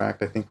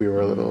contract, I think we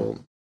were a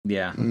little...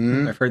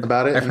 I've heard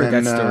about it. I've heard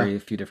that story a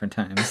few different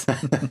times.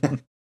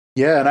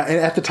 Yeah, and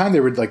at the time,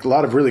 there were like a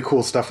lot of really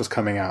cool stuff was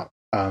coming out.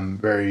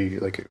 Very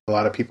like a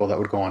lot of people that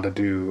would go on to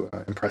do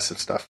impressive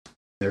stuff.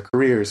 Their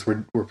careers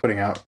were putting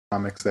out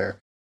comics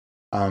there,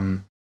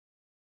 and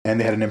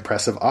they had an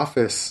impressive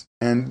office,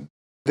 and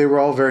they were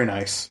all very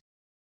nice.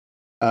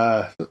 We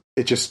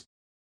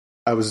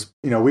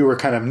were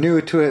kind of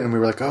new to it, and we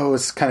were like, oh,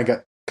 it's kind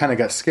of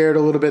got scared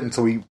a little bit, and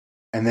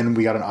then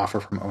we got an offer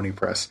from Oni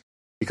Press,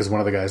 because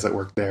one of the guys that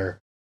worked there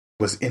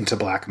was into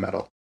black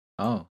metal.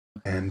 Oh.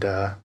 And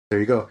there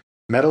you go.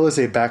 Metal is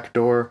a back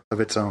door of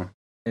its own.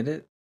 It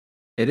is.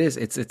 It is.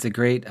 It's a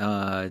great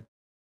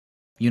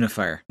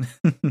unifier.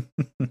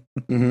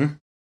 Mm-hmm.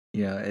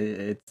 Yeah,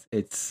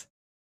 it's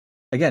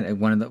again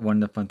one of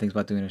the fun things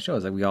about doing a show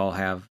is that we all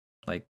have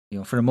like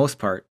for the most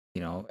part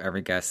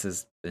every guest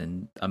has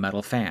been a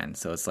metal fan,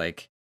 so it's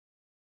like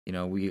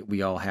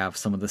we all have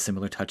some of the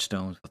similar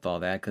touchstones with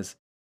all that because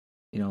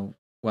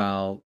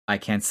while I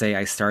can't say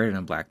I started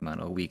in black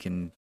metal, we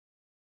can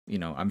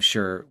I'm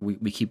sure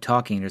we keep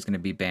talking. There's going to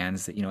be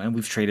bands that and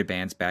we've traded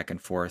bands back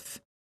and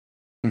forth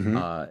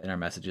Mm-hmm. in our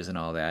messages and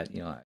all that.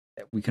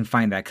 We can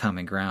find that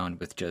common ground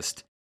with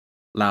just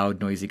loud,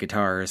 noisy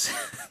guitars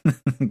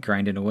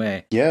grinding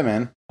away. Yeah,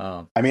 man.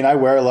 I mean, I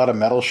wear a lot of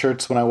metal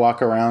shirts when I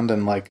walk around,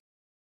 and like,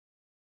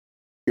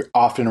 you're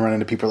often running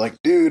into people like,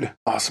 "Dude,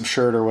 awesome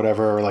shirt" or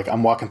whatever. Or like,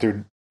 I'm walking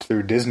through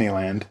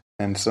Disneyland,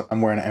 and so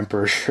I'm wearing an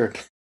Emperor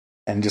shirt,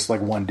 and just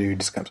like one dude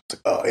just comes up,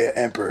 like, "Oh yeah,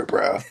 Emperor,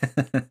 bro,"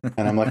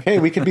 and I'm like, "Hey,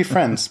 we could be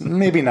friends.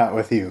 Maybe not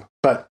with you,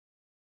 but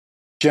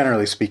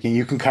generally speaking,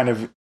 you can kind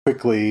of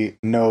quickly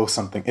know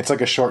something. It's like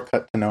a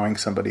shortcut to knowing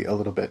somebody a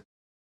little bit."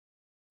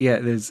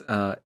 Yeah,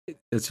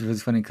 it's really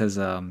funny because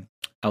I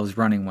was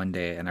running one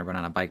day and I run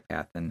on a bike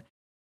path and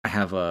I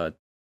have a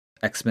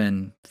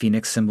X-Men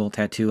Phoenix symbol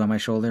tattoo on my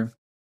shoulder.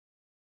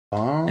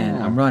 Oh.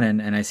 And I'm running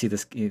and I see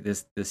this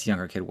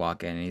younger kid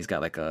walk in and he's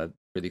got like a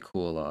really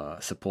cool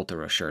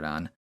Sepultura shirt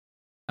on,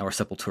 or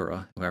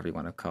Sepultura, whoever you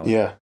want to call it.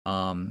 Yeah.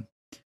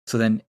 So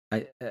then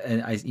I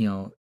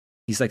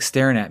he's like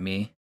staring at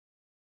me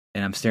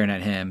and I'm staring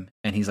at him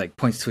and he's like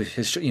points to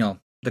his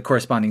the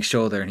corresponding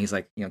shoulder, and he's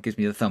like, gives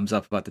me the thumbs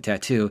up about the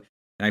tattoo,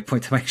 and I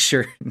point to my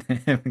shirt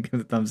and give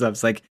the thumbs up.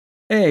 It's like,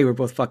 hey, we're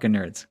both fucking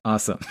nerds.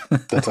 Awesome.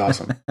 That's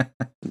awesome.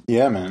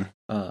 Yeah, man.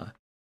 But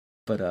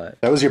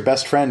that was your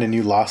best friend, and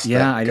you lost.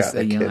 Yeah,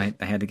 that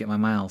I had to get my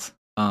miles.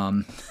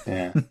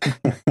 Yeah.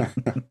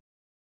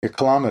 Your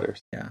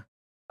kilometers. Yeah.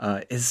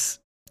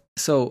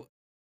 So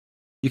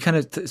you kind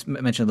of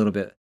mentioned a little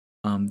bit.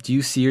 Do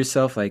you see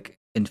yourself like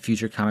in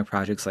future comic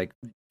projects, like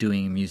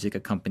doing music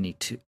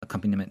accompaniment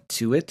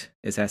to it?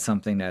 Is that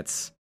something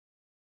that's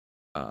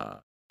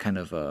kind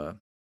of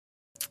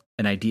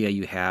an idea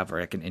you have,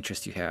 or like an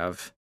interest you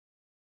have,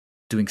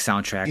 doing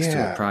soundtracks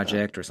to a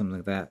project or something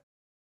like that?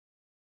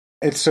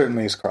 It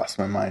certainly has crossed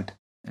my mind.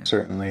 Yeah.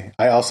 Certainly.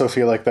 I also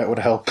feel like that would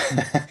help.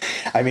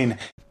 I mean,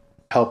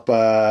 help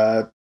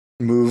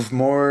move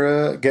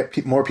more,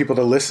 get more people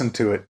to listen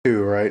to it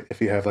too, right?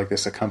 If you have like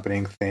this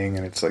accompanying thing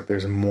and it's like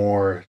there's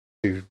more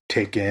to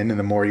take in, and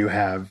the more you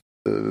have,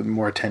 the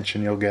more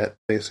attention you'll get,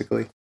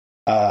 basically.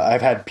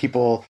 I've had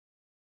people,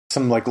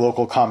 some like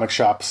local comic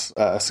shops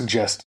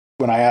suggest,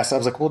 when I asked, I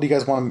was like, well, do you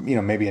guys want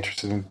to, maybe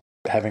interested in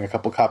having a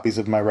couple copies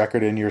of my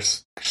record in your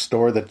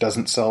store that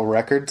doesn't sell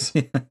records?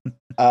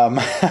 And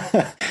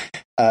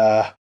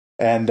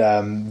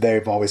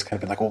they've always kind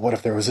of been like, well, what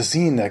if there was a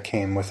zine that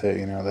came with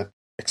it, that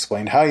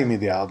explained how you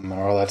made the album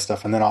or all that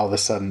stuff, and then all of a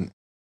sudden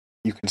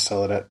you can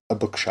sell it at a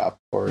bookshop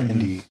or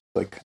indie,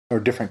 or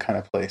different kind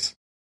of place.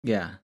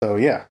 Yeah. So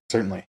yeah,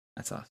 certainly.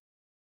 That's awesome.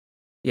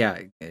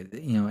 Yeah,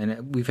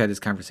 and we've had this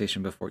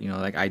conversation before.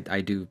 Like I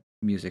do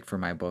music for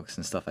my books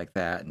and stuff like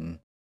that, and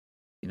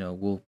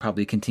we'll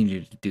probably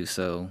continue to do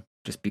so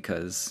just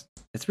because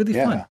it's really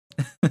fun.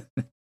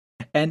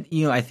 And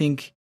I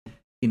think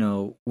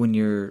I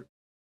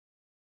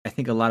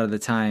think a lot of the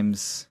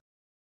times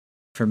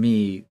for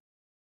me,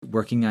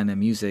 working on the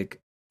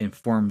music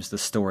informs the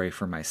story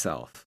for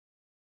myself.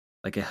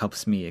 Like it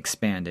helps me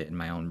expand it in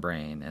my own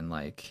brain and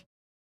like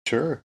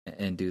sure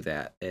and do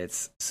that.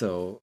 It's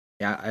so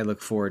yeah, I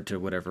look forward to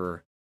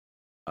whatever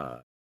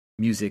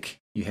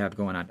music you have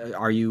going on.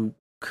 Are you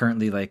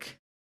currently like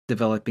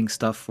developing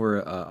stuff for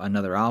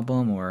another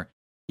album, or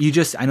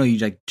I know you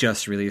like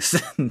just released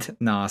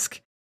Nosk.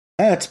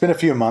 It's been a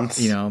few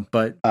months,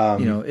 but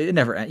it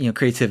never,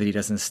 creativity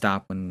doesn't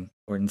stop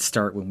or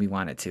start when we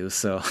want it to.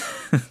 So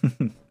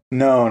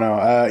no.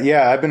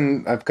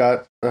 I've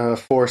got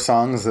 4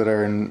 songs that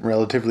are in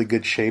relatively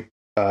good shape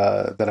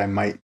that I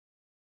might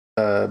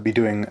be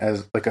doing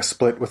as like a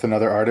split with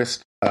another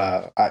artist.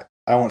 I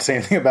won't say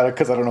anything about it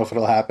because I don't know if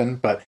it'll happen,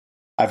 but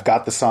I've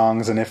got the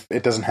songs, and if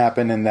it doesn't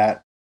happen in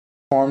that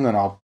form, then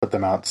I'll put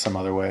them out some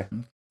other way.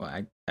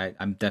 Well,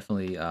 I'm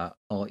definitely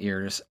all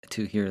ears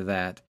to hear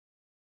that.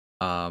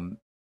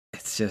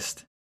 It's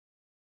just,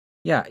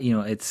 yeah,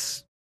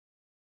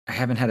 I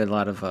haven't had a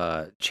lot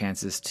of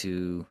chances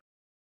to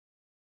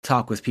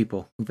talk with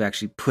people who've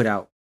actually put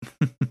out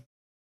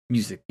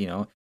music,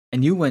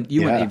 and you went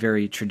a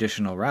very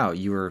traditional route.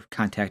 You were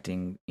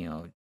contacting,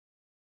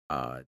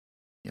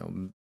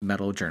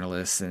 metal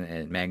journalists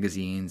and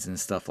magazines and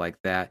stuff like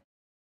that.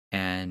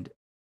 And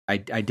I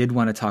did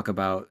want to talk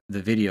about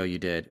the video you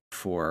did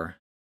for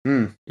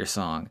your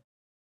song.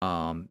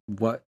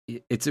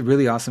 It's a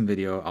really awesome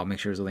video. I'll make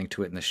sure there's a link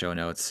to it in the show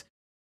notes.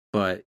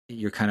 But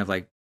you're kind of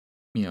like,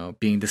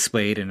 being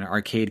displayed in an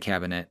arcade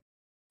cabinet.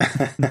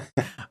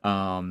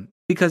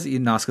 Because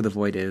Nosk of the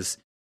Void is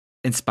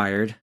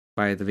inspired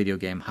by the video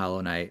game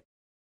Hollow Knight.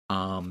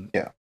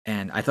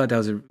 And I thought that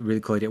was a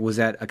really cool idea. Was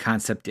that a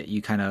concept that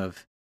you kind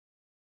of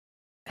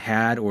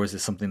had, or is it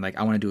something like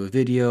I want to do a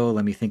video?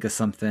 Let me think of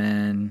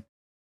something,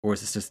 or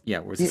is this just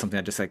or is it something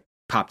that just like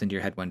popped into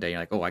your head one day? You're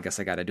like, oh, I guess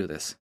I got to do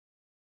this.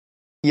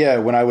 Yeah,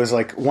 when I was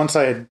like, once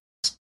I had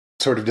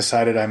sort of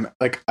decided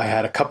I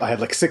had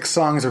like 6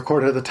 songs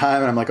recorded at the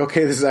time, and I'm like,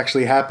 okay, this is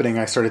actually happening.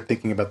 I started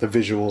thinking about the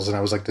visuals, and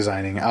I was like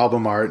designing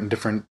album art and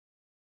different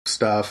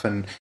stuff,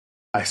 and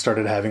I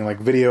started having like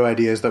video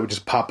ideas that would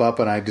just pop up,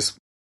 and I just,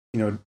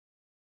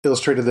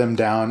 illustrated them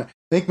down. I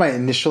think my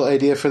initial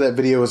idea for that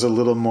video was a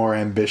little more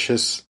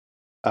ambitious.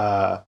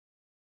 And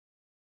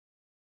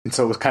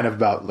so it was kind of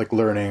about like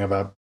learning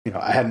about,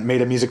 I hadn't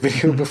made a music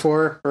video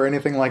before or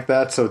anything like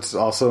that. So it's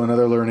also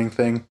another learning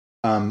thing.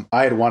 I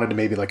had wanted to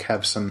maybe like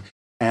have some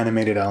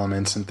animated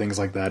elements and things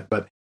like that.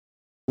 But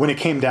when it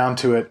came down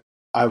to it,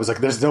 I was like,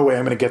 there's no way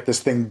I'm going to get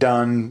this thing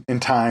done in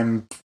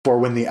time for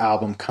when the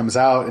album comes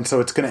out. And so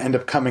it's going to end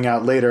up coming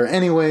out later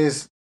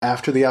anyways,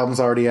 after the album's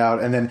already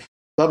out. And then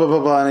blah, blah,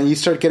 blah, blah. And you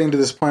start getting to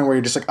this point where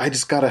you're just like, I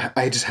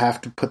just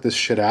have to put this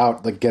shit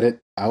out, like get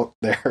it out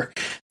there.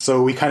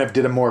 So we kind of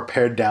did a more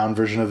pared down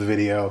version of the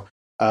video.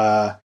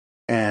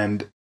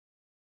 And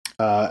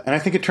I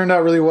think it turned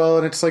out really well.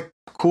 And it's like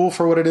cool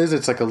for what it is.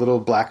 It's like a little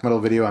black metal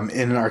video. I'm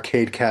in an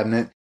arcade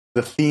cabinet.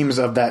 The themes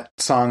of that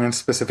song, and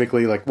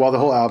specifically, like, while the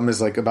whole album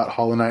is like about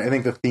Hollow Knight, I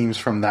think the themes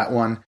from that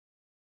one,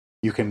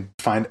 you can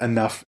find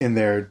enough in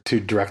there to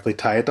directly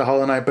tie it to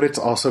Hollow Knight, but it's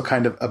also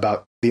kind of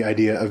about the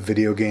idea of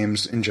video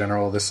games in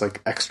general, this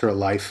like extra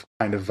life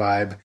kind of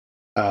vibe,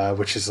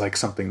 which is like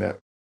something that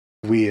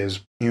we as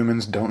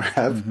humans don't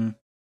have. Mm-hmm.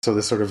 So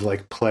this sort of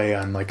like play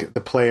on like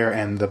the player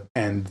and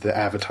the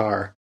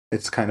avatar,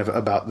 it's kind of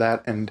about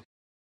that, and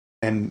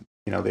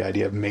the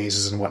idea of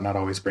mazes and whatnot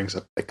always brings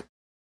up like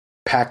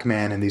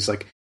Pac-Man and these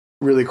like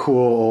really cool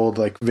old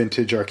like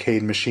vintage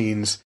arcade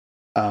machines.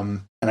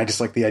 And I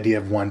just like the idea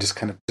of one just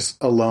kind of just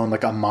alone,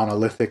 like a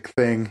monolithic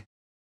thing.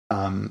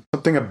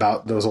 Something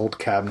about those old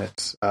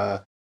cabinets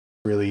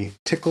really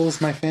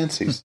tickles my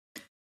fancies.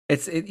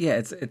 It's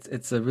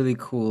a really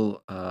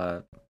cool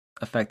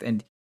effect.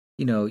 And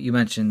you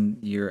mentioned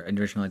your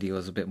original idea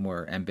was a bit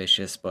more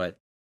ambitious, but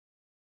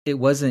it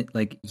wasn't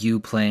like you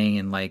playing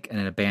in like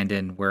an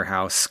abandoned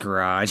warehouse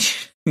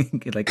garage,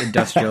 like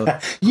industrial.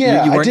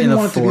 Yeah, you weren't I didn't in a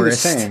want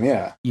forest. It to be the same.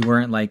 Yeah, you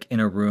weren't like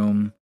in a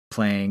room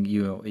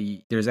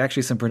playing. There's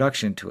actually some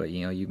production to it.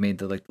 You made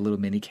the like the little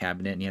mini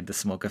cabinet, and you had the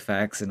smoke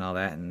effects and all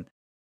that. And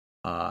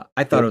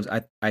I thought it was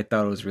I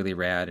thought it was really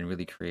rad and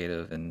really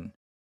creative, and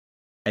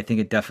I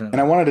think it definitely.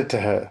 And I wanted it to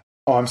have.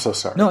 Oh, I'm so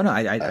sorry. No,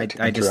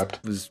 I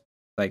just was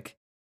like,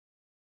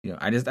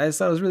 I just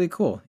thought it was really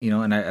cool,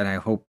 and I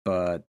hope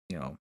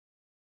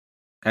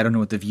I don't know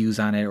what the views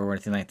on it or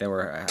anything like that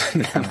were.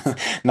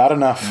 Not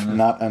enough.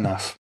 Not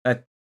enough.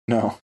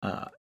 No.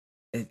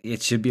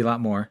 It should be a lot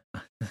more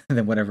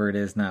than whatever it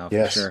is now.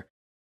 Yes. For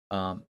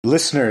sure.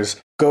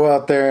 Listeners, go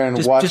out there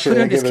and watch it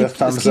and give it a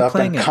thumbs up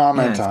and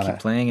comment on it. Keep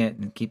playing it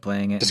and keep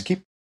playing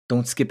it.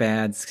 Don't skip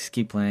ads. Just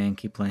keep playing.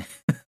 Keep playing.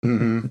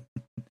 Mm-hmm.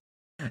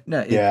 No.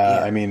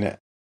 I mean,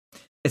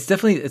 it's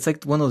definitely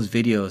like one of those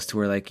videos to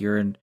where like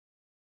you're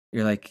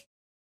like.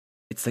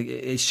 It's like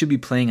it should be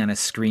playing on a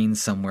screen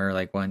somewhere,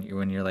 like when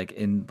you're like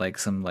in like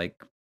some like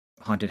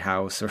haunted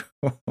house or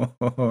like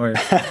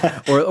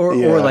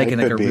in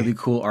like a really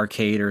cool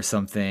arcade or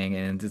something,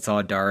 and it's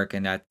all dark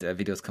and that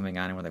video's coming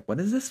on, and we're like, what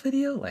is this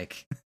video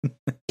like?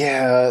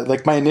 Yeah,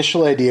 like my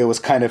initial idea was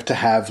kind of to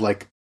have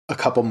like a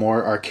couple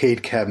more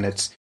arcade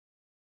cabinets,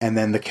 and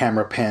then the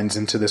camera pans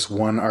into this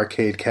one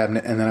arcade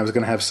cabinet, and then I was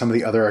going to have some of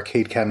the other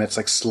arcade cabinets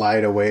like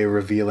slide away,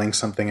 revealing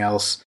something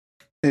else.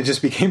 It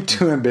just became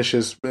too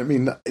ambitious. I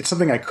mean, it's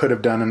something I could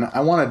have done, and I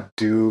want to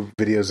do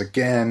videos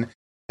again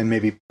and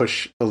maybe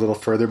push a little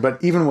further.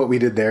 But even what we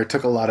did there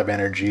took a lot of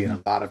energy and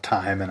a lot of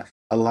time and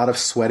a lot of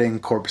sweating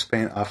corpse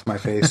paint off my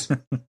face.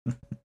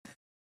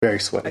 Very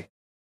sweaty.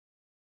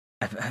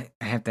 I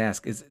have to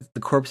ask, is the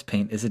corpse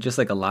paint, is it just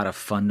like a lot of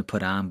fun to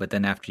put on, but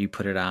then after you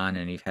put it on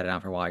and you've had it on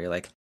for a while, you're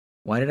like,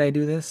 why did I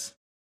do this?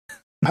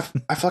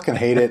 I fucking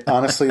hate it,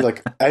 honestly.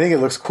 Like, I think it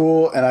looks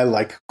cool, and I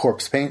like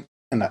corpse paint,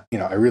 and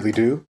I really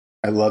do.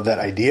 I love that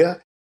idea.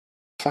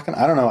 Fucking,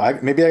 I don't know.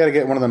 Maybe I got to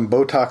get one of them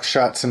Botox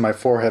shots in my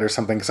forehead or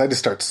something, because I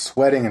just start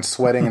sweating and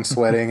sweating and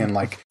sweating, and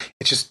like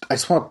I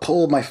just want to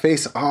pull my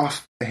face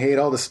off. I hate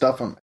all the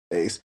stuff on my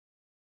face.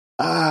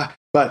 But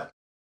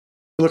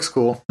it looks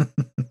cool.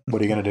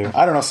 What are you gonna do?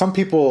 I don't know. Some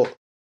people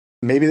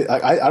maybe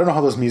I don't know how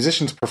those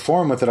musicians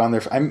perform with it on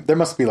their. There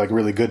must be like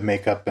really good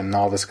makeup and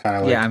all this kind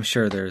of like I'm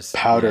sure there's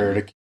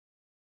powder,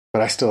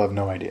 but I still have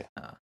no idea.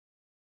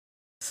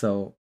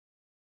 So.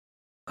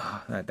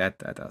 Oh, that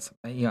does.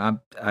 I've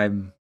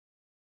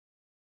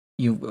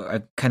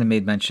kind of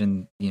made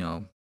mention,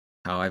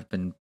 how I've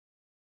been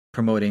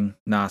promoting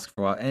Nosk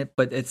for a while,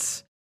 but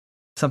it's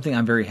something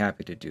I'm very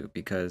happy to do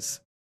because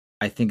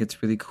I think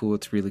it's really cool.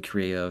 It's really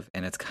creative,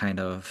 and it's kind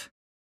of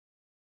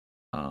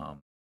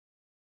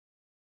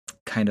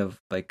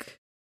like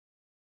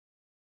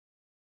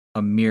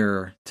a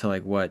mirror to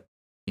like what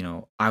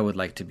I would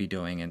like to be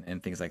doing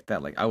and things like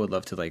that. Like I would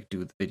love to like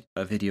do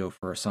a video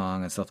for a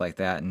song and stuff like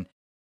that, and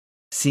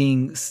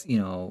seeing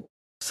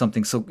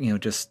something so,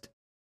 just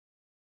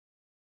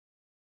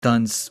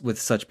done with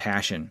such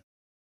passion,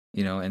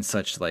 and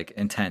such like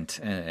intent,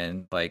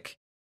 and like,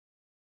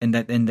 and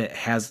that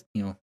has,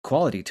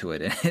 quality to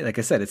it. And like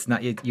I said, it's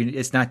not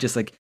it's not just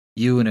like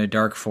you in a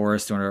dark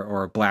forest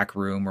or a black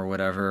room or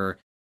whatever.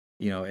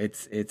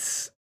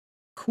 It's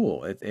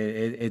cool.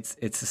 It's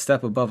a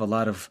step above a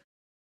lot of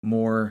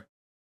more,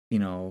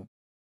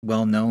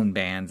 well-known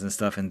bands and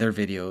stuff and their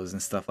videos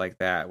and stuff like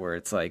that, where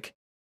it's like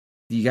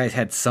you guys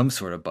had some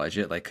sort of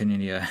budget. Like,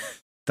 couldn't you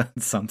done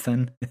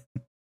something?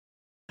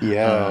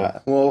 Yeah.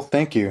 Well,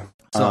 thank you.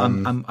 So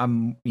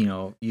I'm you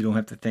don't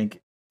have to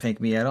thank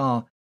me at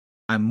all.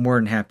 I'm more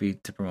than happy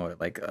to promote it.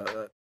 Like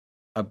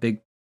a big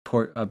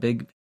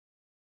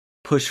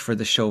push for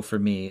the show for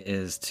me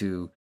is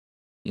to,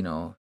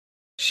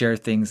 share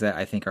things that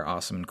I think are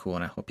awesome and cool,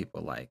 and I hope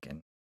people like.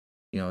 And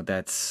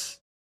that's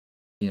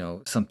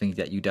something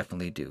that you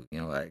definitely do.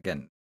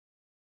 Again,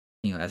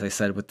 as I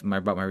said about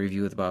my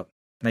review, about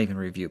not even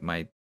review,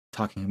 my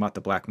talking about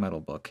the black metal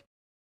book.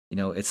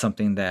 It's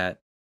something that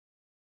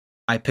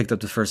I picked up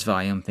the first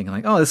volume thinking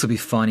like, oh, this will be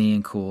funny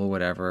and cool,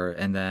 whatever.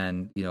 And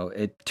then,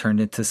 it turned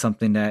into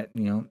something that,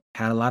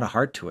 had a lot of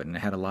heart to it, and it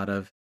had a lot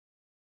of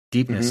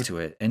deepness to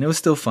it. And it was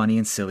still funny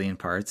and silly in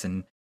parts,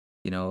 and,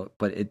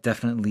 but it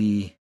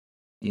definitely,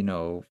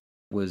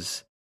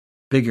 was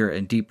bigger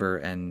and deeper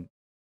and,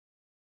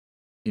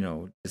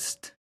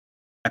 just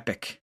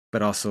epic,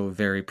 but also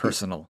very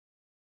personal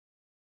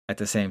at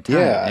the same time.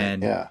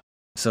 And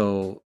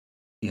so,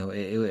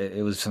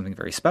 it was something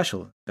very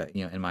special that,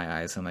 in my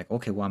eyes. I'm like,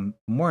 okay, well, I'm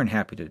more than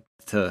happy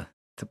to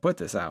put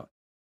this out.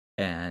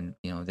 And,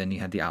 then you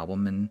had the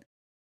album, and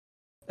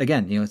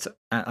again, it's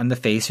on the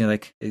face,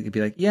 like, it'd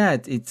be like, yeah,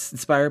 it's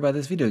inspired by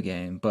this video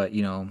game, but,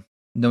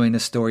 knowing the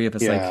story of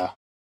it's like,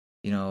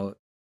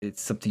 it's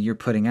something you're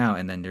putting out,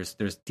 and then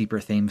there's deeper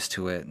themes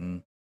to it.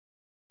 And,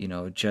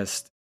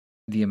 just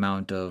the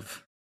amount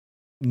of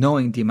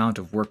knowing the amount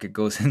of work it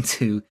goes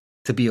into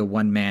to be a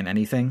one man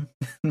anything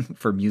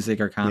for music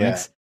or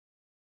comics.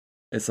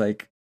 It's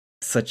like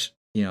such,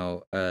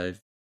 a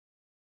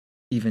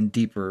even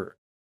deeper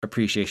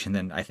appreciation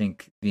than I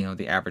think,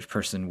 the average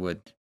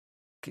person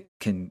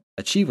can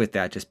achieve with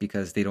that, just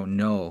because they don't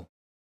know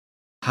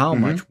how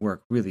much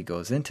work really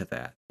goes into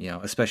that,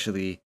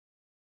 especially,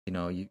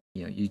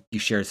 you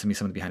shared some of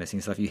the behind the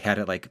scenes stuff. You had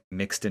it like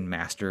mixed and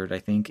mastered, I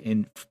think,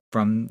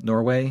 from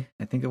Norway,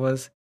 I think it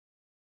was.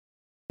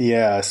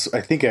 Yeah,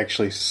 I think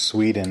actually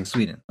Sweden.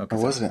 Okay. Or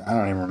wasn't it? I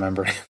don't even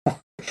remember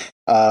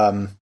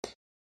anymore.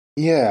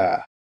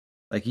 Yeah.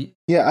 Like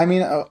yeah, I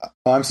mean,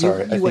 I'm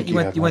sorry. You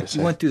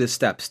went through the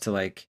steps to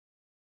like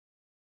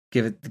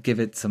give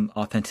it some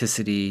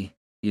authenticity,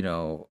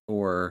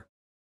 or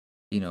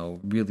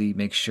really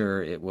make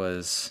sure it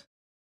was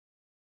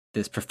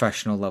this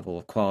professional level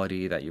of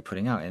quality that you're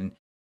putting out. And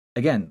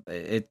again,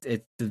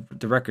 the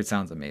record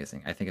sounds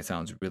amazing. I think it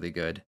sounds really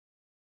good.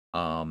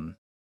 Even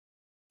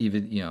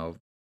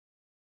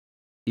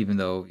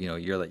though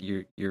you're like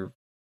you're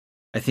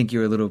I think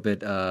you're a little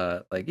bit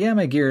like, yeah,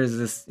 my gear is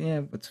this, yeah,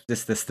 what's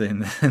this thing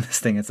this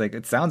thing. It's like,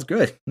 it sounds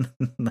good.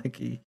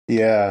 Like,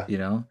 yeah,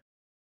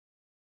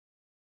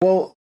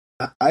 well,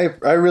 I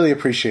really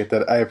appreciate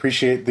that. I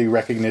appreciate the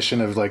recognition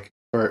of like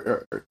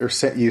or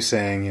you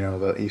saying,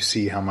 that you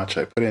see how much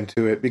I put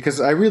into it,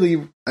 because I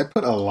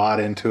put a lot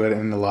into it,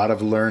 and a lot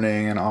of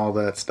learning and all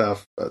that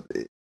stuff.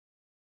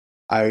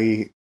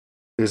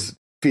 There's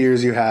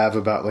fears you have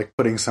about like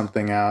putting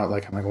something out.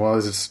 Like, I'm like, well,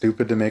 is it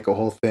stupid to make a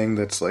whole thing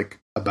that's like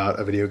about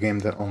a video game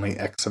that only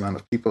X amount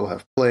of people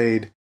have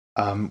played?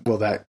 Will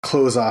that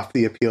close off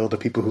the appeal to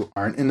people who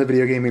aren't in the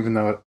video game, even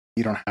though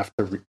you don't have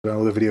to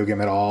know the video game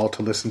at all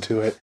to listen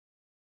to it?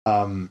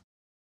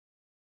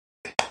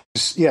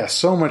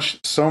 So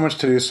much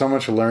to do, so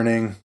much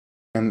learning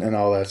and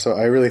all that. So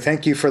I really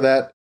thank you for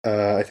that.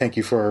 I thank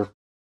you for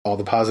all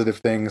the positive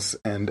things,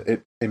 and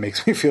it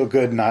makes me feel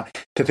good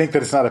not to think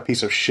that it's not a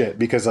piece of shit,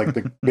 because like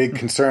the big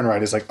concern,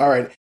 right, is like, all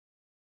right,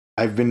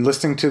 I've been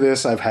listening to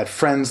this, I've had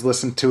friends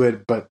listen to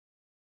it, but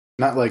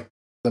not like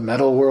the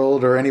metal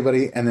world or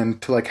anybody, and then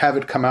to like have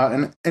it come out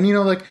and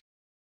like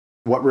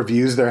what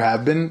reviews there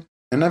have been,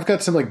 and I've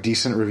got some like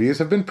decent reviews,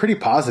 have been pretty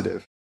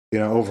positive,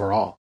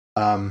 overall.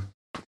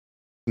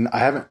 I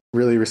haven't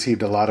really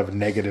received a lot of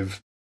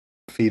negative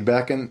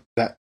feedback, and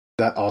that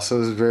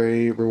also is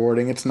very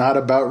rewarding. It's not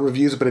about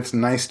reviews, but it's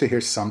nice to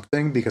hear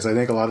something, because I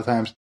think a lot of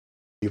times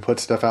you put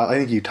stuff out. I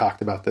think you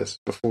talked about this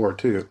before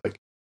too. Like,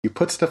 you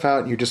put stuff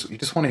out and you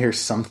just want to hear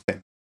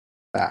something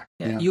back.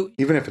 Yeah,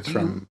 even if it's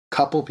from a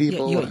couple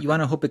people. Yeah, you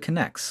want to hope it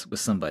connects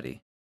with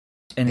somebody.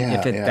 And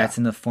if that's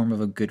in the form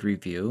of a good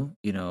review,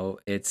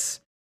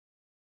 it's,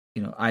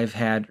 I've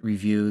had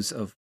reviews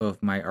of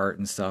my art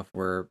and stuff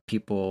where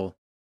people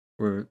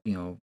were,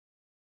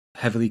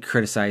 heavily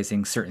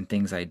criticizing certain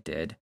things I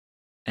did.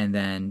 And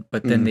then,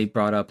 but then they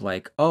brought up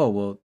like, oh,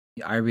 well,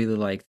 I really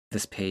like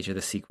this page or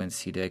the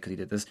sequence he did because he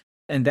did this.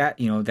 And that,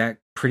 that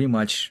pretty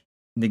much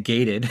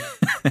negated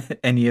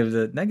any of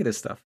the negative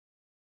stuff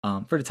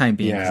for the time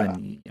being.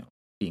 And,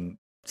 being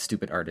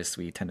stupid artists,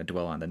 we tend to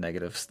dwell on the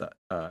negative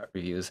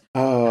reviews.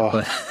 Oh,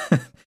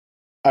 But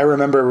I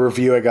remember a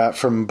review I got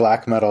from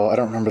Black Metal. I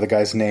don't remember the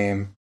guy's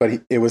name,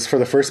 but it was for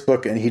the first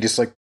book, and he just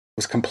like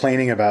was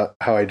complaining about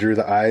how I drew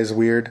the eyes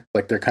weird,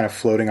 like they're kind of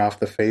floating off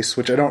the face,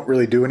 which I don't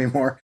really do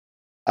anymore.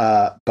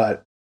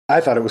 But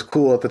I thought it was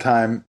cool at the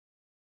time,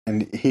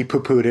 and he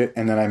poo-pooed it,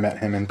 and then I met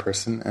him in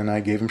person, and I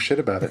gave him shit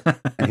about it,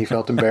 and he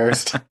felt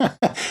embarrassed.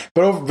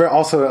 But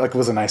also, like,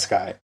 was a nice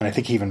guy, and I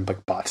think he even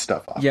like bought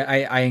stuff off. Yeah,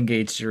 I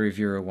engaged your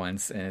reviewer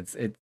once,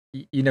 and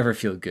you never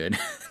feel good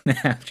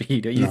after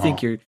you do. You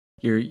think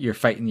you're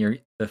fighting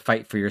the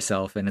fight for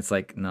yourself, and it's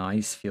like, no, I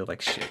just feel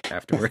like shit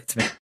afterwards.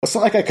 It's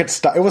not like I could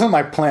stop. It wasn't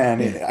my plan.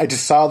 Yeah. I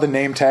just saw the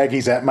name tag.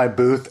 He's at my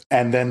booth,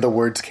 and then the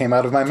words came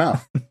out of my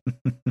mouth.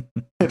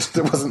 It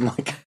wasn't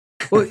like.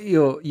 Well,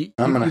 you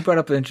brought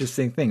up an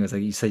interesting thing. It was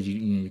like you said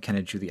you kind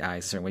of drew the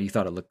eyes a certain way. You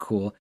thought it looked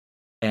cool,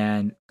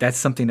 and that's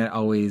something that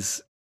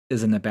always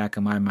is in the back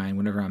of my mind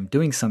whenever I'm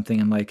doing something.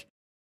 I'm like,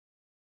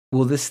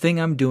 well, this thing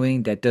I'm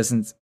doing that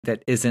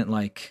isn't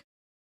like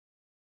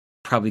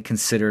probably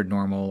considered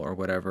normal or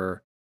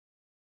whatever,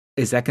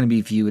 is that going to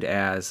be viewed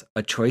as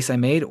a choice I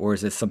made, or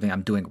is it something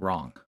I'm doing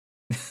wrong?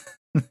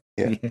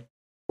 Yeah.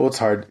 Well, it's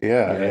hard.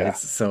 Yeah.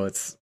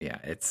 It's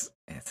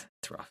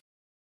rough.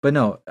 But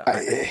no,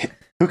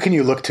 who can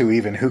you look to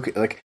even?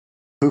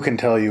 Who can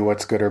tell you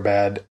what's good or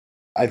bad?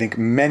 I think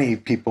many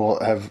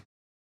people have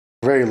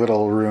very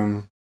little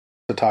room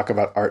to talk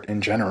about art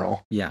in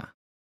general. Yeah.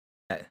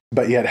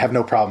 But yet have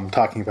no problem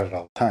talking about it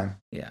all the time.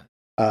 Yeah.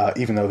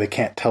 Even though they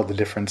can't tell the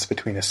difference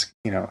between a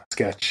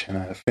sketch and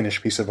a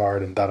finished piece of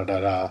art and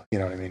da-da-da-da, you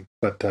know what I mean?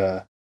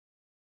 But,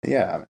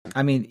 yeah.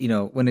 I mean,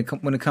 when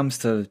it comes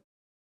to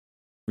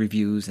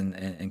reviews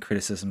and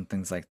criticism,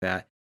 things like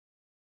that,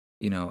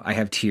 I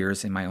have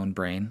tiers in my own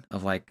brain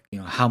of like,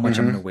 how much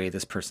I'm going to weigh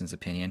this person's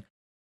opinion.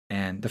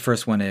 And the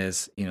first one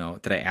is,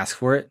 did I ask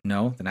for it?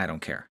 No, then I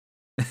don't care.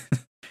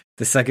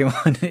 The second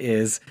one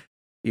is,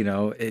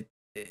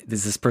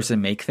 does this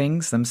person make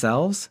things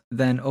themselves?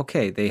 Then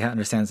okay, they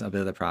understand a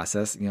bit of the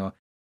process.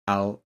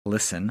 I'll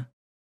listen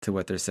to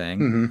what they're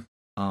saying.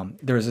 Mm-hmm.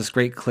 There was this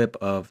great clip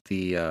of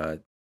the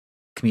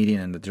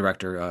comedian and the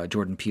director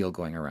Jordan Peele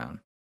going around,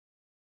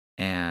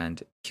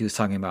 and he was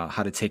talking about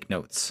how to take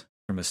notes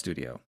from a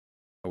studio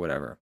or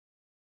whatever.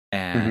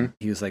 And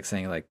he was like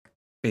saying like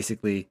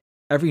basically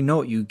every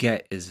note you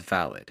get is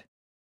valid.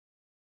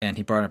 And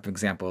he brought up an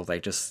example of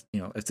like just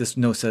if this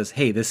note says,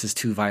 "Hey, this is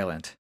too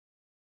violent,"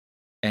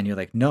 and you're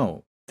like,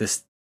 no,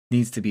 this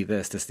needs to be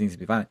this needs to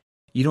be violent.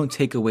 You don't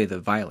take away the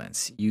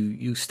violence.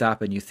 You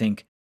stop and you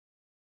think,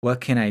 what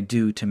can I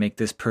do to make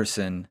this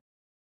person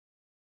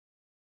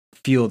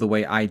feel the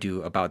way I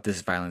do about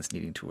this violence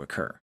needing to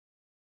occur?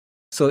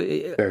 So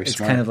it's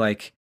kind of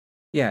like,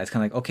 it's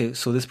kind of like, okay,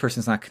 so this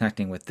person's not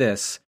connecting with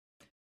this,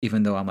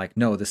 even though I'm like,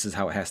 no, this is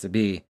how it has to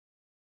be.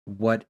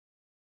 What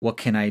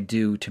can I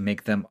do to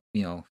make them,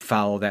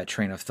 follow that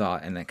train of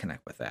thought and then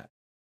connect with that?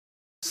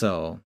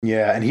 So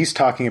yeah, and he's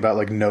talking about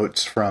like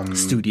notes from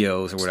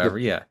studios or whatever.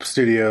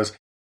 Studios.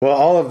 Well,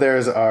 all of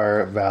theirs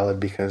are valid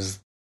because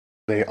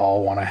they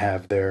all want to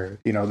have their,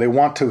 they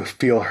want to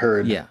feel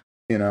heard. Yeah,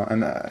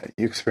 and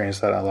you experience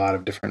that in a lot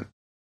of different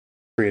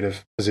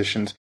creative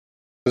positions.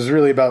 It was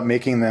really about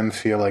making them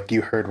feel like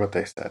you heard what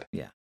they said.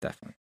 Yeah,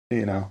 definitely.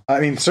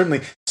 I mean,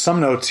 certainly some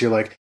notes you're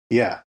like,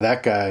 yeah,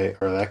 that guy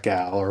or that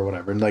gal or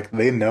whatever, and like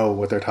they know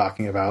what they're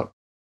talking about.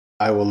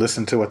 I will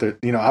listen to what they're,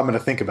 I'm going to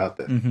think about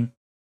this. Mm-hmm.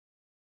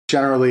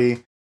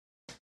 Generally,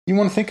 you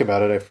want to think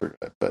about it,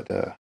 but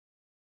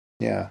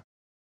yeah.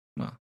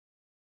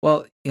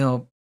 Well,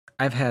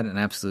 I've had an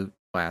absolute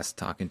blast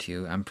talking to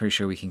you. I'm pretty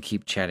sure we can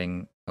keep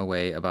chatting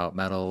away about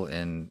metal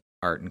and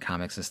art and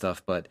comics and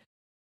stuff, but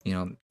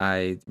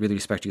I really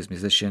respect you as a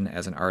musician,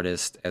 as an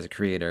artist, as a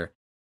creator,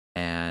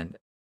 and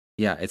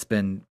yeah, it's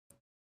been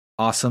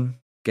awesome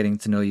getting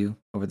to know you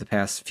over the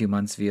past few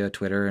months via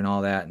Twitter and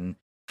all that, and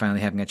finally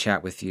having a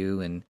chat with you,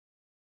 and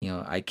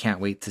I can't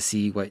wait to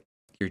see what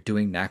you're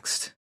doing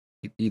next,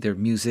 either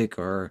music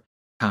or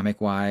comic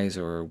wise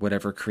or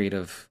whatever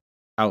creative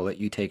outlet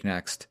you take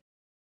next.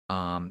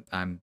 I'm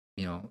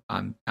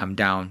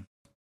down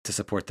to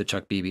support the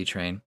Chuck BB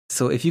train.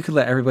 So if you could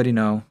let everybody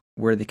know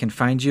where they can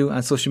find you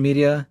on social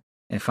media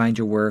and find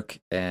your work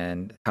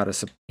and how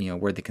to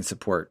where they can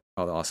support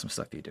all the awesome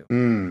stuff you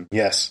do.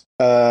 Yes.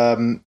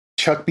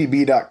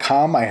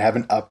 chuckbb.com. I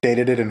haven't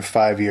updated it in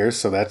 5 years,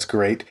 so that's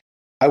great.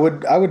 I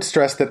would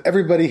stress that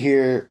everybody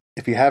here,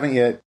 if you haven't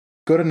yet,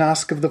 go to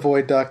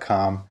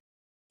noskofthevoid.com.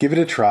 Give it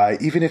a try.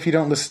 Even if you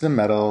don't listen to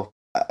metal,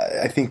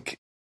 I think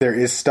there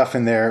is stuff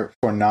in there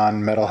for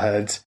non-metal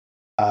heads.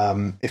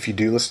 If you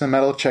do listen to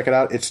metal, check it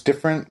out. It's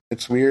different.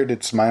 It's weird.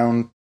 It's my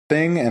own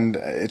thing, and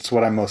it's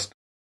what I'm most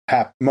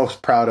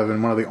proud of,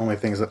 and one of the only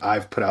things that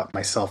I've put out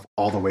myself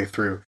all the way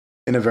through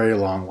in a very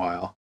long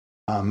while.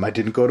 I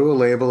didn't go to a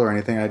label or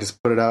anything. I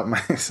just put it out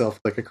myself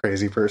like a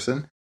crazy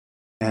person.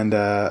 And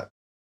that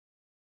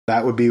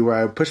would be where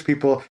I would push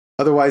people.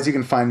 Otherwise, you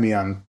can find me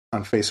on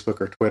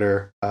Facebook or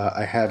Twitter.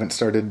 I haven't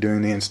started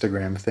doing the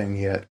Instagram thing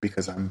yet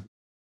because I'm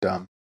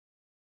dumb.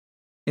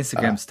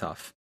 Instagram's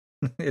tough.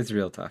 It's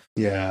real tough.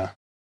 Yeah.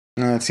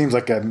 It seems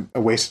like a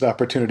wasted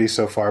opportunity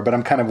so far, but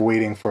I'm kind of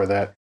waiting for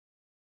that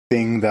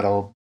thing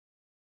that'll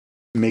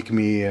make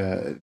me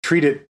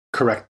treat it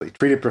correctly,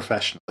 treat it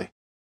professionally.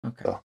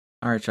 Okay. So.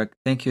 All right, Chuck.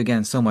 Thank you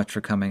again so much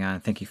for coming on.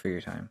 Thank you for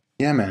your time.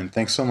 Yeah, man.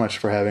 Thanks so much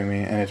for having me,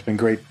 and it's been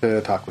great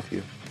to talk with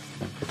you.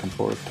 I'm looking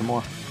forward to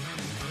more.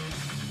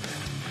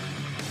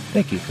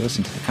 Thank you for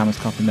listening to the Comics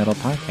Coffee Metal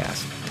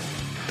podcast.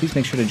 Please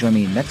make sure to join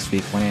me next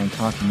week when I am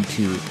talking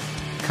to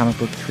comic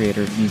book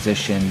creator,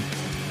 musician,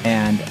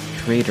 and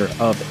creator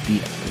of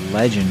the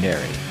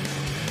legendary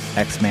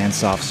X-Man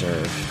soft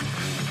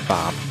serve,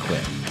 Bob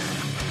Quinn.